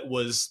idea that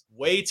was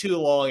way too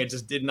long. It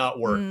just did not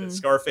work.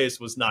 Scarface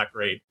was not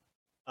great.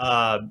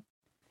 And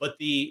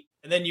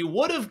then you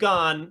would have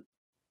gone,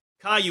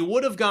 Kai,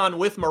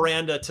 with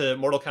Miranda to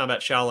Mortal Kombat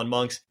Shaolin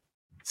Monks.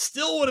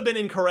 Still would have been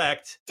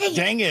incorrect.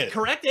 Dang it.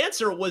 Correct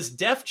answer was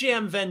Def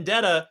Jam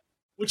Vendetta,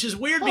 which is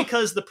weird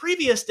because the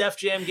previous Def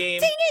Jam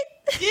game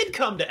did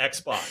come to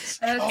Xbox.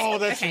 Oh,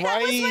 that's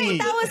right.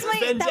 That was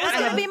going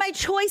to be my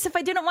choice if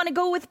I didn't want to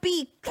go with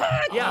B. God,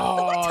 yeah.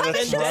 I should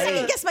have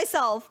second guessed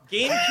myself.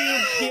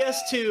 GameCube,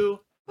 PS2,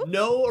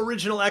 no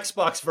original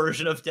Xbox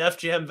version of Def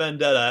Jam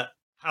Vendetta.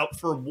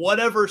 For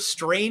whatever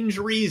strange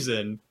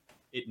reason,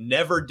 it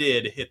never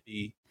did hit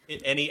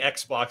any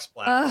Xbox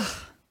platform.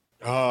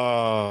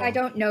 I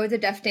don't know the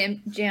Def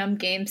Jam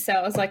game, so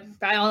I was like,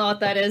 I don't know what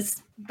that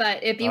is.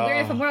 But it'd be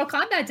weird if a Mortal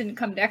Kombat didn't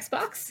come to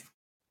Xbox.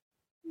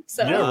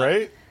 So yeah,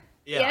 right?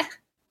 Yeah.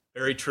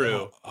 Very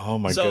true. Oh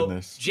my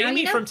goodness.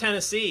 Jamie from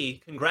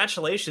Tennessee,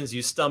 congratulations.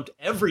 You stumped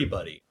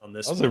everybody on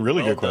this. That was a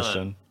really good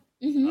question.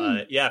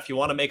 Mm-hmm. If you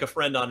want to make a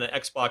friend on an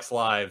Xbox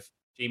Live,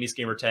 Jamie's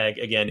gamer tag,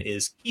 again,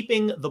 is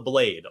Keeping the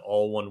Blade,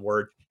 all one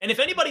word. And if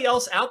anybody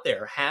else out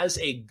there has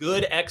a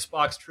good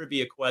Xbox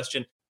trivia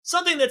question,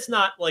 something that's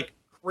not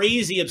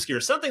crazy obscure,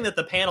 something that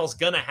the panel's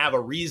gonna have a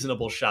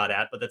reasonable shot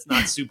at, but that's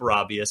not super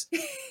obvious,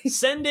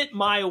 send it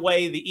my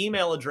way. The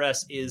email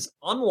address is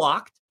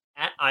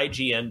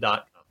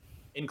unlocked@ign.com.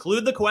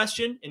 Include the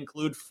question,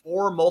 include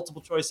 4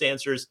 multiple choice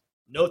answers,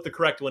 note the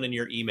correct one in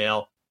your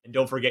email, and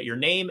don't forget your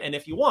name, and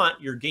if you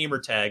want, your gamer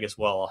tag as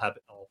well.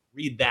 I'll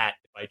read that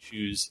if I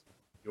choose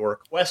your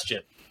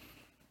question.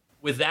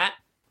 With that,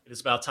 it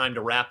is about time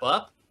to wrap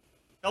up.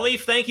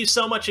 Khalif, thank you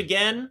so much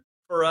again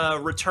for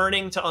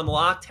returning to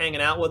Unlocked,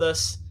 hanging out with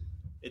us.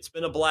 It's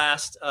been a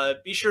blast.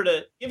 Be sure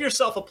to give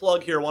yourself a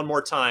plug here one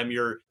more time.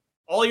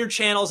 All your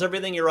channels,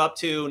 everything you're up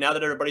to, now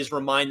that everybody's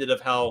reminded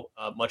of how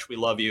much we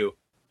love you,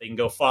 they can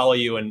go follow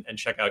you and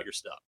check out your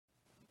stuff.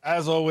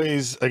 As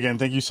always, again,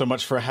 thank you so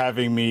much for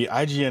having me.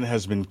 IGN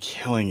has been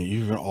killing it.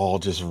 You've been all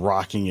just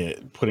rocking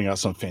it, putting out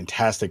some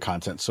fantastic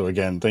content. So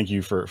again, thank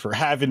you for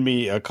having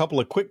me. A couple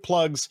of quick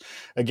plugs.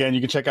 Again, you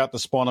can check out the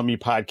Spawn on Me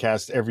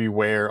podcast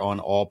everywhere on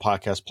all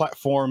podcast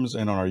platforms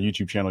and on our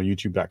YouTube channel,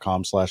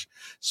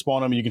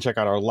 youtube.com/Spawn on Me. You can check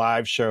out our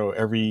live show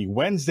every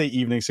Wednesday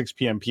evening, 6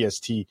 p.m.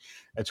 PST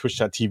at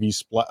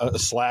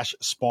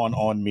twitch.tv/Spawn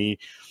on Me.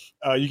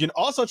 You can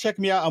also check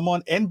me out. I'm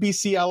on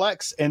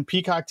NBCLX and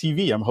Peacock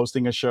TV. I'm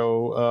hosting a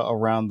show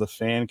around the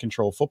Fan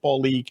Control Football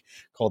League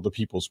called The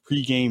People's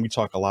Pregame. We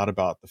talk a lot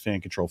about the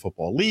Fan Control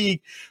Football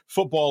League,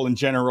 football in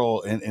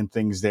general, and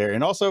things there.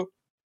 And also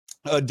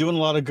doing a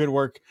lot of good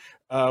work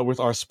with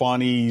our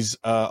Spawnies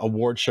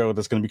award show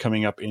that's going to be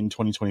coming up in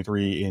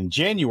 2023 in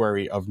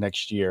January of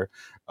next year.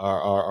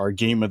 Our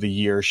Game of the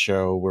Year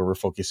show where we're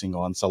focusing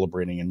on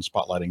celebrating and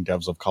spotlighting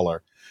devs of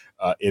color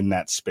in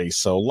that space.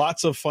 So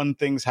lots of fun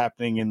things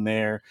happening in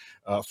there.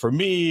 For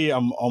me,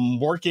 I'm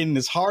working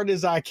as hard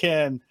as I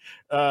can,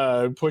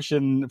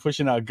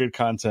 pushing out good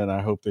content.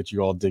 I hope that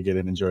you all dig it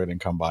and enjoy it and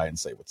come by and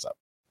say what's up.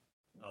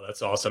 Oh,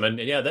 that's awesome. And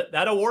yeah,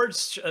 that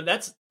awards,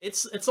 it's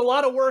a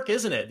lot of work,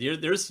 isn't it? You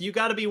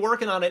got to be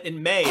working on it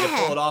in May to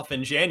pull it off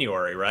in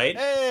January, right?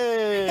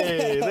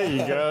 Hey, there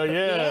you go.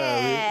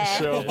 Yeah.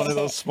 Show up one of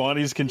those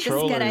Spawnies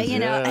controllers. Just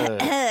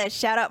gotta,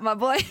 shout out my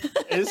boy.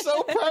 It's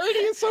so pretty.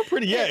 It's so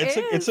pretty. Yeah,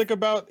 it took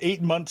about 9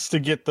 months to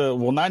get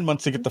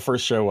the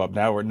first show up.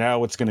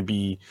 Now it's going to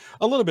be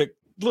a little bit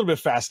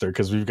faster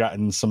because we've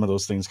gotten some of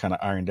those things kind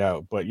of ironed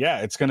out. But yeah,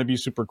 it's going to be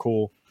super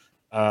cool.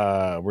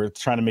 We're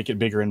trying to make it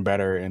bigger and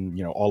better,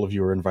 and all of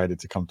you are invited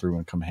to come through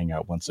and come hang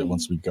out once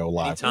we go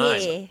live.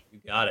 Anytime. Yeah. You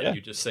got it. Yeah.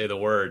 You just say the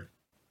word.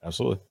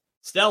 Absolutely.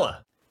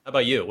 Stella, how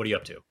about you? What are you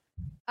up to?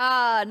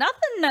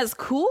 Nothing as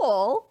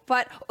cool,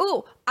 but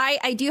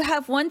I do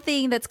have one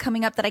thing that's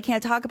coming up that I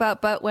can't talk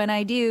about, but when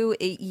I do,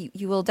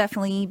 you will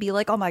definitely be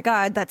like, oh my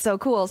god, that's so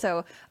cool.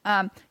 So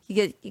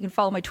you can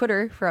follow my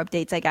Twitter for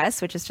updates, I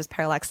guess, which is just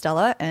Parallax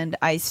Stella, and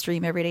I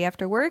stream every day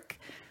after work.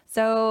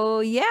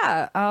 So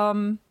yeah,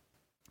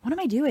 what am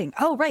I doing?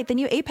 Oh, right. The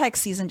new Apex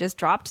season just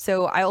dropped,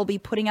 so I will be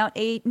putting out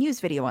a news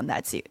video on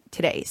that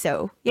today.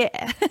 So,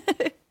 yeah.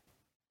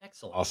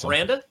 Excellent. Awesome.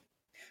 Miranda?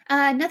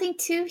 Nothing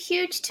too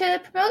huge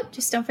to promote.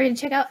 Just don't forget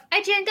to check out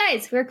IGN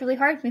Guys. We work really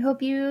hard. We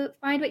hope you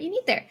find what you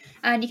need there.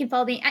 And you can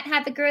follow me at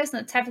Havocgross,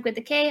 and that's Havoc with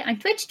the K, on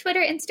Twitch,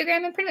 Twitter,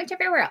 Instagram, and pretty much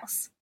everywhere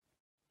else.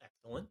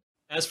 Excellent.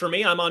 As for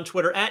me, I'm on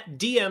Twitter at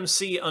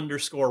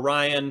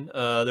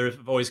DMC_Ryan.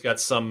 They've always got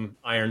some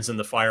irons in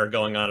the fire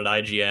going on at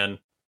IGN.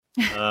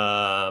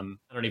 I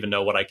don't even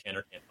know what I can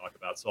or can't talk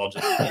about, so I'll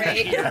just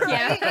right.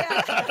 Yeah.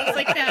 It's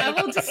like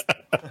we'll just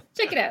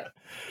check it out.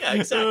 Yeah,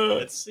 exactly.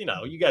 It's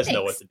you guys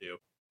know what to do.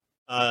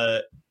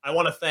 I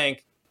want to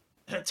thank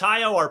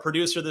Tayo, our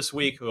producer this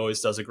week, who always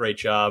does a great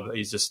job.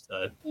 He's just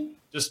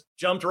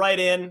jumped right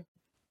in,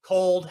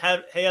 cold.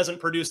 He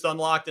hasn't produced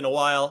Unlocked in a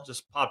while.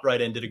 Just popped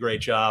right in, did a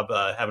great job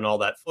having all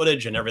that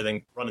footage and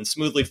everything running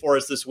smoothly for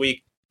us this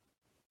week.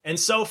 And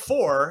so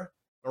for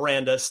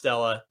Miranda,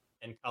 Stella,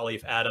 and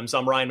Khalif Adams,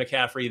 I'm Ryan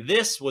McCaffrey.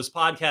 This was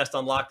Podcast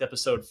Unlocked,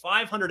 episode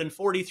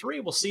 543.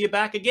 We'll see you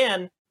back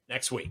again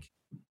next week.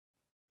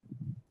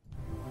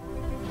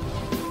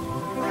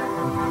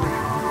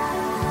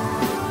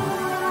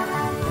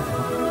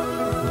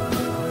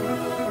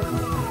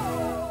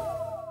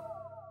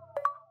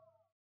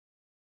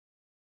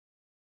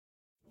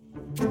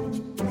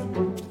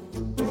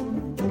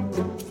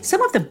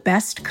 Some of the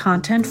best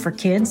content for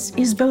kids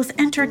is both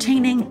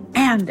entertaining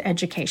and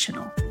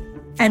educational.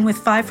 And with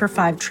 5 for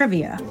 5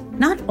 trivia,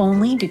 not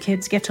only do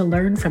kids get to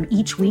learn from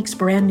each week's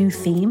brand new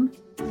theme,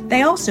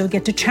 they also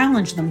get to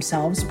challenge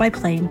themselves by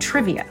playing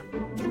trivia.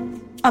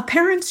 A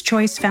Parents'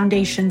 Choice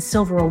Foundation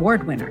Silver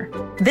Award winner,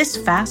 this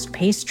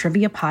fast-paced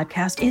trivia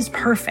podcast is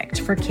perfect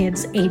for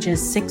kids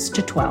ages 6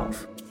 to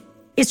 12.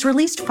 It's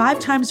released 5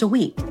 times a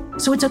week,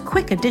 so it's a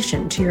quick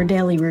addition to your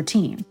daily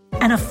routine,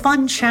 and a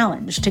fun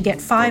challenge to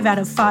get 5 out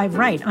of 5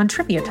 right on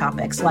trivia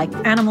topics like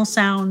animal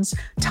sounds,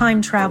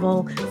 time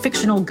travel,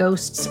 fictional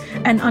ghosts,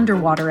 and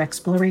underwater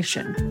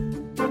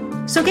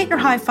exploration. So get your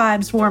high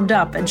fives warmed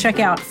up and check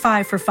out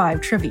 5 for 5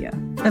 Trivia,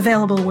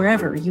 available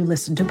wherever you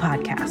listen to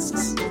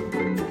podcasts.